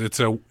Thans. It's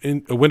a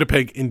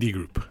Winnipeg indie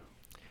group.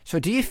 So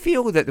do you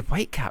feel that the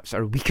Whitecaps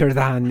are weaker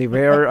than they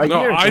were a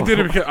year ago? No,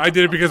 I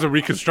did it because of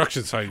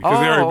Reconstruction Site, because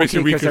they were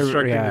basically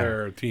reconstructing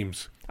their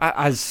teams.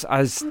 As that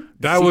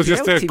CPL was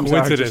just a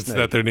coincidence just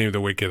that they're named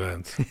the Wicked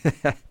Ends.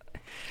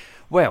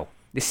 Well,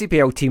 the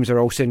CPL teams are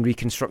also in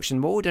reconstruction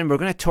mode, and we're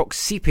going to talk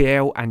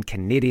CPL and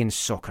Canadian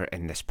soccer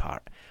in this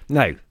part.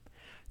 Now,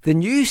 the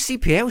new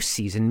CPL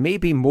season may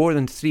be more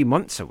than 3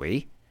 months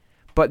away,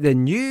 but the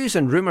news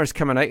and rumours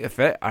coming out of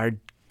it are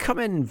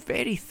coming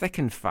very thick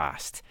and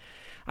fast.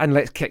 And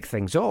let's kick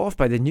things off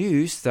by the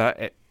news that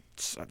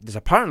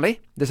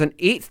there's an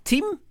 8th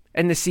team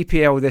in the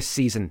CPL this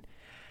season.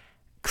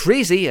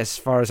 Crazy as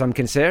far as I'm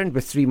concerned,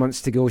 with 3 months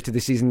to go till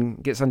the season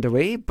gets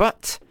underway,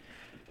 but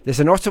there's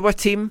an Ottawa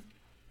team.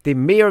 They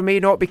may or may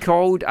not be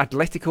called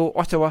Atletico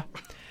Ottawa.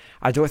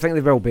 I don't think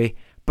they will be,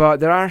 but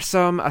there are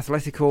some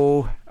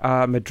Atletico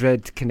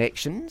Madrid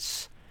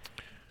connections.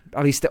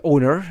 At least the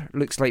owner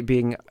looks like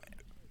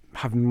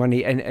having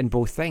money in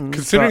both things.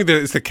 Considering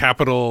that it's the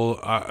capital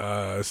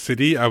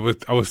city, I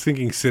was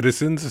thinking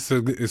Citizens,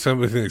 so it's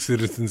something like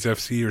Citizens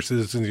FC or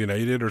Citizens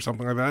United or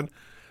something like that.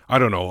 I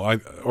don't know,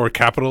 or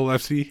Capital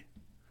FC.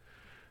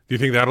 Do you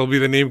think that'll be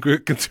the name,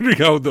 considering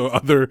how the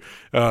other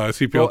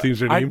CPL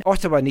teams are named?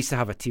 Ottawa needs to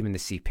have a team in the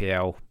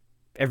CPL.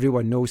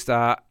 Everyone knows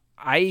that.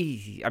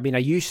 I mean, are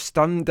you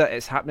stunned that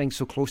it's happening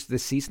so close to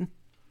this season?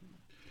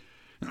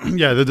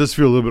 Yeah, that does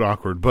feel a little bit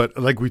awkward. But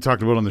like we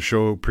talked about on the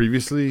show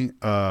previously,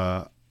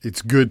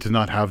 it's good to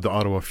not have the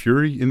Ottawa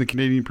Fury in the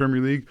Canadian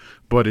Premier League,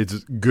 but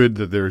it's good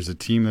that there's a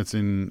team that's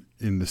in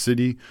the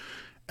city,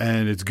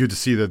 and it's good to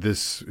see that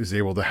this is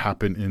able to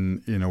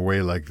happen in a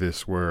way like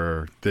this,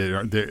 where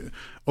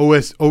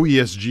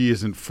OESG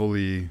isn't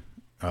fully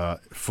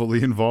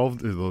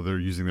involved, although they're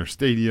using their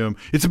stadium.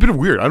 It's a bit of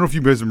weird. I don't know if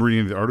you guys have been reading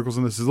any of the articles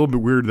on this. It's a little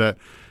bit weird that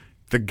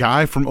the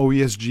guy from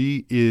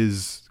OESG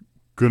is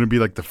going to be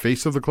like the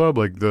face of the club,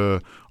 like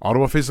the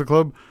Ottawa face of the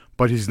club,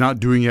 but he's not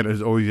doing it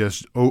as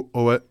OESG,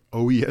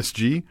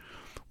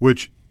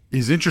 which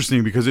is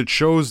interesting because it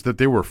shows that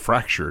they were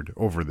fractured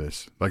over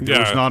this. Like there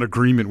was not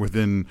agreement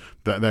within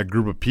that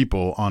group of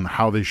people on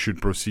how they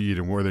should proceed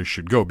and where they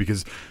should go,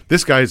 because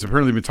this guy has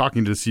apparently been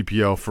talking to the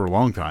CPL for a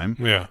long time.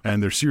 Yeah.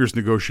 And there's serious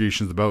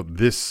negotiations about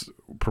this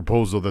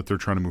proposal that they're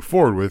trying to move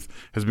forward with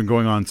has been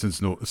going on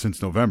since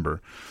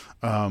November.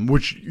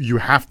 Which you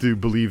have to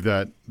believe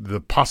that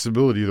the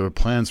possibility, the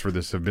plans for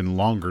this have been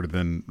longer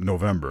than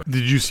November.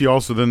 Did you see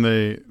also then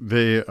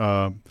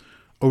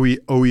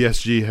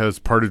OESG has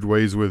parted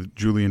ways with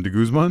Julian de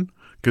Guzman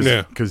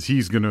because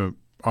he's going to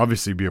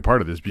obviously be a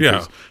part of this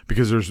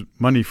because there's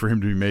money for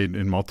him to be made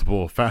in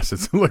multiple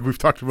facets, like we've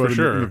talked about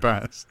in the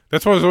past.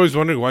 That's why I was always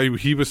wondering why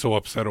he was so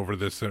upset over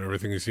this and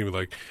everything. He seemed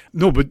like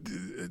no, but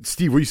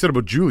Steve, what you said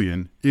about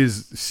Julian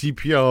is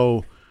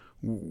CPL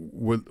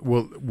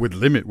would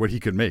limit what he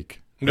could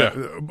make. Yeah.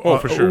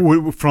 For sure.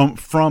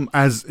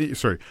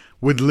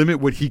 Would limit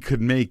what he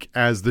could make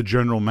as the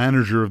general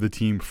manager of the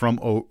team from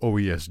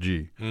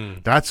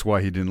OESG. That's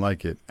why he didn't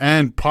like it,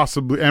 and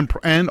possibly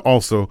and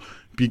also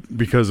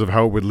because of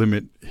how it would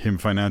limit him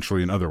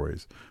financially in other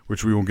ways,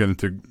 which we won't get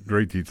into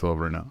great detail of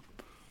right now.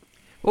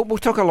 Well, we'll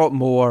talk a lot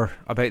more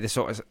about this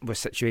sort of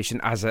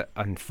situation as it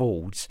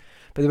unfolds.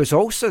 But there was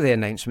also the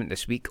announcement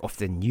this week of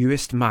the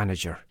newest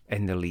manager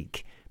in the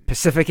league.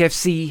 Pacific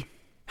FC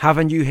have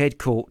a new head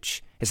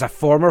coach. It's a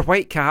former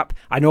Whitecap.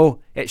 I know,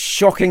 it's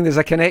shocking there's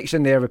a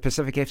connection there with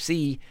Pacific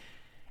FC.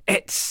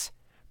 It's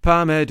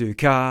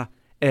Pamaduka.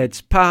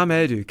 It's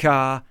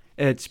Pamaduka.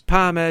 It's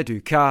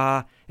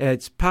Pamaduka.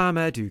 It's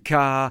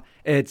Pamaduka.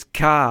 It's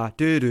Ka.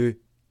 Doo-doo.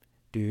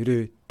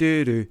 Doo-doo.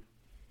 Doo-doo.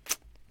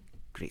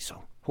 Great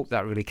song. Hope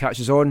that really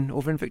catches on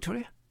over in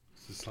Victoria.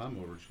 It's the slam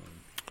originally.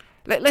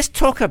 Let's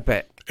talk a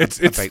bit. It's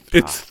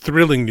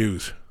thrilling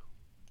news.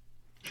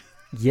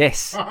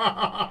 Yes.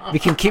 We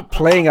can keep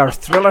playing our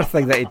thriller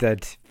thing that he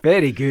did.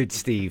 Very good,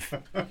 Steve.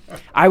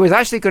 I was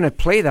actually going to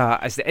play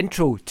that as the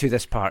intro to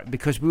this part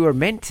because we were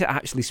meant to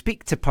actually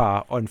speak to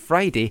Pa on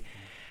Friday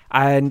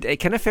and it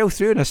kind of fell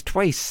through on us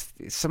twice.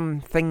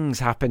 Some things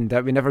happened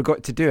that we never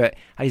got to do it.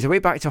 And he's away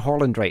back to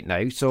Holland right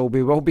now, so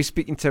we will be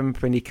speaking to him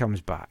when he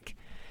comes back.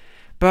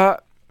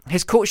 But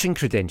his coaching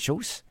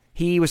credentials,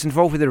 he was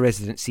involved with the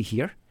residency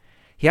here.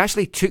 He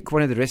actually took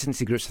one of the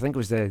residency groups, I think it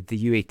was the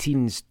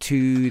U18s,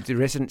 to the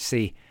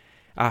residency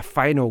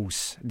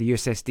finals, the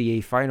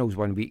USSDA finals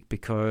one week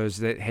because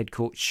the head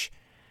coach,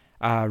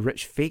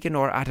 Rich Fagan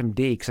or Adam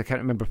Day, because I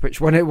can't remember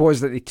which one it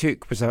was that they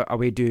took, was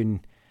away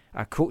doing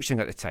coaching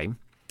at the time,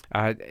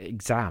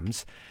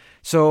 exams.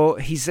 So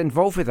he's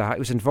involved with that. He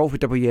was involved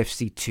with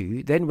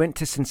WFC2, then went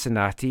to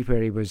Cincinnati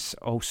where he was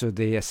also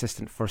the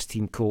assistant first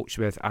team coach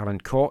with Alan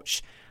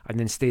Koch, and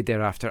then stayed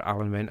there after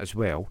Alan went as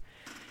well.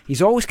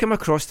 He's always come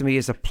across to me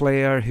as a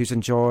player who's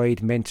enjoyed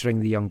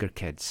mentoring the younger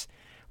kids.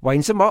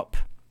 Winds them up.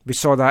 We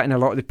saw that in a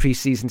lot of the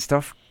pre-season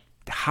stuff.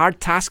 Hard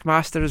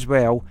taskmaster as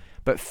well,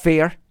 but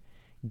fair,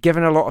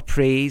 giving a lot of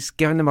praise,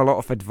 giving them a lot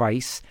of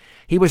advice.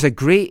 He was a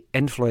great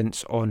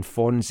influence on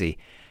Fonzie.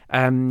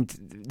 And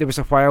there was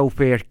a while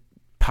where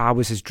Pa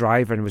was his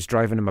driver and was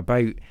driving him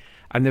about.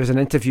 And there was an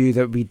interview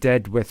that we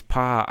did with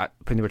Pa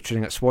when they were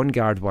training at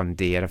Swangard one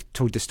day, and I've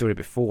told the story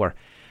before.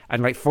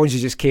 And like Fonzie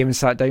just came and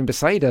sat down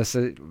beside us,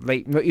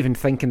 like not even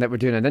thinking that we're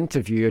doing an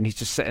interview, and he's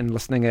just sitting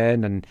listening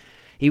in, and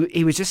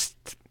he was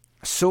just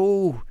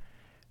so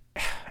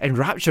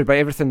enraptured by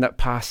everything that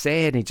Pa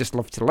said, and he just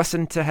loved to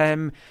listen to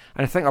him.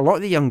 And I think a lot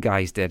of the young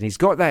guys did, and he's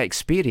got that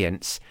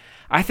experience.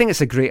 I think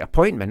it's a great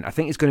appointment. I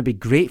think it's going to be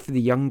great for the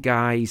young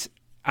guys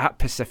at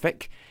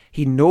Pacific.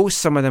 He knows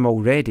some of them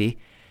already.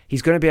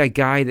 He's going to be a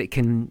guy that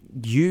can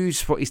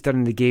use what he's done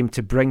in the game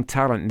to bring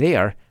talent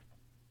there.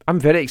 I'm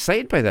very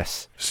excited by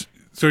this.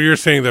 So you're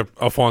saying that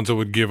Alfonso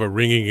would give a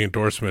ringing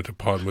endorsement to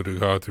Pa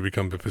Maduka to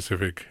become the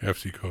Pacific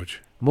FC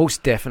coach?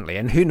 Most definitely.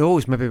 And who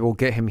knows, maybe we'll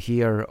get him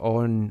here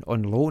on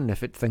loan if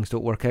things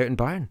don't work out in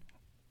Bayern.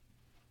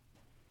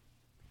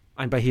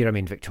 And by here I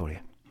mean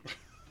Victoria.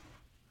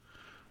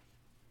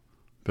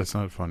 That's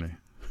not funny.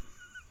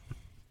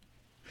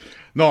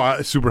 No,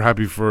 I'm super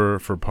happy for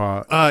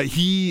Pa.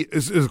 He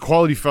is a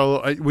quality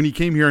fellow. When he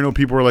came here, I know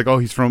people were like, "Oh,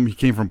 he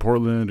came from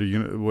Portland,"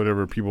 or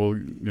whatever. People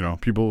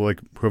like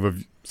who have a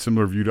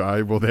similar view to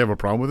I. Well, they have a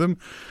problem with him.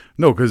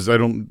 No, because I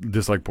don't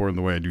dislike Portland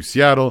the way I do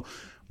Seattle.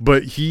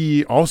 But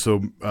he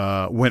also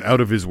went out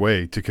of his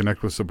way to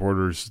connect with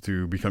supporters,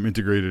 to become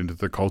integrated into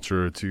the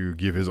culture, to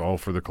give his all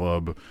for the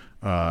club,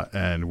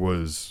 and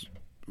was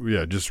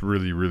just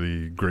really,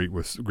 really great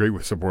with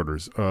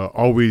supporters.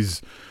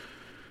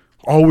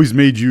 Always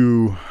made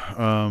you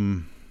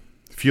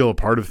feel a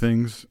part of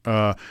things.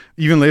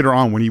 Even later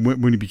on, when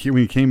he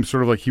became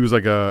sort of like, he was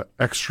like a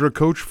extra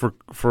coach for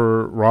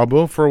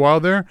Robbo for a while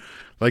there.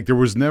 Like there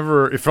was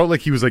never, it felt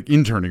like he was like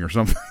interning or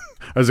something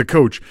as a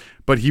coach,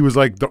 but he was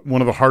like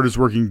one of the hardest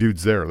working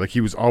dudes there. Like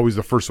he was always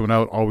the first one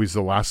out, always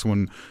the last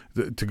one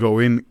to go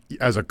in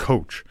as a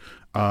coach.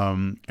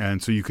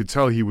 And so you could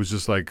tell he was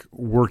just like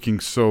working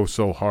so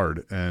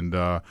hard. And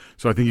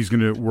so I think he's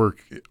going to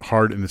work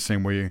hard in the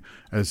same way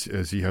as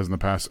he has in the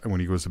past when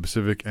he goes to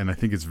Pacific. And I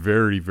think it's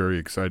very, very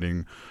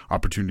exciting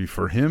opportunity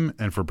for him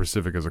and for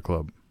Pacific as a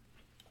club.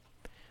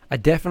 I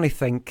definitely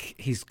think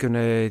he's going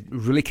to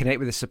really connect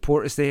with the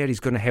supporters there. He's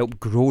going to help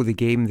grow the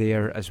game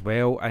there as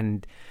well.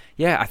 And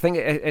yeah, I think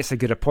it's a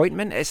good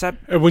appointment.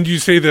 And when you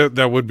say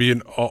that would be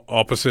an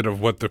opposite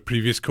of what the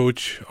previous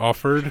coach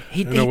offered,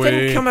 he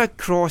didn't come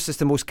across as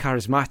the most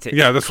charismatic.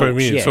 Yeah, that's coach, what I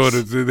mean. yes. So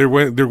they're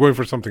going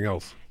for something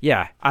else.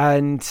 Yeah,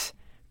 and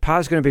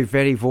Pa's going to be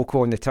very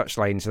vocal on the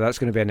touchline, so that's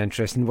going to be an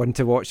interesting one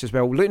to watch as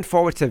well. Looking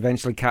forward to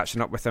eventually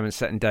catching up with him and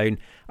sitting down.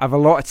 I have a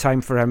lot of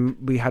time for him.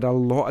 We had a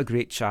lot of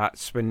great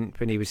chats when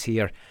he was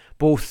here,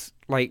 both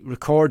like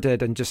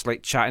recorded and just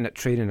like chatting at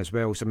training as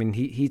well. So I mean,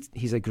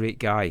 he's a great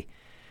guy.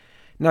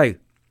 Now,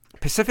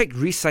 Pacific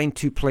re-signed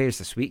 2 players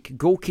this week: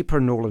 goalkeeper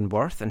Nolan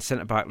Worth and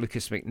centre back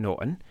Lucas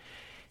McNaughton.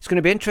 It's going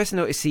to be interesting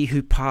though to see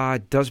who Pa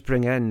does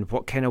bring in,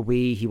 what kind of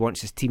way he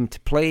wants his team to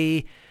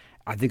play.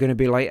 Are they going to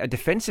be like a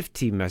defensive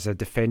team as a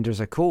defender, as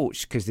a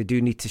coach? Because they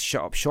do need to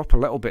shut up shop a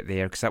little bit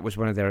there, because that was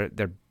one of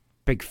their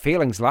big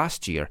failings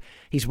last year.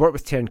 He's worked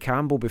with Terran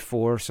Campbell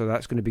before, so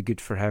that's going to be good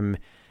for him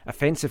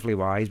offensively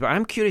wise. But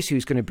I'm curious who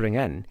he's going to bring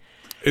in.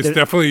 It's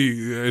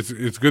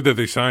it's good that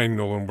they signed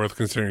Nolan Worth,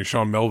 considering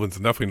Sean Melvin's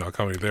definitely not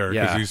coming there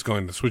because he's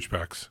going to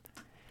switchbacks.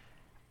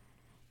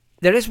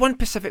 There is one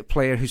Pacific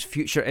player whose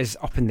future is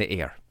up in the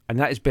air, and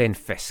that is Ben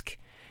Fisk.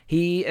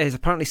 He is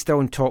apparently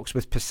still in talks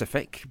with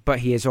Pacific, but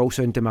he is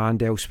also in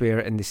demand elsewhere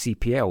in the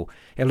CPL.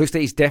 It looks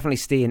like he's definitely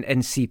staying in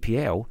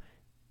CPL.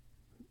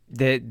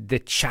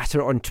 The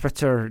chatter on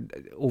Twitter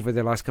over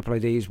the last couple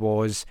of days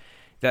was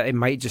that it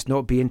might just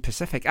not be in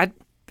Pacific. I'd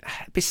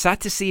be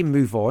sad to see him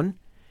move on,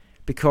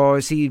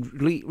 because he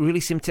really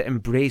seemed to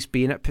embrace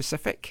being at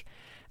Pacific.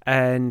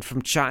 And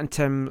from chatting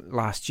to him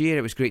last year,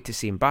 it was great to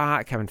see him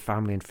back, having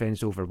family and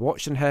friends over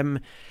watching him.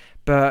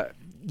 But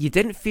you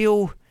didn't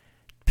feel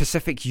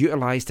Pacific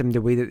utilised him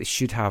the way that they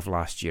should have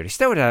last year. He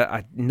still had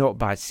a not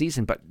bad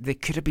season, but they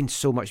could have been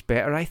so much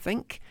better, I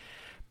think.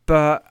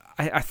 But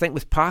I think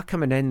with Pa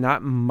coming in,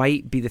 that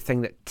might be the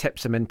thing that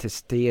tips him into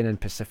staying in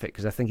Pacific,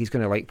 because I think he's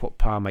going to like what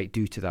Pa might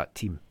do to that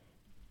team.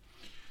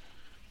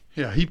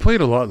 Yeah, he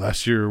played a lot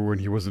last year when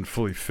he wasn't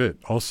fully fit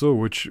also,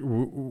 which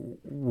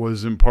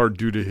was in part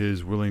due to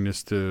his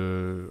willingness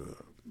to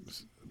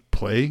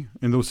play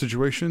in those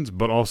situations,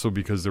 but also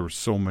because there were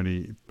so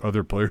many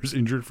other players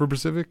injured for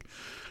Pacific.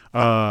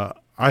 I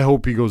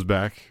hope he goes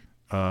back.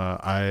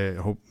 I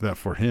hope that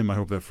for him. I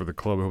hope that for the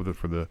club. I hope that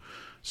for the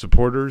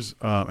supporters.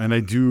 And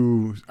I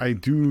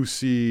do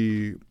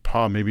see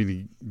Pa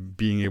maybe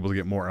being able to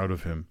get more out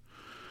of him.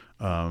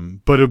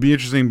 But it'll be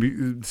interesting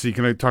to see.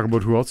 Can I talk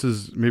about who else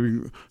is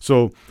maybe?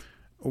 So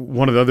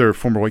one of the other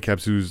former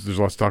Whitecaps there's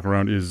lots of talk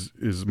around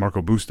is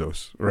Marco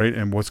Bustos, right?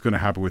 And what's going to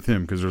happen with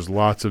him? Because there's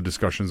lots of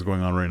discussions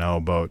going on right now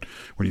about,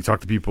 when you talk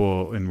to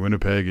people in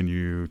Winnipeg and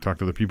you talk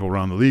to other people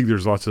around the league,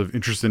 there's lots of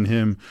interest in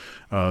him.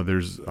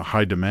 There's a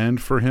high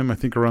demand for him, I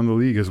think, around the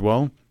league as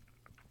well.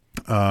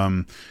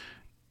 And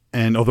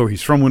although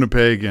he's from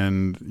Winnipeg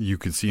and you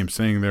could see him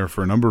staying there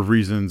for a number of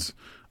reasons,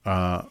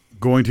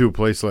 going to a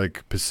place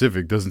like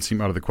Pacific doesn't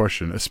seem out of the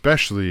question,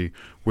 especially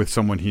with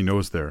someone he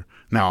knows there.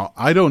 Now,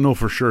 I don't know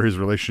for sure his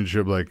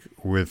relationship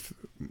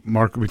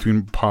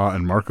between Pa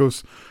and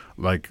Marcos,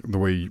 like the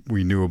way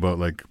we knew about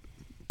like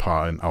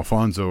Pa and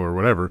Alfonso or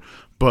whatever.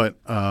 But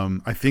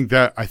I think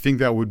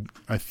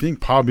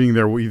Pa being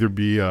there will either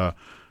be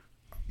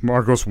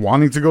Marcos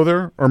wanting to go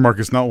there or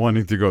Marcos not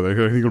wanting to go there.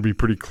 I think it'll be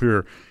pretty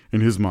clear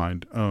in his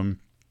mind.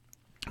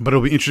 But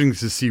it'll be interesting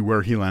to see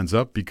where he lands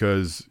up,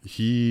 because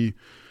he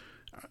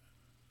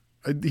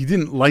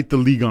didn't light the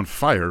league on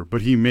fire,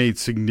 but he made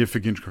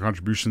significant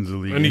contributions to the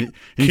league. And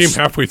he came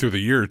halfway through the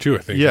year too, I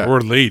think, or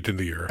late in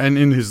the year. And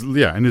in his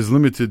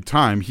limited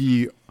time,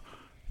 he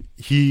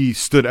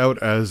stood out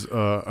as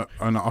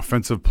an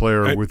offensive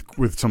player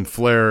with some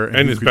flair,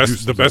 and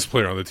the best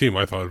player on the team,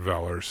 I thought,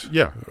 Valors.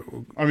 Yeah,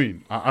 I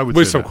mean, I would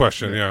with say some that.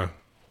 question, yeah.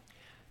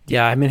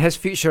 Yeah, I mean, his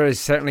future is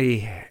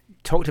certainly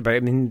talked about.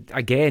 I mean,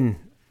 again,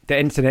 the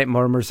internet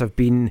murmurs have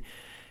been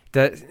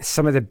that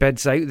some of the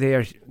bids out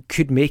there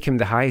could make him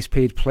the highest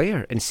paid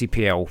player in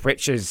CPL,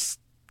 which is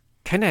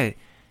kind of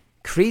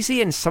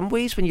crazy in some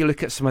ways when you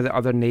look at some of the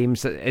other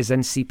names that is in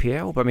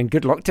CPL. But I mean,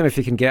 good luck to him if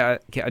you can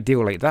get a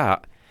deal like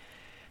that,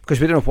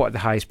 because we don't know what the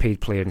highest paid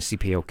player in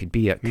CPL could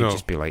be. It could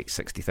just be like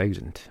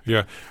 60,000.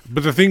 Yeah,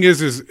 but the thing is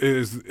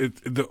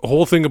the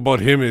whole thing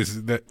about him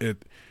is that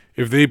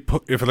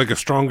if like a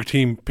stronger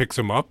team picks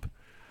him up,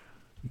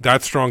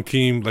 that strong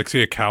team, like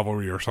say a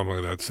Cavalry or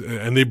something like that,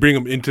 and they bring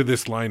him into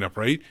this lineup,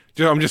 right?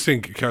 I'm just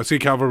saying, say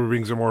Cavalry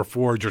brings him, or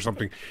Forge or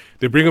something,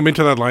 they bring him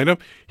into that lineup,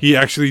 he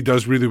actually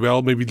does really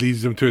well, maybe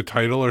leads them to a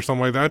title or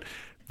something like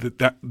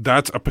that.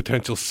 That's a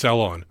potential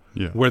sell-on.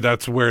 Yeah.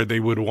 That's where they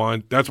would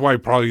want. That's why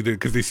probably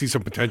because they see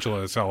some potential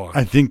in a sell-on.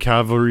 I think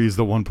Cavalry is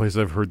the one place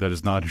I've heard that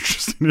is not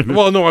interested in it.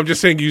 Well, no, I'm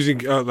just saying using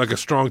like a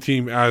strong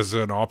team as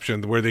an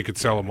option where they could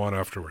sell him on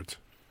afterwards.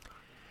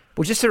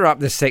 Well, just to wrap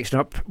this section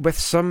up with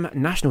some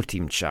national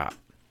team chat.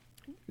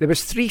 There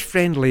was 3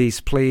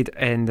 friendlies played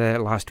in the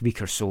last week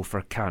or so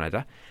for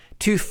Canada.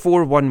 2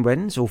 4-1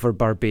 wins over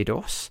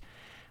Barbados.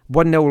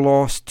 1-0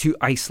 loss to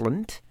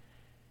Iceland.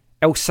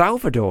 El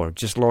Salvador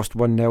just lost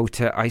 1-0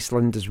 to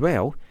Iceland as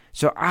well.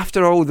 So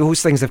after all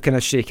those things have kind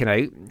of shaken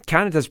out,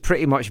 Canada's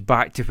pretty much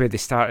back to where they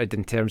started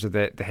in terms of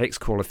the Hex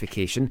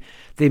qualification.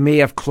 They may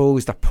have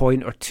closed a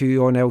point or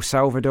two on El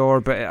Salvador,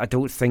 but I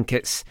don't think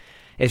it's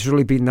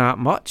really been that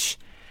much.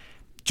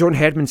 John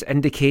Herdman's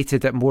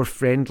indicated that more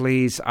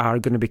friendlies are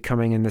going to be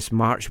coming in this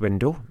March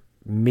window.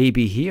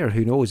 Maybe here,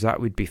 who knows,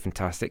 that would be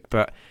fantastic.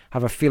 But I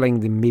have a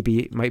feeling they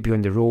might be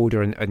on the road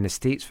or in the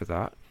States for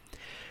that.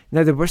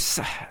 Now, there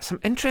was some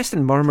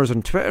interesting murmurs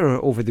on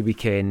Twitter over the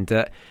weekend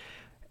that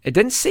It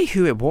didn't say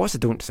who it was, I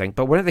don't think,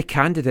 but one of the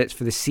candidates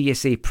for the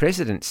CSA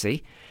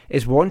presidency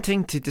is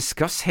wanting to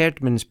discuss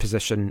Herdman's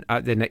position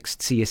at the next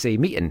CSA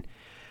meeting.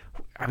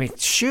 I mean,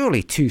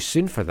 surely too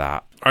soon for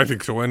that. I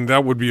think so, and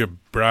that would be a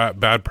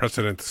bad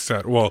precedent to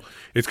set. Well,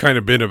 it's kind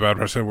of been a bad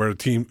precedent where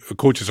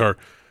coaches are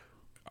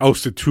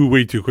ousted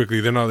way too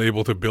quickly. They're not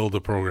able to build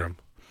a program.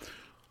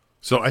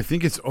 So I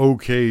think it's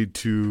okay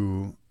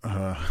to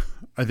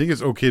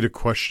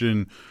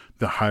question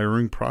the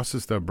hiring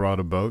process that brought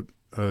about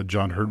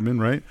John Herdman,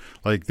 right?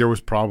 Like there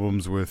was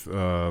problems with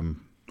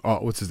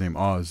what's his name,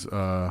 Oz,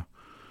 the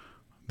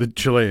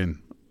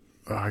Chilean,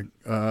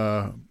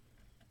 the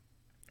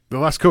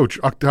last coach,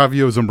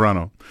 Octavio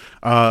Zambrano.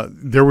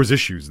 There was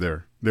issues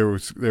there. There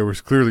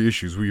was clearly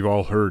issues. We've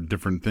all heard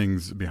different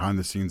things behind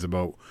the scenes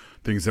about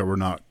things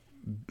that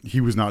he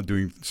was not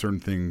doing certain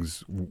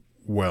things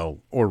well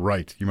or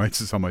right.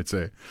 Some might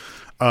say.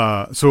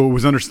 So it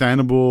was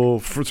understandable.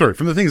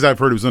 From the things I've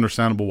heard, it was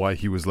understandable why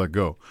he was let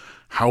go.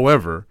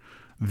 However,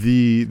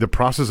 the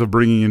process of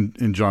bringing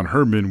in John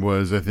Herdman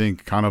was, I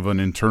think, kind of an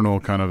internal,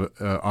 kind of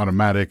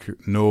automatic,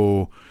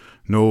 no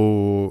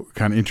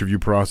kind of interview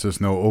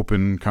process, no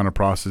open kind of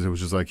process. It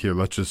was just like, here,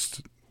 let's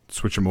just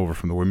switch him over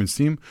from the women's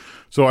team.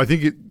 So I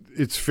think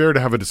it's fair to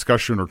have a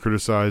discussion or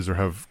criticize or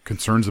have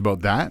concerns about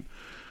that.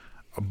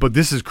 But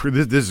this is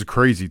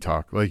crazy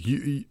talk. Like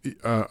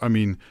I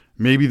mean,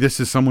 maybe this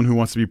is someone who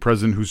wants to be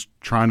president who's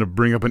trying to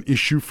bring up an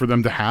issue for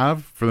them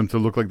to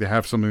look like they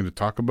have something to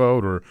talk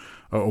about, or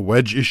a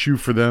wedge issue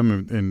for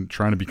them in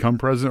trying to become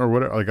president or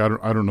whatever. Like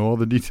I don't know all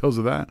the details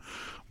of that,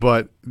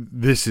 but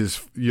this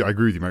is, I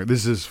agree with you, Mike.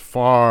 This is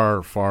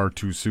far, far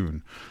too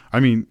soon. I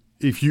mean,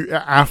 if you,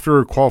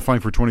 after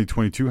qualifying for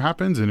 2022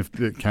 happens, and if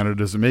Canada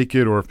doesn't make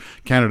it, or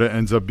if Canada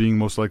ends up being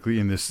most likely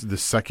in this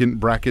second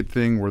bracket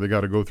thing where they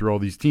got to go through all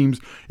these teams,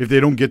 if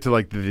they don't get to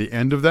like the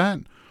end of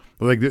that,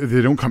 like if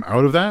they don't come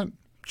out of that,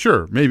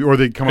 sure, maybe, or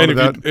they come out of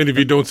that. And if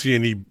you don't see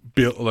any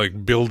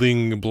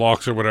building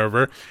blocks or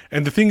whatever,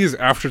 and the thing is,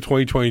 after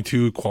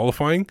 2022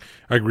 qualifying,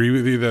 I agree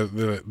with you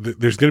that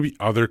there's going to be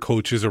other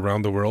coaches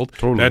around the world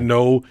that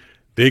know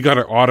they got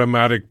an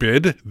automatic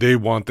bid. They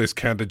want this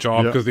Canada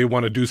job because they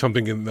want to do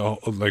something in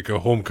like a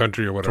home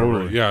country or whatever.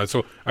 Totally. Yeah,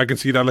 so I can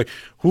see that. Like,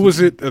 who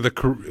was it? Was it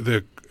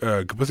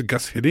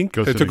Gus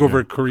Hiddink that took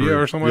over Korea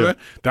or something like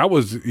that? That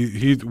was,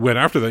 he went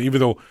after that,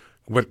 even though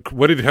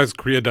what has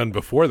Korea done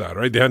before that,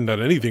 right? They hadn't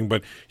done anything,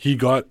 but he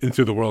got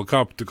into the World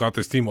Cup, got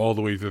this team all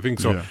the way to the thing.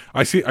 So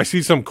I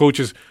see some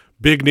coaches,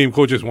 big name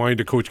coaches, wanting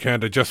to coach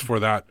Canada just for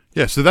that.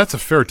 Yeah, so that's a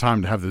fair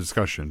time to have the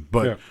discussion.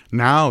 But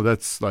now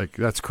that's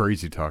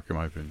crazy talk, in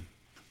my opinion.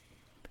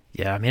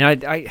 Yeah, I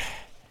mean,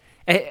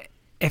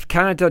 if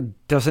Canada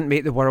doesn't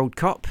make the World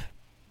Cup,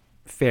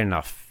 fair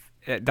enough.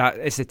 That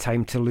is the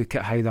time to look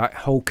at how that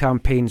whole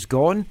campaign's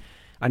gone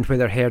and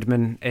whether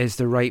Herdman is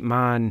the right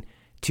man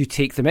to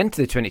take them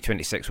into the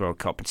 2026 World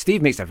Cup. And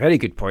Steve makes a very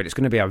good point. It's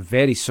going to be a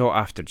very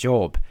sought-after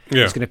job.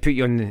 Yeah. It's going to put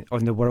you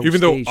on the world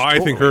Even stage. Though I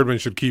think Herdman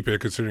should keep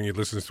it, considering he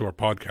listens to our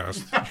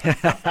podcast.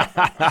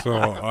 So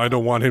I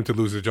don't want him to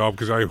lose the job,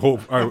 because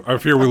I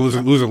fear we'll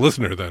lose a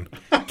listener then.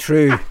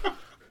 True.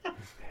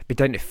 Be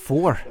down to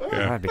 4. Yeah.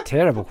 That'd be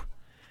terrible.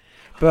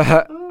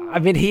 But I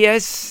mean,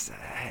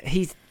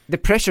 the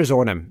pressure's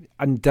on him,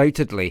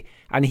 undoubtedly,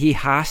 and he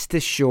has to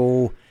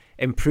show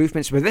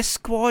improvements with this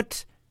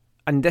squad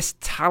and this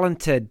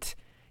talented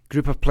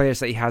group of players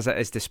that he has at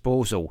his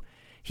disposal.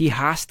 He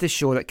has to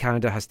show that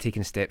Canada has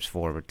taken steps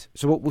forward.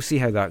 So we'll see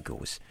how that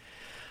goes.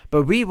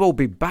 But we will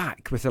be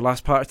back with the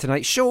last part of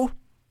tonight's show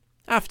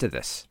after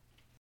this.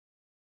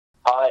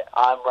 Hi,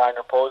 I'm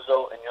Rainer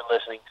Pozo, and you're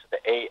listening to the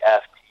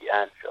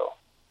AFTN show.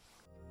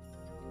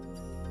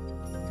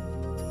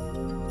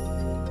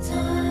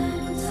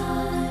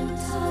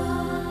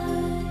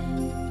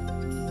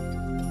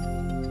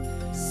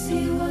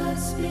 See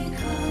what's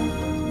become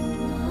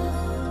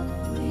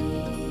of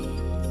me.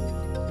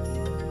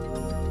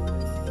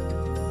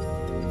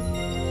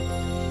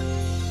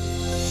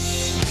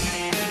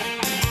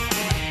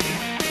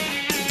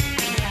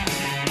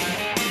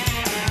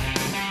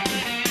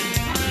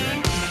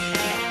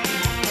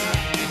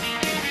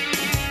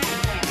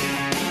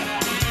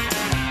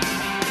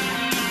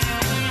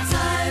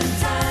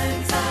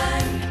 Time,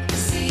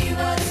 see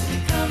what's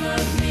become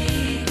of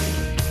me.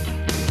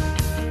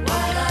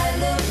 While I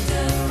looked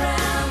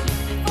around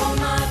for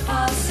my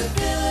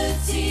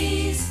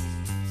possibilities,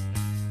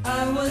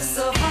 I was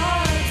so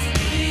hard to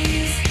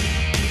please.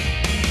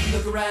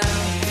 Look around,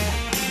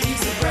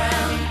 leaves are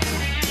brown,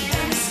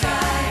 and the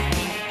sky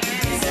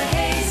is a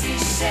hazy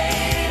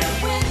shade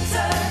of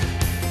winter.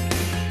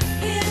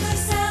 Hear the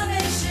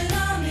Salvation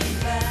Army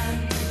band.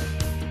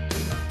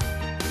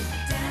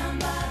 Down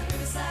by the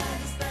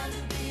riverside is bound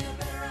to be a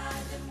better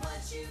ride than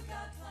what you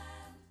got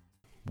planned.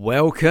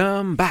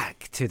 Welcome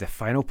back to the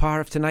final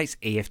part of tonight's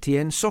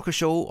AFTN Soccer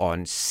Show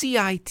on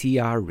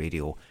CITR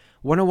Radio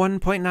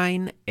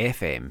 101.9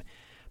 FM,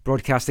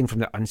 broadcasting from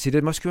the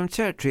unceded Musqueam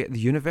territory at the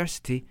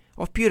University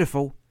of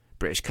beautiful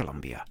British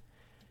Columbia.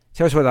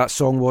 Tell us what that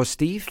song was,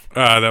 Steve.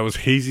 That was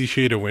Hazy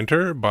Shade of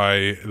Winter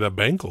by the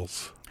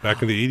Bangles.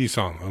 back in the 80s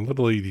song, a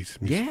little 80s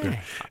music Yeah.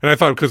 there. And I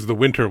thought because the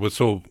winter was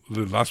the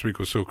last week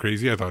was so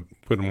crazy, I thought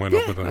put them went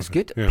up with that. That's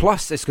good. Yeah.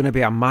 Plus, it's going to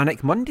be a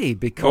manic Monday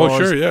because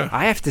sure, yeah.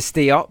 I have to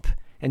stay up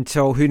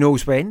until who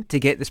knows when to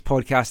get this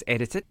podcast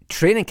edited.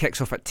 Training kicks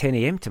off at 10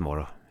 a.m.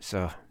 tomorrow,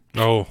 so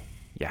Oh.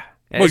 yeah.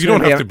 Well, It's you don't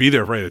gonna have be to be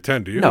there right at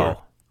 10, do you? No. Or-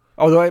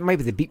 Although it might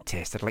be the beep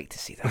test. I'd like to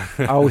see that.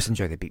 I always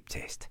enjoy the beep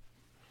test.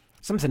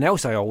 Something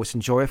else I always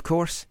enjoy, of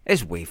course,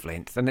 is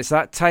wavelength. And it's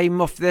that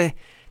time of the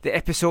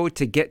episode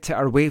to get to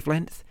our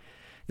wavelength.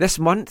 This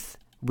month,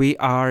 we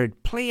are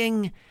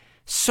playing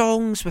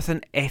songs with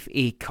an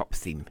FA Cup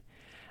theme.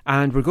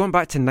 And we're going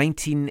back to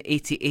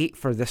 1988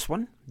 for this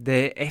one.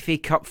 The FA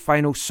Cup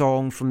final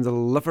song from the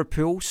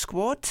Liverpool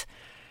squad.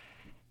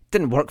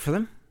 Didn't work for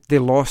them. They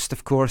lost,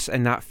 of course,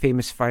 in that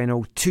famous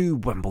final to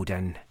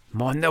Wimbledon.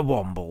 Mon the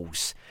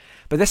Wombles.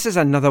 But this is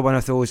another one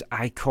of those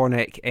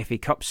iconic FA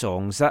Cup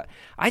songs that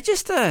I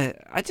just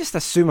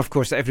assume, of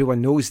course, that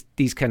everyone knows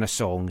these kind of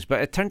songs.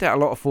 But it turned out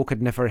a lot of folk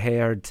had never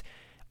heard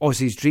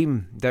Ozzy's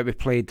Dream that we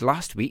played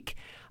last week.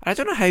 And I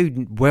don't know how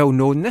well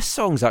known this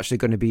song's actually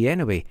going to be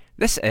anyway.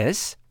 This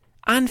is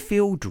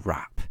Anfield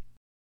Rap.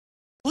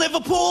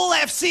 Liverpool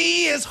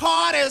FC is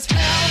hard as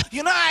hell.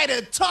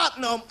 United,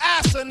 Tottenham,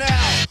 Arsenal.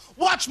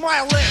 Watch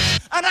my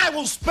lips and I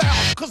will spell.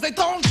 Cause they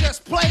don't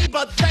just play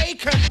but they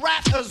can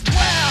rap as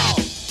well.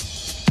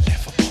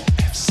 Liverpool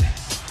FC.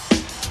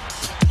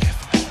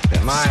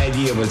 My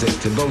idea was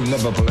to build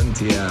Liverpool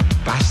into a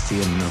bastion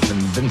of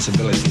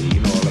invincibility, you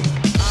know,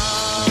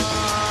 like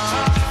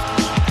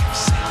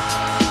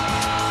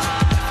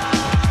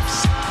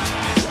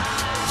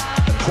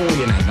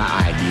Napoleon had that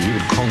idea, he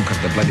would conquer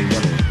the bloody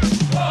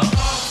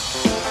world.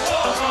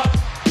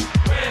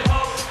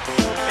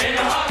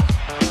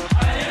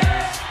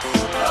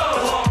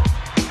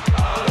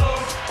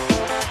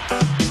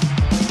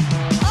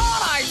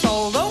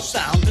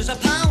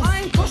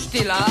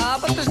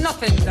 But there's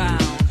nothing down.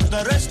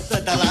 The rest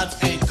of the lads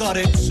ain't got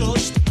it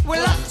sussed.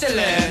 We'll have to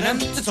learn them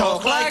to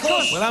talk like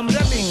us. Well, I'm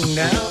rapping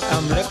now,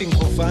 I'm rapping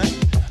for fun.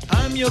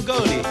 I'm your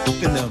goalie,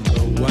 the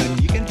number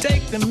one. You can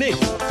take the myth,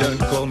 don't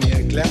call me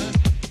a clown.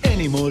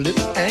 Any more lip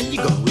and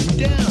you're going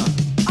down.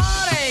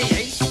 Alright,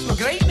 Ace, we're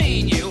great,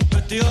 me and you.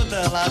 But the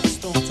other lads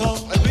don't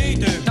talk like we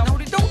do. No,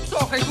 they don't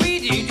talk like we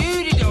do,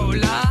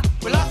 do-de-do-la.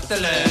 We'll have to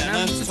learn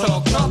them to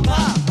talk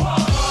proper.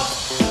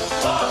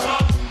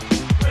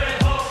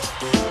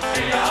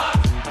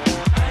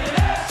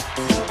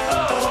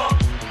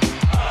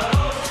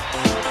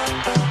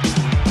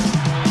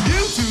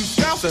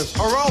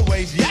 Are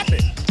always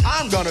yapping.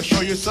 I'm gonna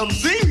show you some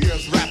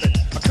serious rapping.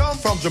 I come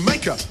from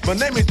Jamaica, my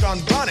name is John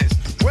Bonnis.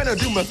 When I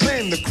do my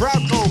thing, the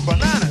crowd go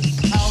bananas.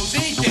 How's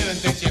he doing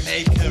the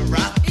Jamaica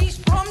rap? He's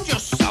from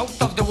just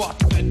south of the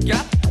Watford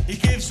Gap. He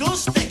gives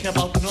us stick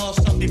about the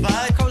north of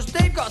divide. Cause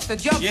they've got the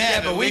job.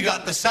 Yeah, but we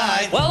got the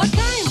side. Well, I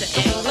came to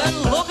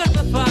England looking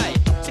for fight.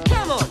 So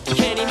come on,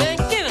 Kenny man,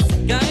 give us a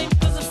game.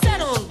 Cause I've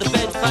sat on the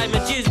bench, paid my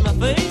dues, my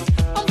fees.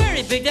 I'm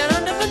very big down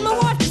under, but my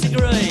wife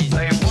disagrees.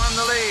 They've won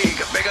the league,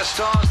 bigger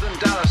stars than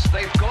Dallas.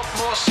 They've got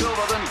more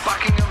silver than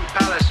Buckingham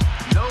Palace.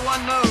 No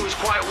one knows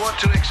quite what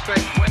to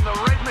expect when the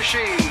red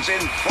machine's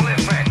in full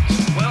effect.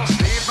 Well,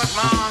 Steve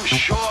McMahon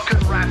sure can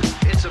rap.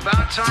 It's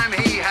about time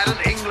he had an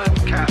England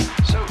cap.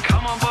 So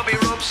come on, Bobby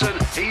Robson,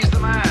 he's the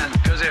man.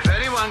 Cause if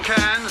anyone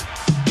can,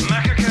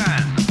 Macca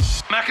can.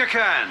 Macca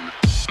can.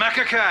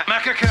 Macca can.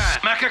 Macca can.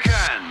 Macca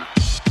can.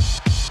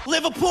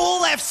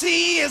 Liverpool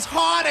FC is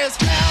hard as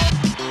hell.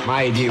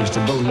 My idea was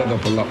to build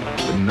Liverpool up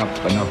and up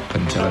and up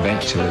until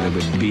eventually they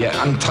would be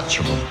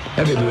untouchable.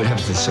 Everybody would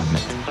have to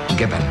submit.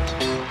 Given.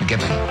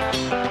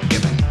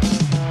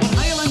 Well,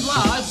 Highland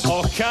lads.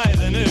 Okay,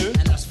 the new.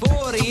 And there's 4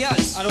 of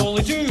us. And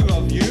only 2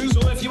 of you.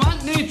 So if you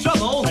want new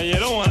trouble, And you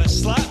don't want to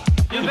slap.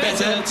 you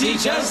better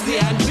teach us the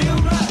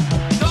Anfield rap.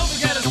 Don't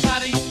forget us,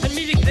 Paddy, and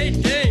meet a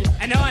great day.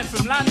 I know I'm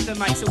from London,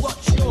 mate, so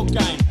what's your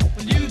game?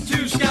 Well, you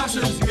two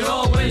scousers, you're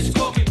always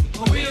talking.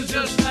 Well, we'll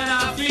just let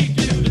our feet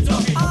do the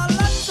talking. Our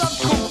lads have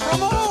come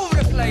from all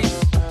over the place.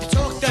 They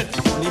talk that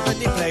funny, but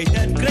they play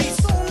that great.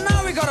 So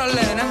now we gotta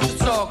learn them to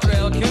talk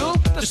real cool.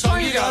 The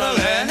song you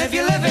gotta learn if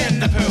you live in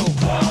the pool.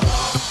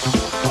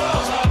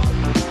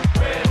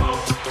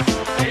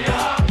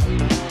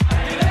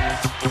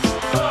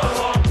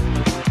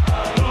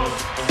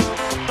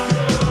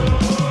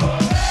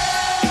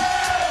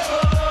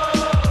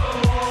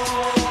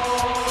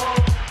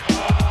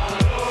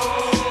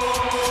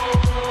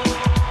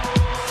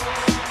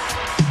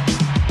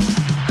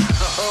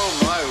 Oh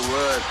my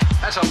word,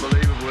 that's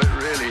unbelievable, it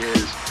really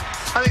is.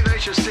 I think they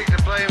should stick to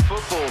playing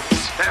football.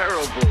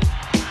 Terrible.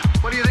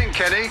 What do you think,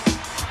 Kenny?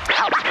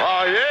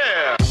 Oh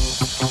yeah!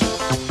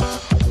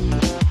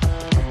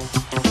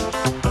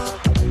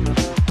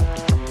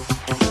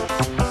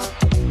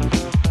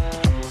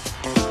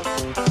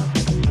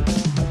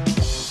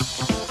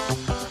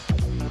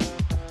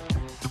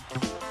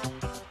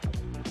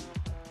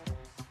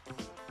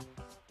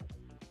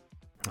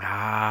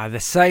 The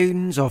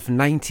sounds of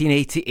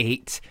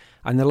 1988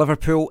 and the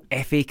Liverpool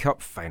FA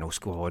Cup final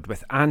squad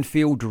with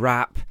Anfield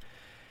Rap.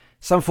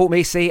 Some folk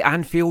may say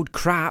Anfield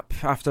crap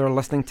after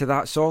listening to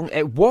that song.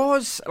 It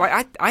was,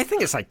 I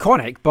think it's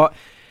iconic, but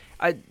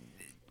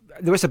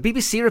there was a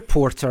BBC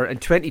reporter in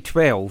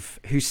 2012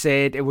 who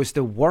said it was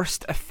the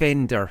worst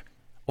offender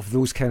of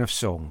those kind of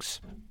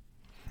songs.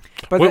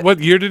 But what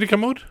year did it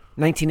come out?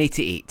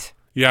 1988.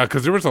 Yeah,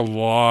 because there was a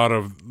lot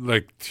of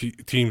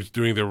teams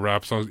doing their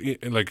rap songs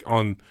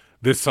on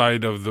this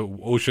side of the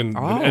ocean.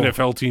 Oh. The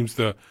NFL teams,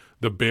 the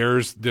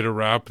Bears did a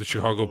rap. The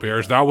Chicago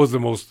Bears. That was the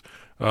most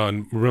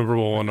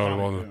memorable one out of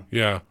all.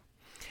 Yeah.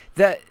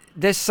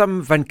 There's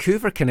some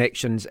Vancouver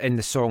connections in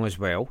the song as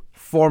well.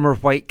 Former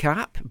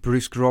Whitecap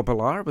Bruce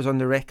Grobbelaar was on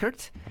the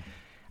record,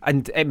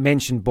 and it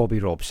mentioned Bobby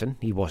Robson.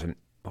 He wasn't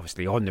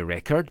obviously on the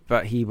record,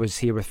 but he was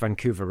here with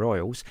Vancouver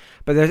Royals.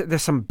 But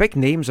there's some big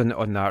names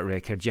on that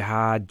record. You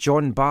had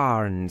John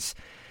Barnes,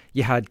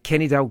 you had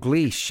Kenny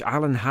Dalglish,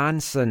 Alan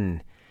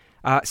Hansen,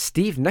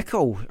 Steve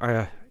Nicol,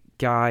 a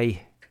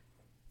guy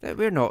that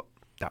we're not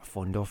that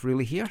fond of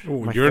really here.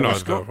 Oh, you're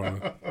not that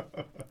fond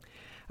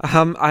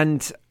of.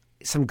 And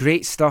some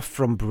great stuff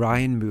from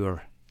Brian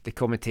Moore, the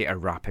commentator,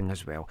 rapping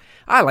as well.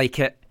 I like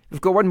it.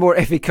 We've got one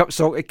more FA Cup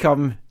song to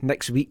come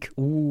next week.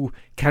 Ooh,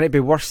 can it be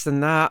worse than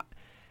that?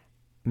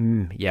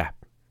 Yeah,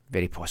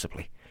 very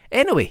possibly.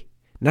 Anyway,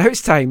 now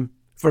it's time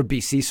for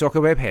BC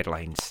Soccer Web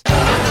headlines.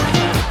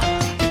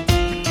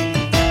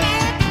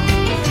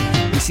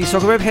 BC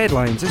Soccer Web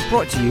headlines is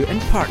brought to you in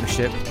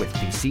partnership with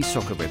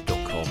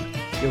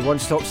bcsoccerweb.com, your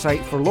one-stop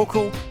site for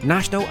local,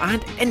 national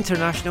and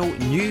international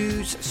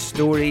news,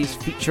 stories,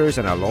 features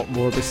and a lot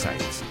more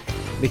besides.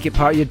 Make it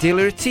part of your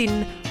daily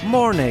routine,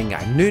 morning,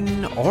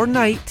 noon or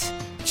night.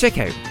 Check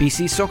out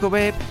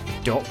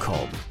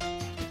bcsoccerweb.com.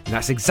 And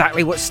that's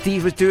exactly what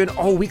Steve was doing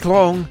all week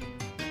long.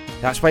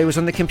 That's why he was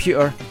on the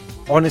computer.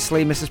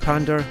 Honestly, Mrs.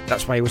 Pander,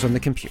 that's why he was on the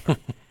computer.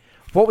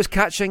 What was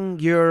catching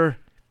your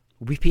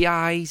weepy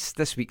eyes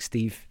this week,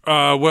 Steve?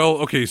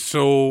 Okay,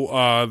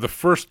 so the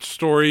first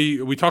story,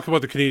 we talked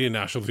about the Canadian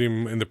national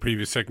team in the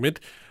previous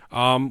segment.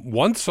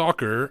 One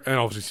Soccer, and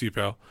obviously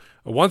CPAL,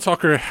 One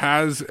Soccer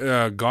has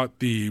got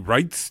the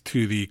rights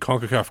to the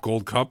CONCACAF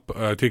Gold Cup,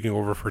 taking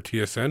over for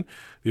TSN.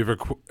 They've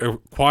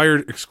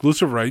acquired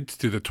exclusive rights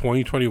to the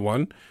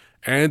 2021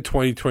 and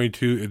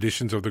 2022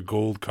 editions of the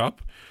Gold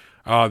Cup.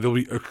 They'll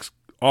be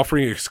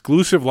offering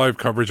exclusive live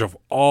coverage of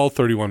all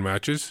 31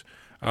 matches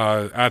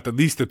at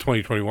least the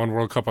 2021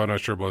 World Cup. I'm not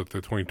sure about the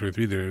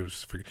 2023.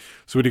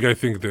 So what do you guys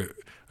think?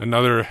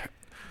 Another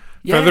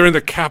feather in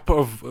the cap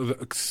of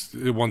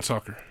One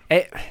Soccer?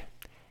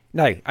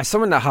 Now, as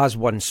someone that has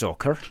One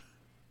Soccer,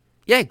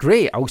 yeah,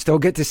 great. I'll still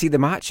get to see the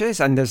matches,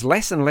 and there's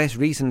less and less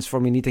reasons for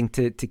me needing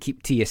to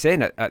keep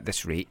TSN at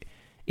this rate.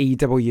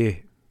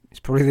 AEW is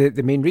probably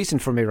the main reason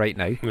for me right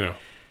now. Yeah,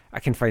 I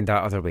can find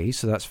out other ways,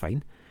 so that's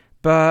fine.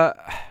 But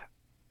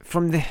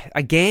from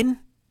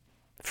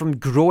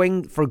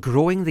growing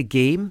the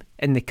game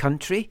in the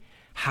country,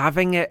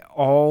 having it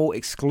all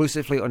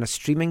exclusively on a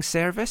streaming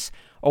service,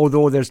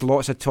 although there's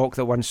lots of talk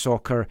that One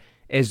Soccer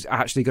is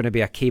actually going to be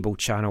a cable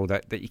channel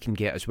that you can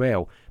get as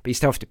well, but you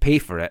still have to pay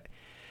for it.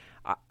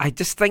 I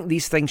just think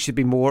these things should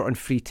be more on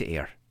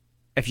free-to-air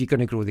if you're going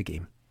to grow the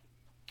game.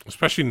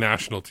 Especially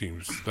national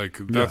teams.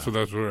 That's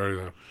what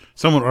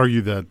Some would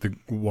argue that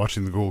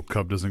watching the Gold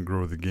Cup doesn't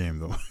grow the game,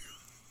 though.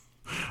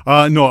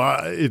 No,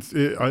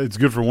 it's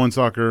good for One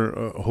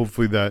Soccer.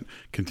 Hopefully that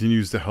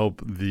continues to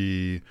help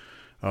the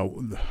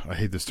I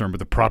hate this term, but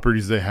the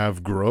properties they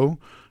have grow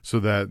so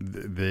that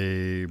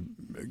they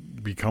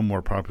become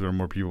more popular,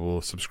 more people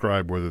will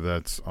subscribe, whether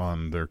that's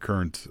on their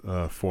current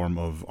form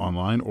of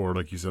online or,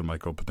 like you said,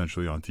 Michael,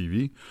 potentially on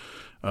TV.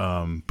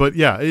 But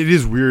yeah, it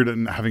is weird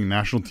having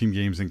national team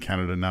games in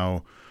Canada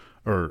now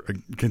or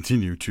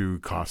continue to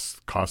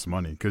cost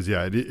money because,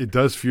 yeah, it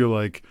does feel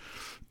like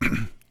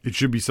it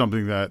should be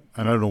something that,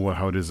 and I don't know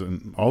how it is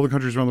in all the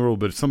countries around the world,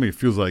 but it's something it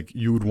feels like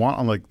you would want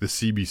on like the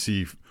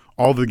CBC,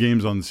 all the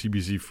games on the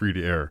CBC free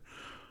to air.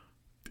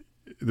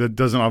 That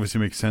doesn't obviously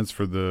make sense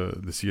for the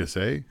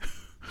CSA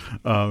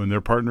and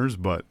their partners,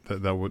 but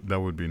that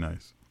would be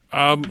nice.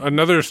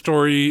 Another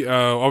story,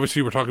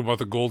 obviously we're talking about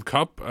the Gold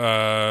Cup.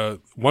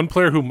 One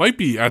player who might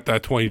be at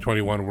that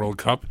 2021 World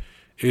Cup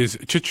is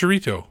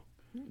Chicharito.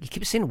 You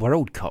keep saying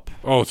World Cup.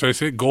 Oh, so I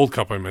say Gold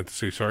Cup, I meant to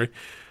say, sorry.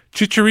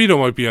 Chicharito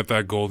might be at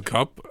that Gold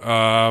Cup.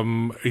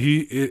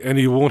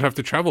 He won't have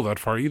to travel that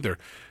far either.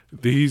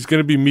 He's going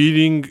to be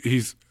meeting,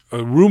 he's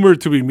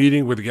rumored to be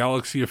meeting with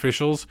Galaxy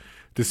officials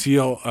to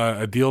seal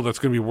a deal that's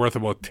going to be worth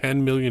about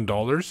 $10 million.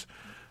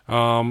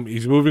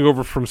 He's moving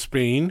over from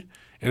Spain,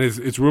 and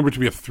it's rumored to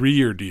be a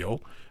 3-year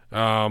deal.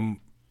 And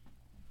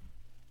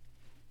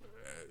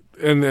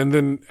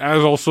then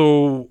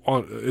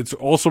it's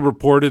also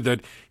reported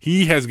that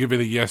he has given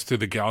a yes to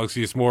the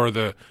Galaxy. It's more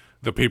the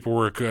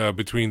paperwork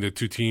between the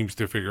two teams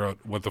to figure out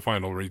what the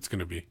final rate's going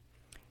to be.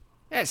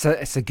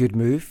 It's a good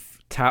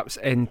move. Taps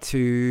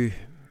into,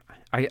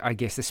 I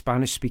guess, the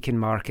Spanish-speaking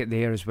market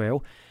there as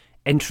well.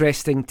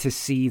 Interesting to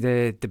see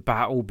the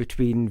battle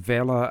between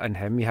Vela and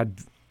him. You had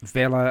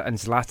Vela and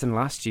Zlatan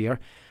last year.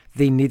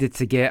 They needed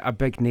to get a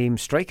big-name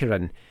striker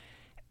in.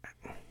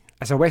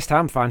 as a West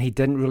Ham fan, he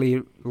didn't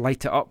really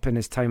light it up in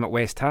his time at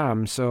West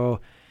Ham.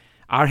 So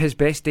are his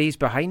best days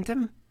behind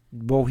him?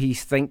 Will he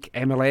think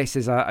MLS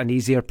is an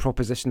easier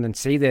proposition than,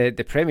 say,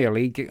 the Premier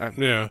League?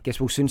 I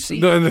guess we'll soon see.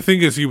 No, and the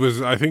thing is,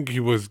 I think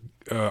he was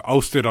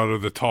ousted out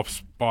of the top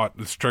spot,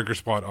 the striker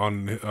spot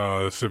on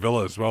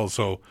Sevilla as well.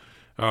 So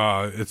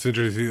it's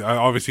interesting.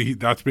 Obviously,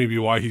 that's maybe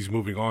why he's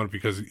moving on,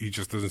 because he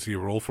just doesn't see a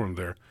role for him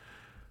there.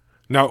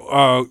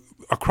 Now,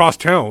 across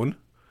town,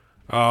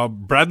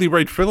 Bradley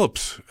Wright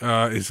Phillips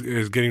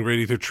is getting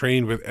ready to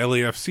train with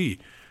LAFC.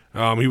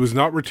 He was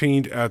not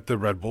retained at the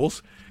Red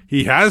Bulls.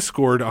 He has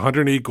scored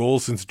 108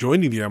 goals since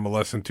joining the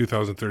MLS in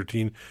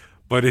 2013,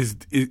 but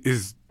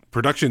his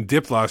production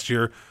dipped last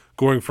year,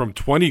 going from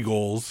 20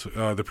 goals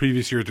the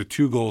previous year to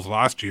 2 goals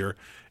last year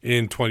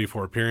in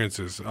 24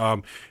 appearances.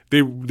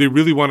 They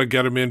really want to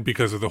get him in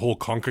because of the whole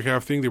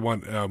CONCACAF thing. They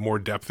want more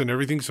depth and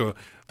everything, so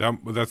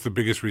that's the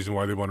biggest reason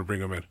why they want to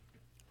bring him in.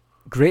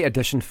 Great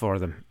addition for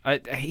them.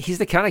 He's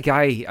the kind of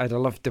guy I'd have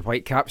loved the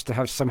Whitecaps to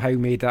have somehow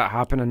made that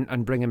happen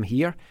and bring him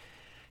here.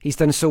 He's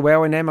done so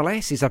well in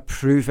MLS. He's a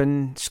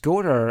proven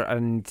scorer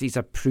and he's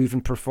a proven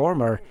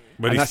performer.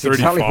 But he's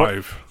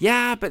 35.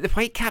 Yeah, but the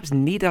Whitecaps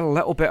need a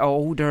little bit of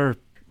older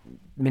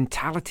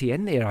mentality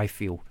in there, I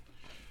feel.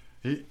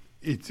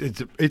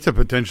 It's a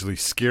potentially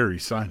scary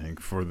signing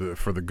for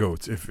the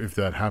Goats if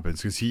that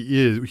happens, because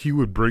he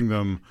would bring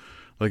them.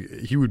 Like,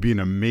 he would be an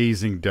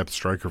amazing depth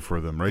striker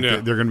for them, right? Yeah.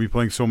 They're going to be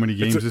playing so many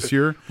games this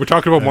year. We're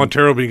talking about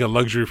Montero being a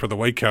luxury for the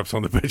Whitecaps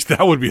on the bench.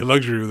 That would be a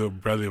luxury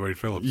with Bradley Wright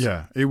Phillips.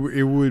 Yeah, it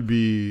would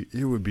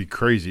be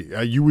crazy.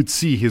 You would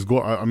see his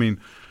goal. I mean,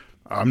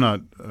 I'm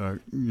not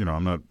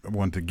I'm not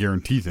one to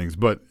guarantee things,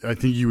 but I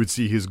think you would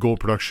see his goal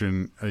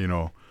production.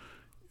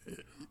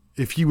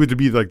 If he would to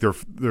be like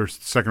their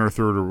second or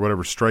third or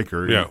whatever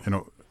striker,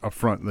 up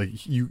front,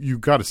 like you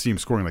got to see him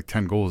scoring like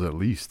 10 goals at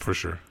least for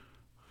sure.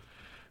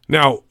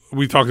 Now,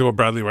 we talked about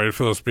Bradley Wright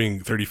Phillips being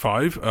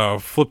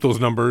 35. Flip those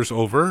numbers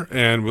over,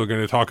 and we're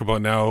going to talk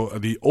about now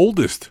the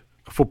oldest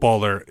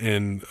footballer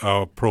in with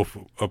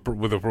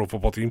a pro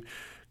football team,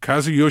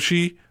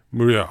 Kazuyoshi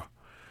Miura,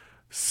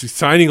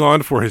 signing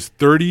on for his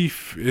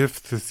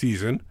 35th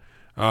season.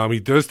 He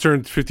does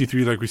turn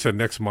 53, like we said,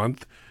 next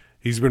month.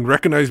 He's been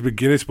recognized by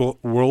Guinness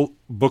World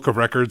Book of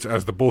Records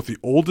as both the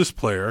oldest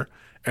player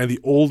and the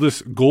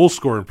oldest goal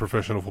scorer in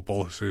professional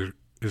football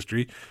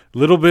history.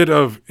 Little bit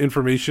of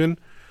information.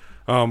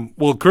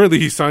 Currently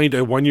he signed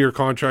a 1-year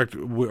contract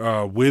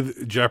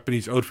with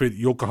Japanese outfit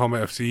Yokohama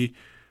FC,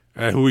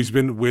 who he's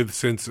been with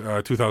since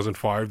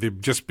 2005.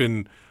 They've just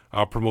been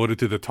promoted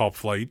to the top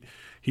flight.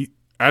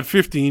 At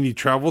 15, he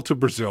traveled to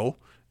Brazil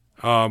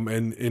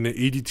and in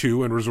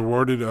 82 and was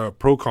awarded a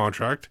pro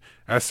contract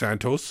at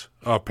Santos,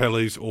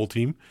 Pele's old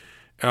team.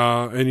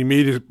 And he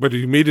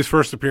made his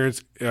first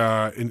appearance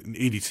in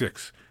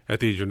 86 at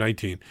the age of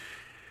 19.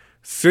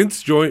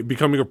 Since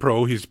becoming a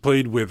pro, he's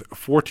played with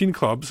 14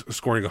 clubs,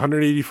 scoring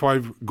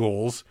 185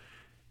 goals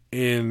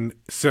in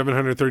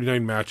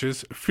 739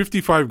 matches,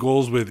 55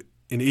 goals in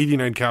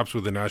 89 caps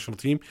with the national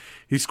team.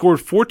 He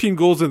scored 14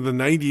 goals in the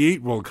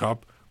 98 World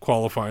Cup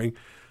qualifying,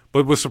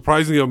 but was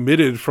surprisingly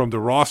omitted from the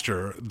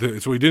roster.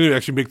 So he didn't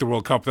actually make the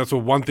World Cup. That's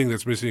one thing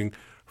that's missing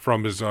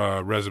from his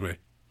resume.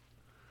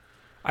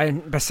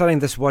 And by signing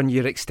this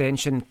 1-year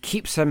extension,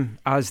 keeps him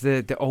as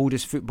the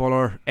oldest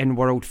footballer in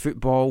world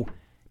football,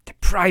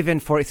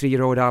 depriving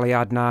 43-year-old Ali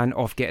Adnan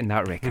of getting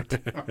that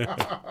record.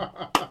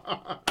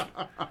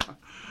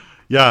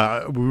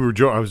 Yeah, we were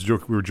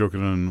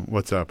joking on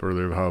WhatsApp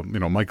earlier how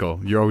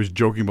Michael, you're always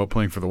joking about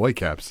playing for the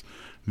Whitecaps.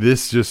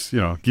 This just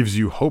gives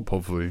you hope.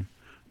 Hopefully,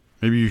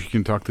 maybe you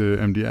can talk to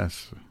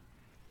MDS.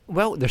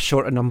 Well, they're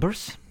short of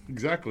numbers.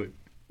 Exactly.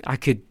 I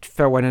could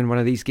fill in one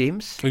of these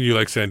games. And you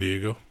like San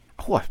Diego?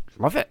 Oh, I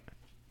love it.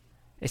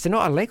 Is there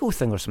not a Lego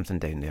thing or something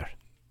down there?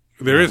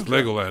 There is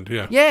Legoland.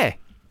 Yeah. Yeah.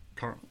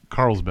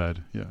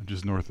 Carlsbad,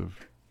 just north of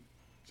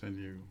San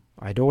Diego.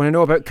 I don't want to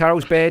know about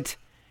Carlsbad.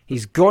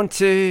 He's gone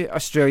to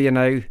Australia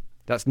now.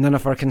 That's none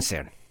of our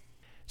concern.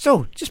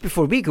 So, just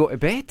before we go to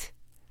bed,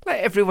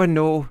 let everyone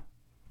know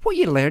what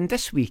you learned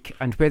this week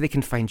and where they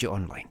can find you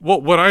online.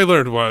 Well, what I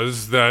learned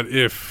was that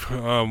if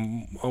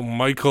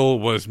Michael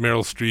was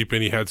Meryl Streep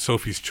and he had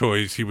Sophie's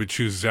choice, he would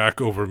choose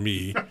Zach over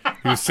me.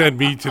 He would send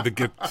me to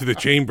the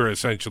chamber,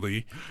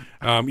 essentially,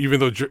 even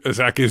though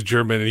Zach is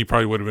German and he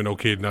probably would have been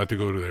okay not to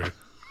go to there.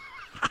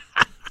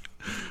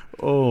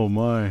 Oh,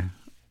 my.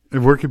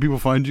 And where can people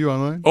find you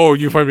online? Oh,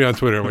 you can find me on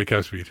Twitter at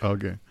MikeCapspeed.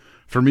 Okay.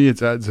 For me,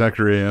 it's at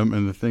Zachary AM,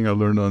 and the thing I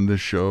learned on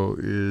this show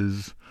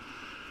is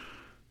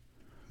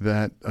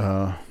that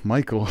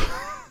Michael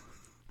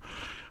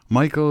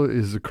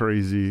is a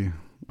crazy...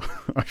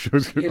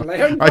 You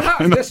learned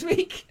that this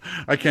week?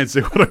 I can't say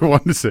what I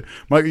want to say.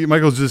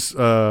 Michael's just...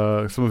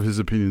 some of his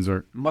opinions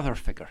are... Mother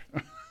figure.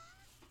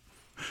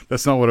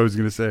 That's not what I was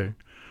going to say.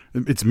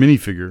 It's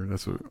minifigure.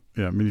 That's what.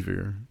 Yeah,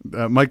 minifigure.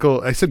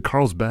 Michael, I said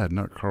Carlsbad,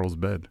 not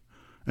Carlsbad.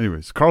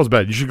 Anyways,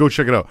 Carlsbad. You should go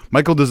check it out.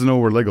 Michael doesn't know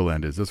where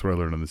Legoland is. That's what I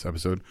learned on this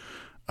episode.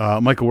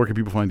 Michael, where can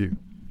people find you?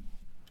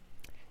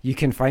 You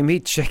can find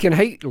me checking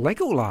out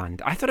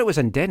Legoland. I thought it was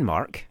in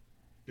Denmark.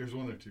 There's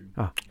one there too.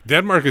 Oh.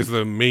 Denmark is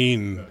the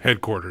main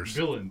headquarters.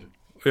 Billund.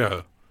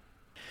 Yeah.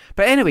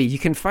 But anyway, you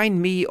can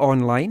find me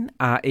online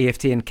at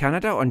AFTN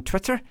Canada, on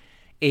Twitter,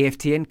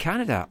 AFTN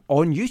Canada,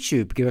 on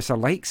YouTube. Give us a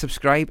like,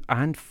 subscribe,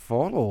 and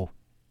follow.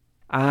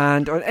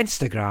 And on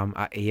Instagram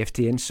at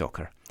AFTN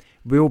Soccer.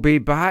 We'll be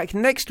back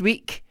next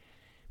week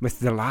with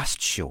the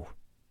last show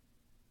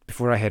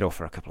before I head off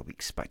for a couple of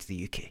weeks back to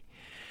the UK.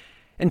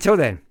 Until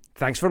then,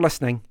 thanks for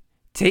listening.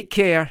 Take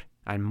care,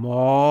 and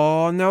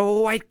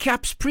Mono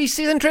Whitecaps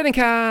pre-season training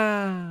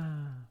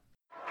camp.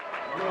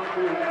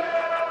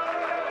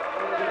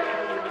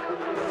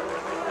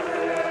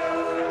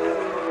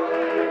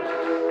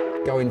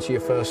 Going to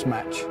your first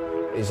match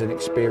is an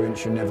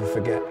experience you never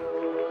forget.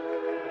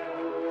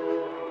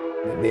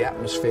 The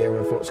atmosphere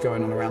of what's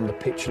going on around the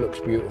pitch looks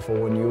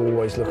beautiful, and you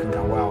always look and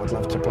go, wow, I'd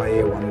love to play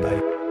here one day.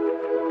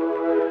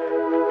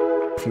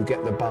 If you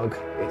get the bug,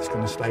 it's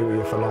going to stay with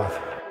you for life.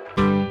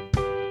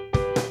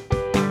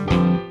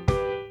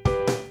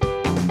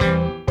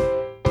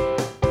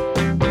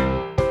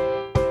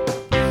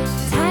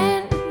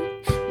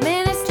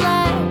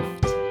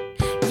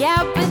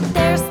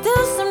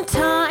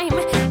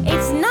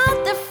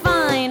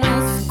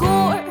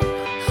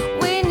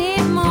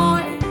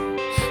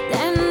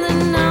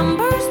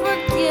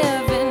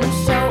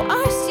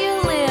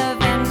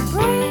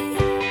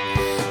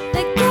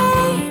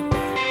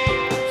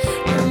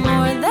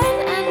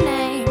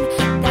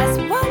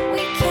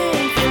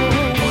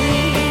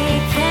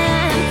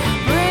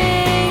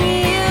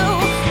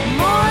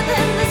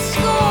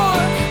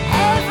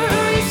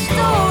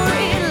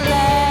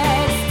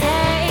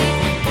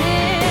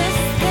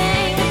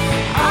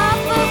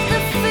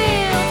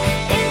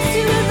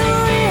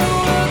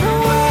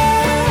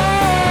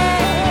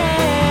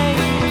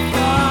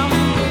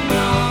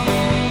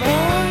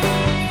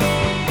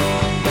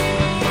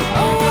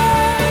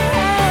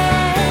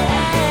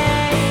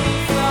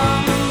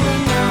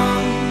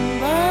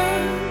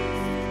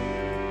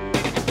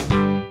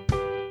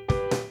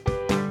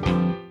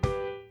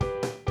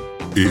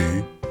 E